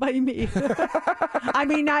 don't invite me? I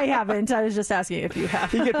mean, I haven't. I was just asking if you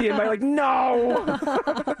have. You get the invite, like, no.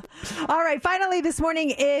 All right. Finally, this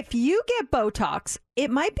morning, if you get Botox,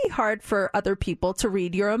 it might be hard for other people to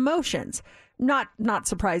read your emotions. Not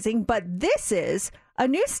surprising, but this is a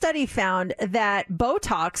new study found that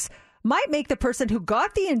Botox might make the person who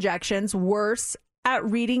got the injections worse at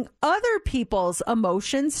reading other people's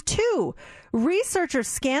emotions, too. Researchers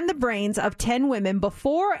scanned the brains of 10 women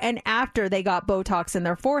before and after they got Botox in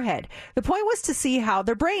their forehead. The point was to see how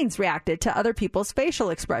their brains reacted to other people's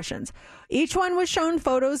facial expressions. Each one was shown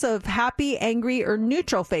photos of happy, angry, or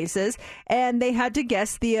neutral faces, and they had to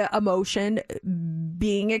guess the emotion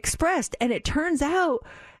being expressed. And it turns out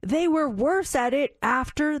they were worse at it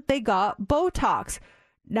after they got Botox.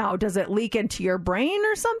 Now, does it leak into your brain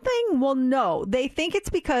or something? Well, no. They think it's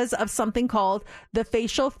because of something called the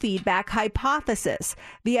facial feedback hypothesis.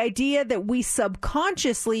 The idea that we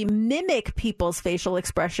subconsciously mimic people's facial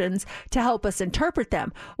expressions to help us interpret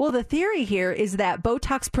them. Well, the theory here is that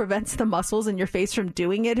Botox prevents the muscles in your face from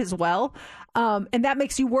doing it as well. And that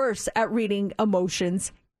makes you worse at reading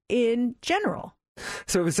emotions in general.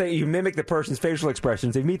 So it would say you mimic the person's facial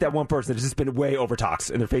expressions. If you meet that one person that's just been way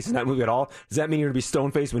overtoxed and their face is not moving at all, does that mean you're going to be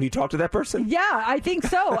stone-faced when you talk to that person? Yeah, I think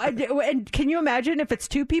so. And can you imagine if it's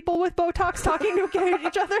two people with Botox talking to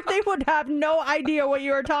each other? They would have no idea what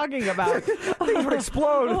you are talking about. Things would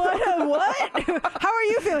explode. What? How are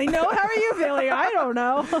you feeling? No, how are you feeling? I don't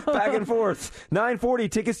know. Back and forth.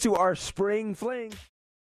 9:40, tickets to our spring fling.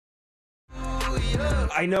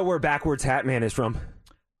 I know where Backwards Hat Man is from.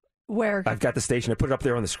 Where? I've got the station. I put it up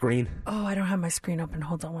there on the screen. Oh, I don't have my screen open.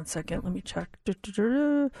 Hold on one second. Let me check.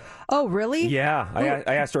 Oh, really? Yeah.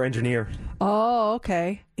 I asked our engineer. Oh,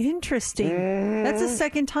 okay. Interesting. That's the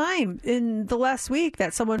second time in the last week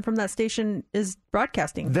that someone from that station is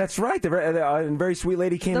broadcasting. That's right. The very sweet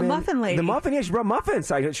lady came in. The muffin lady. The muffin, yeah. She brought muffins.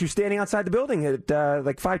 She was standing outside the building at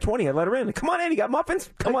like 5:20. I let her in. Come on in. You got muffins?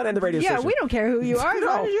 Come on in the radio station. Yeah, we don't care who you are. As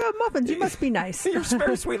long as you have muffins, you must be nice. You're a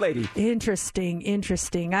very sweet lady.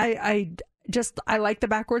 Interesting. I like the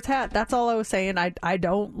backwards hat. That's all I was saying. I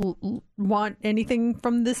don't want anything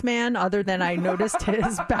from this man other than I noticed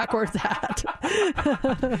his backwards hat.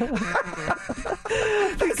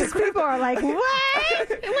 Because people are like, what?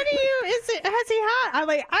 What are you? Has he hat? I'm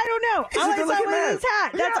like, I don't know. All I saw was his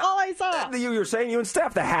hat. That's all I saw. You were saying, you and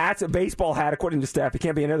Steph, the hat's a baseball hat, according to Steph. It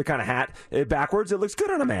can't be another kind of hat. Backwards, it looks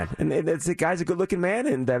good on a man. And the guy's a good-looking man,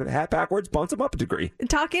 and that hat backwards bumps him up a degree.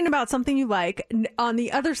 Talking about something you like, on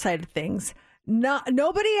the other side of things,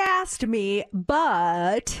 nobody asked me,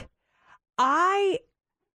 but I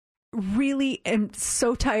really am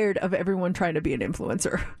so tired of everyone trying to be an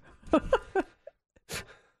influencer.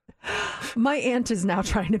 My aunt is now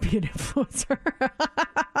trying to be an influencer.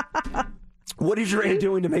 What is your aunt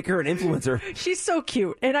doing to make her an influencer? She's so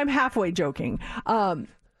cute, and I'm halfway joking.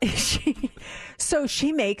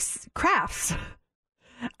 She makes crafts,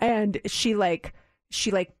 and she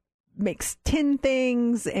makes tin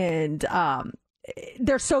things, and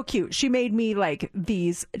they're so cute. She made me like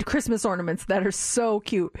these Christmas ornaments that are so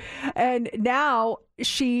cute, and now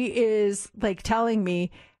she is like telling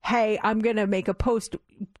me, hey, I'm going to make a post.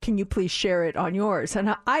 Can you please share it on yours?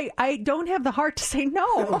 And I don't have the heart to say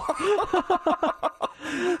no.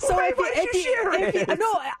 So like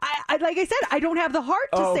I said, I don't have the heart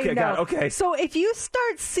to say no. Okay. So if you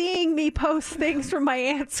start seeing me post things from my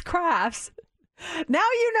aunt's crafts, now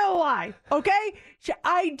you know why. Okay.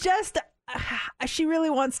 She really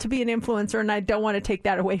wants to be an influencer, and I don't want to take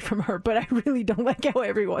that away from her, but I really don't like how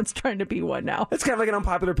everyone's trying to be one now. It's kind of like an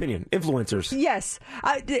unpopular opinion. Influencers. Yes.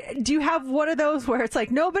 Do you have one of those where it's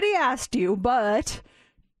like, nobody asked you, but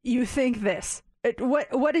you think this?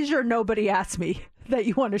 What is your nobody asked me? that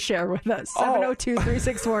you want to share with us?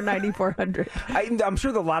 702-364-9400. I'm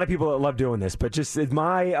sure that a lot of people love doing this, but just it's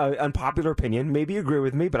my unpopular opinion. Maybe you agree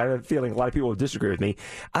with me, but I have a feeling a lot of people will disagree with me.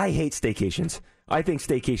 I hate staycations. I think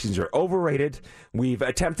staycations are overrated. We've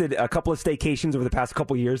attempted a couple of staycations over the past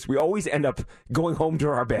couple of years. We always end up going home to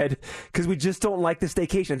our bed because we just don't like the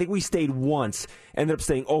staycation. I think we stayed once, ended up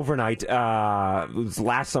staying overnight. It was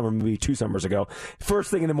last summer, maybe 2 summers ago.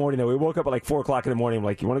 First thing in the morning, though, we woke up at like 4 o'clock in the morning. I'm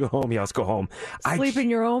like, you want to go home? Yeah, let's go home. Sleep in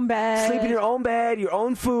your own bed. Sleep in your own bed, your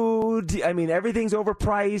own food. I mean, everything's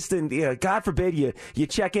overpriced. And God forbid you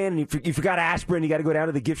check in and you forgot aspirin. You got to go down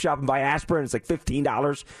to the gift shop and buy aspirin. It's like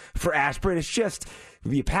 $15 for aspirin. It's just...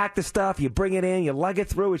 You pack the stuff, you bring it in, you lug it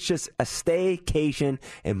through. It's just a staycation,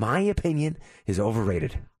 in my opinion, is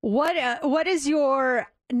overrated. What is your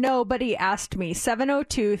nobody asked me?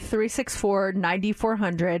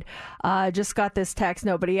 702-364-9400. Just got this text.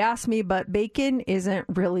 Nobody asked me, but bacon isn't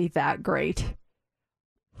really that great.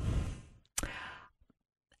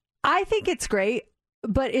 I think it's great,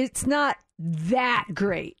 but it's not that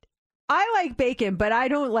great. I like bacon, but I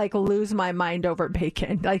don't lose my mind over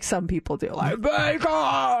bacon like some people do. Like,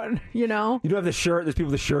 bacon, you know? You don't have the shirt. There's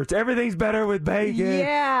people with the shirts. Everything's better with bacon.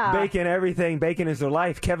 Yeah. Bacon, everything. Bacon is their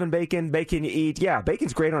life. Kevin Bacon, bacon you eat. Yeah,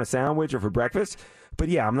 bacon's great on a sandwich or for breakfast. But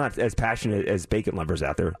yeah, I'm not as passionate as bacon lovers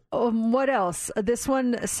out there. What else? This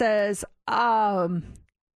one says,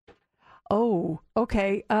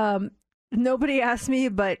 okay. Nobody asked me,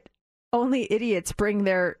 but only idiots bring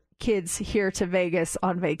their kids here to Vegas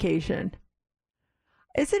on vacation.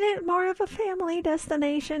 Isn't it more of a family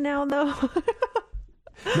destination now, though?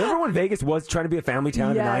 Remember when Vegas was trying to be a family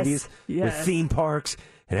town in the 90s? Yes. With theme parks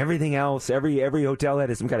and everything else. Every hotel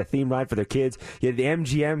had some kind of theme ride for their kids. You had the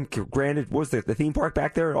MGM, granted, what was the theme park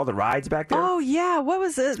back there? All the rides back there? Oh, yeah. What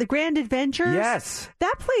was it? The Grand Adventures? Yes.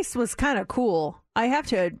 That place was kind of cool. I have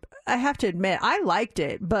to admit, I liked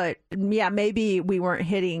it, but yeah, maybe we weren't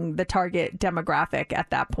hitting the target demographic at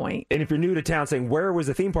that point. And if you're new to town, saying where was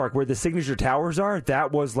the theme park, where the signature towers are,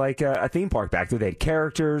 that was like a theme park back there. They had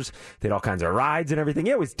characters, they had all kinds of rides and everything.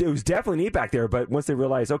 Yeah, it was definitely neat back there. But once they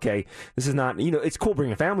realized, okay, this is not, it's cool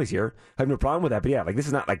bringing families here. I have no problem with that. But yeah, this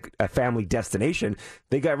is not like a family destination.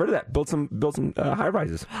 They got rid of that, built some high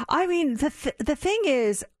rises. I mean, the thing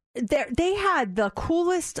is, they had the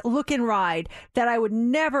coolest looking ride that I would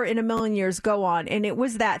never in a million years go on. And it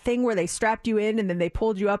was that thing where they strapped you in and then they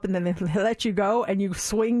pulled you up and then they let you go and you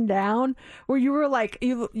swing down, where you were like,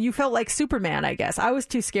 you felt like Superman, I guess. I was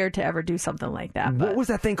too scared to ever do something like that. What was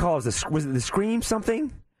that thing called? Was it the Scream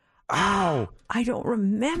something? Oh, I don't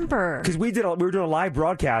remember. Because we were doing a live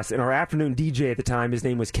broadcast, and our afternoon DJ at the time, his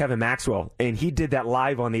name was Kevin Maxwell, and he did that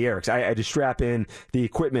live on the air. Because I had to strap in the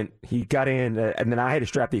equipment. He got in, and then I had to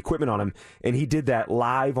strap the equipment on him, and he did that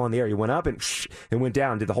live on the air. He went up and went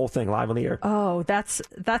down, did the whole thing live on the air. Oh, that's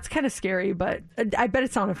kind of scary, but I bet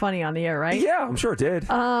it sounded funny on the air, right? Yeah, I'm sure it did.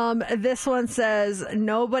 This one says,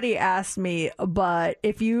 nobody asked me, but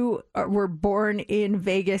if you were born in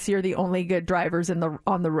Vegas, you're the only good drivers on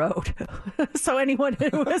the road. So anyone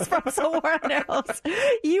who is from somewhere else,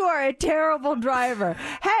 you are a terrible driver.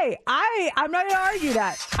 Hey, I'm not going to argue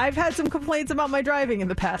that. I've had some complaints about my driving in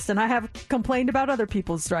the past, and I have complained about other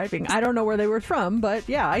people's driving. I don't know where they were from, but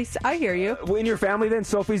yeah, I hear you. In your family, then,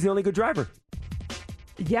 Sophie's the only good driver.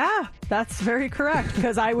 Yeah, that's very correct,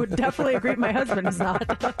 because I would definitely agree my husband is not.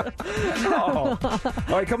 Oh.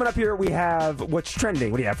 All right, coming up here, we have What's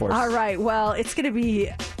Trending. What do you have for us? All right, well, it's going to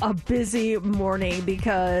be a busy morning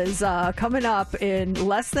because coming up in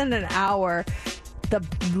less than an hour, the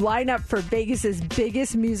lineup for Vegas's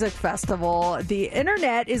biggest music festival. The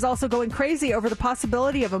internet is also going crazy over the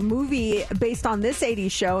possibility of a movie based on this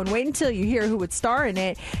 80s show, and wait until you hear who would star in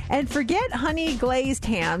it. And forget honey glazed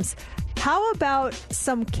hams. How about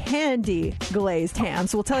some candy glazed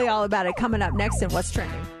hams? We'll tell you all about it coming up next in What's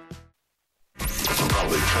Trending.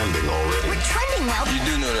 Probably trending already. We're trending now. You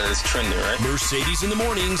do know that it's trending, right? Mercedes in the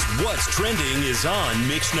mornings. What's Trending is on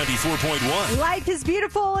Mix 94.1. Life is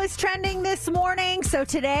Beautiful is trending this morning. So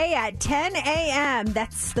today at 10 a.m.,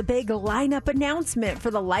 that's the big lineup announcement for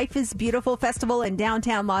the Life is Beautiful Festival in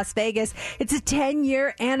downtown Las Vegas. It's a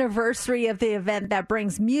 10-year anniversary of the event that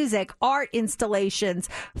brings music, art installations,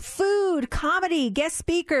 food, comedy, guest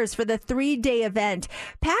speakers for the 3-day event.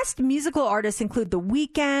 Past musical artists include The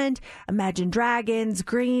Weeknd, Imagine Dragons, Stones,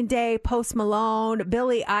 Green Day, Post Malone,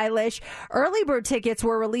 Billie Eilish. Early bird tickets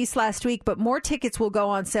were released last week, but more tickets will go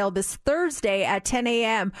on sale this Thursday at 10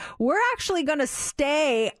 a.m. We're actually going to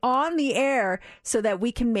stay on the air so that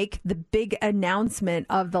we can make the big announcement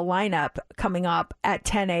of the lineup coming up at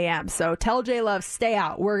 10 a.m. So tell J Love, stay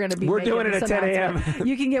out. We're going to be We're doing it at 10 a.m.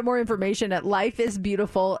 You can get more information at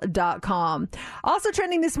lifeisbeautiful.com. Also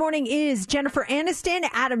trending this morning is Jennifer Aniston,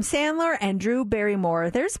 Adam Sandler, and Drew Barrymore.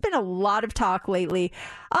 There's been a lot of talk lately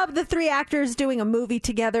of the three actors doing a movie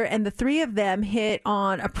together, and the three of them hit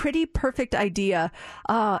on a pretty perfect idea.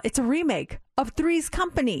 It's a remake of Three's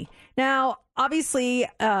Company. Now, obviously,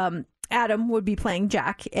 Adam would be playing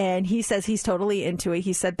Jack, and he says he's totally into it.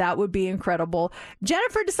 He said that would be incredible.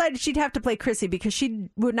 Jennifer decided she'd have to play Chrissy because she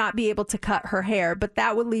would not be able to cut her hair, but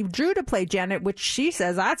that would leave Drew to play Janet, which she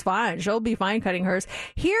says that's fine. She'll be fine cutting hers.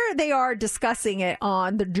 Here they are discussing it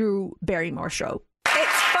on the Drew Barrymore show.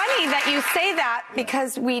 It's funny that you say that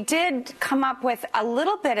because we did come up with a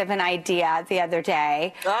little bit of an idea the other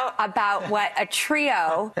day about what a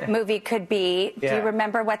trio movie could be. Yeah. Do you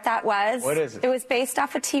remember what that was? What is it? It was based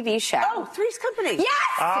off a TV show. Oh, Three's Company. Yes!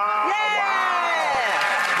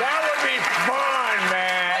 That would be fun,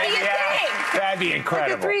 man. What do you think? That'd be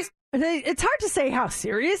incredible. It's hard to say how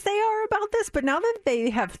serious they are about this, but now that they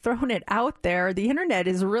have thrown it out there, the internet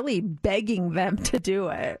is really begging them to do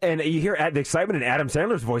it. And you hear the excitement in Adam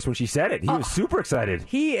Sandler's voice when she said it. He was super excited.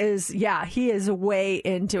 He is way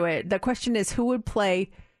into it. The question is, who would play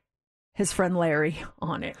his friend Larry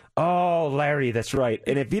on it? Oh, Larry, that's right.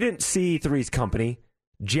 And if you didn't see Three's Company,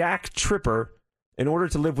 Jack Tripper, in order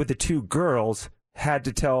to live with the two girls, had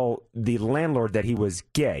to tell the landlord that he was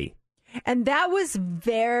gay. And that was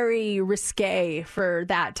very risque for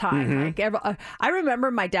that time. Mm-hmm. Like, I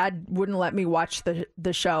remember my dad wouldn't let me watch the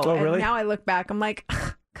show. Oh, and really? now I look back, I'm like,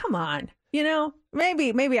 come on. You know,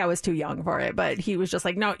 maybe I was too young for it, but he was just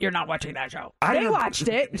like, no, you're not watching that show. They watched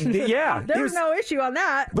it. Yeah. There was no issue on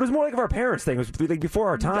that. But it was more like of our parents' thing. It was like before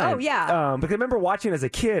our time. Oh, yeah. But I remember watching it as a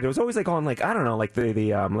kid. It was always like on like, I don't know, like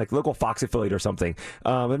the like local Fox affiliate or something.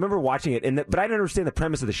 I remember watching it, but I didn't understand the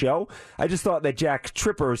premise of the show. I just thought that Jack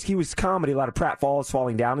Trippers, he was comedy, a lot of pratfalls,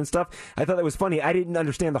 falling down and stuff. I thought that was funny. I didn't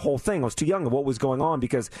understand the whole thing. I was too young of what was going on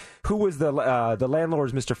because who was the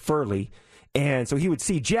landlord's Mr. Furley? And so he would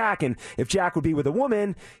see Jack, and if Jack would be with a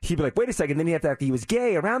woman, he'd be like, wait a second. Then he'd have to act like he was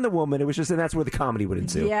gay around the woman. It was just, and that's where the comedy would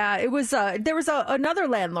ensue. Yeah, it was, there was another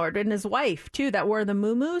landlord and his wife, too, that wore the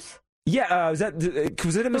muumuus. Yeah, was it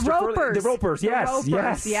Mr. Ropers. The Ropers, yes, the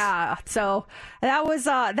Ropers, yes. Yeah, so that was,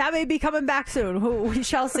 that may be coming back soon. We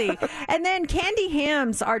shall see. And then candy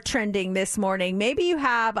hams are trending this morning. Maybe you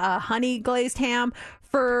have a honey glazed ham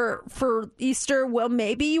for Easter. Well,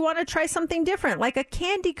 maybe you want to try something different, like a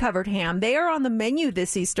candy covered ham. They are on the menu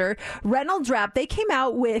this Easter. Reynolds Wrap, they came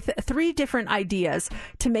out with 3 different ideas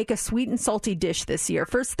to make a sweet and salty dish this year.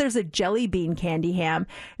 First, there's a jelly bean candy ham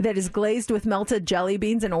that is glazed with melted jelly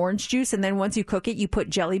beans and orange juice, and then once you cook it, you put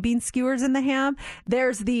jelly bean skewers in the ham.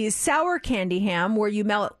 There's the sour candy ham, where you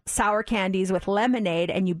melt sour candies with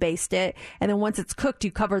lemonade and you baste it, and then once it's cooked,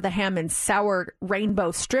 you cover the ham in sour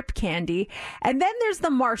rainbow strip candy. And then there's the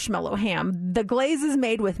marshmallow ham. The glaze is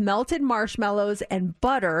made with melted marshmallows and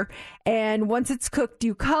butter, and once it's cooked,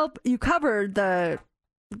 you cover the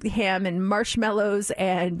ham in marshmallows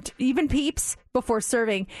and even Peeps before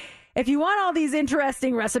serving. If you want all these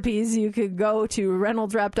interesting recipes, you could go to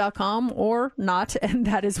reynoldswrap.com or not, and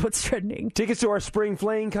that is what's trending. Tickets to our Spring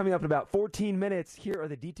Fling coming up in about 14 minutes. Here are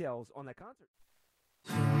the details on that concert.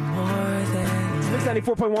 Mix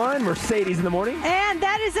 94.1, Mercedes in the morning. And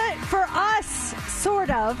that is it for us, sort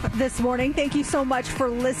of, this morning. Thank you so much for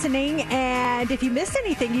listening. And if you missed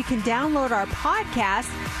anything, you can download our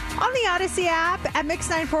podcast on the Odyssey app at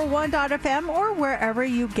mix941.fm or wherever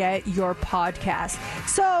you get your podcast.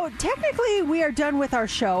 So technically, we are done with our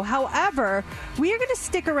show. However, we are going to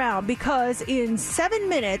stick around because in 7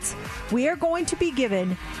 minutes, we are going to be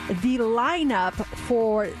given the lineup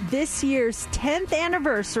for this year's 10th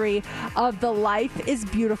anniversary of the Life is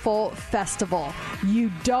Beautiful Festival.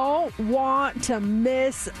 You don't want to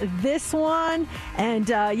miss this one. And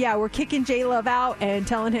yeah, we're kicking J-Love out and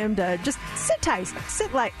telling him to just sit tight,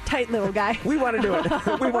 tight little guy. We want to do it.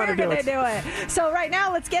 We're going to do it. So right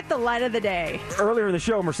now, let's get the line of the day. Earlier in the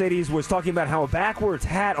show, Mercedes was talking about how a backwards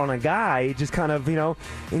hat on a guy just kind of,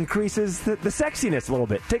 increases the sexiness a little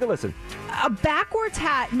bit. Take a listen. A backwards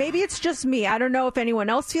hat, maybe it's just me. I don't know if anyone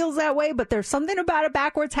else feels that way, but there's something about a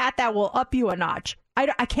backwards hat that will up you a notch.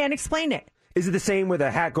 I can't explain it. Is it the same with a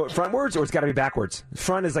hat go frontwards, or it's got to be backwards?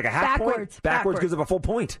 Front is like a half point. Backwards gives up a full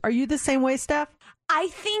point. Are you the same way, Steph? I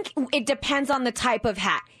think it depends on the type of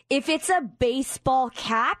hat. If it's a baseball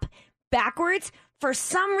cap, backwards for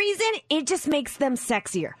some reason, it just makes them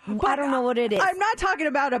sexier. I don't know what it is. I'm not talking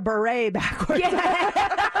about a beret backwards.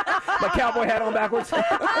 My cowboy hat on backwards.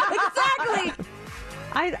 Exactly.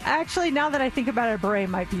 I actually, now that I think about it, a beret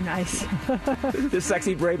might be nice. The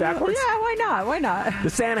sexy beret backwards? Yeah, why not? Why not?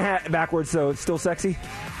 The Santa hat backwards, though, it's still sexy?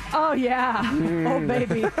 Oh, yeah. Oh,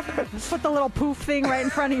 baby. Put the little poof thing right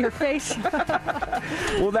in front of your face.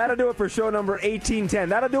 Well, that'll do it for show number 1810.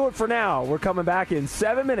 That'll do it for now. We're coming back in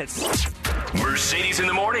 7 minutes. Mercedes in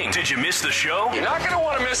the morning. Did you miss the show? You're not going to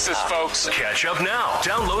want to miss this, folks. Catch up now.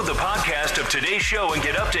 Download the podcast of today's show and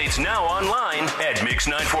get updates now online at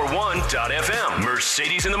mix941.fm.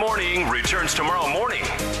 Mercedes in the morning returns tomorrow morning.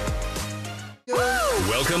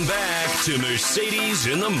 Welcome back to Mercedes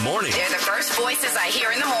in the morning. They're the first voices I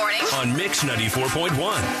hear in the morning. On Mix 94.1.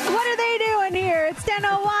 What are they doing here? It's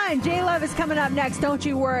 10:01. J-Love is coming up next. Don't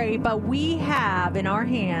you worry. But we have in our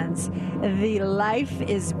hands the Life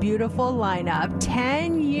is Beautiful lineup.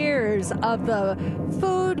 10 years of the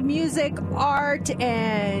food, music, art,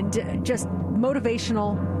 and just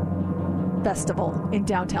motivational festival in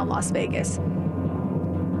downtown Las Vegas.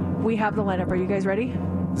 We have the lineup. Are you guys ready?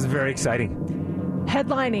 This is very exciting.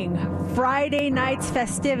 Headlining Friday night's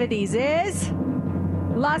festivities is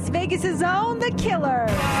Las Vegas' own The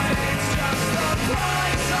Killers.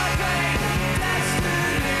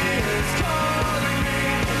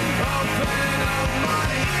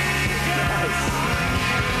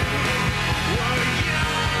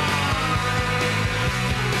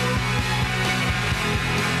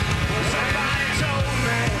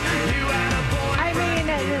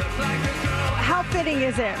 How fitting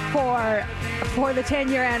is it for the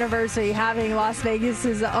 10-year anniversary having Las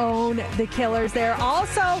Vegas' own The Killers there?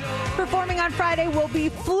 Also performing on Friday will be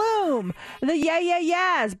Flume, the Yeah Yeah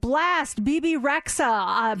Yeahs, Blast, BB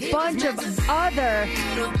Rexa, a bunch of other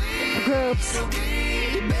groups.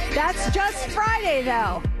 That's just Friday,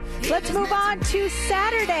 though. Let's move on to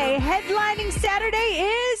Saturday. Headlining Saturday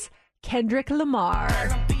is Kendrick Lamar.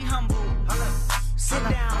 Be humble. Sit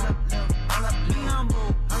down. Be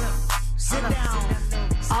humble. Sit down.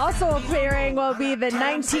 Also appearing will be the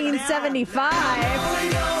 1975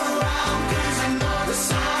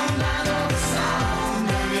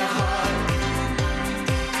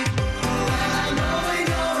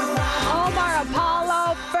 Omar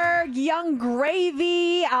Apollo, Ferg, Young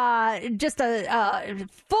Gravy, just a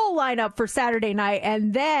full lineup for Saturday night.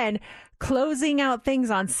 And then closing out things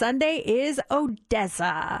on Sunday is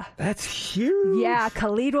Odessa. That's huge. Yeah,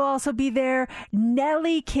 Khalid will also be there.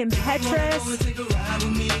 Nelly, Kim Petras,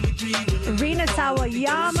 Rina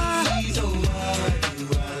Sawayama.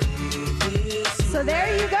 So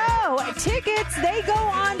there you go. Tickets, they go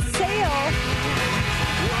on sale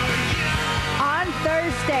on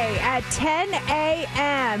Thursday at 10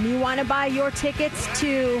 a.m. You want to buy your tickets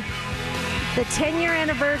to the 10-year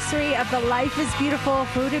anniversary of the Life is Beautiful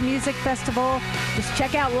Food and Music Festival. Just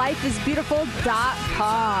check out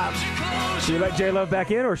lifeisbeautiful.com. Should we let J-Love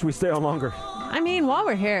back in, or should we stay on longer? I mean, while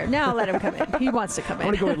we're here, now let him come in. He wants to come in. I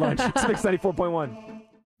want to go eat lunch. It's Mix 94.1.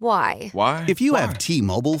 Why? Why? If you have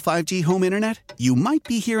T-Mobile 5G home internet, you might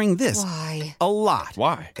be hearing this Why? a lot.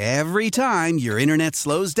 Why? Every time your internet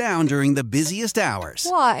slows down during the busiest hours.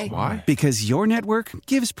 Why? Why? Because your network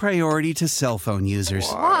gives priority to cell phone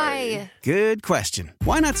users. Why? Good question.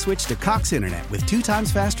 Why not switch to Cox Internet with 2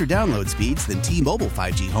 times faster download speeds than T-Mobile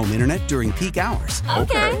 5G home internet during peak hours?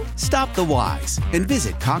 Okay. Stop the whys and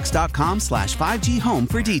visit cox.com/5G home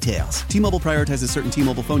for details. T-Mobile prioritizes certain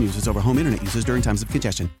T-Mobile phone users over home internet users during times of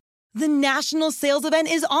congestion. The national sales event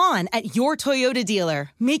is on at your Toyota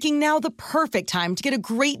dealer, making now the perfect time to get a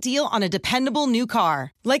great deal on a dependable new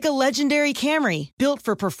car. Like a legendary Camry, built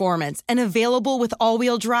for performance and available with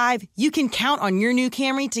all-wheel drive, you can count on your new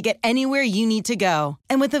Camry to get anywhere you need to go.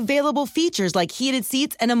 And with available features like heated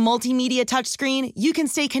seats and a multimedia touchscreen, you can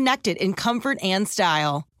stay connected in comfort and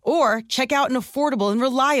style. Or check out an affordable and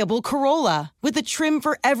reliable Corolla with a trim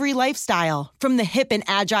for every lifestyle. From the hip and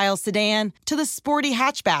agile sedan to the sporty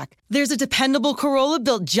hatchback, there's a dependable Corolla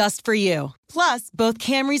built just for you. Plus, both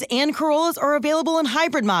Camrys and Corollas are available in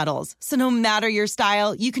hybrid models. So no matter your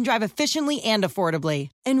style, you can drive efficiently and affordably.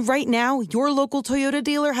 And right now, your local Toyota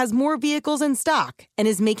dealer has more vehicles in stock and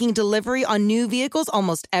is making delivery on new vehicles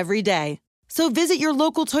almost every day. So visit your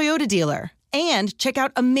local Toyota dealer. And check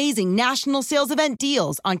out amazing national sales event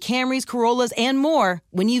deals on Camrys, Corollas, and more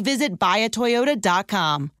when you visit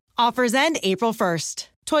buyatoyota.com. Offers end April 1st.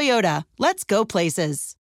 Toyota, let's go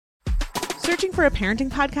places. Searching for a parenting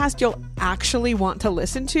podcast you'll actually want to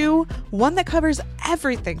listen to? One that covers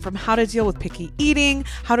everything from how to deal with picky eating,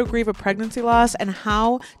 how to grieve a pregnancy loss, and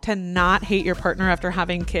how to not hate your partner after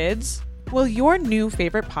having kids? Well, your new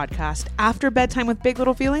favorite podcast, After Bedtime with Big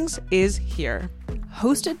Little Feelings, is here.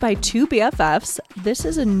 Hosted by two BFFs, this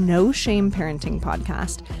is a no-shame parenting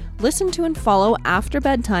podcast. Listen to and follow After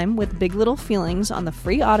Bedtime with Big Little Feelings on the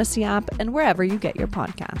free Odyssey app and wherever you get your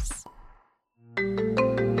podcasts.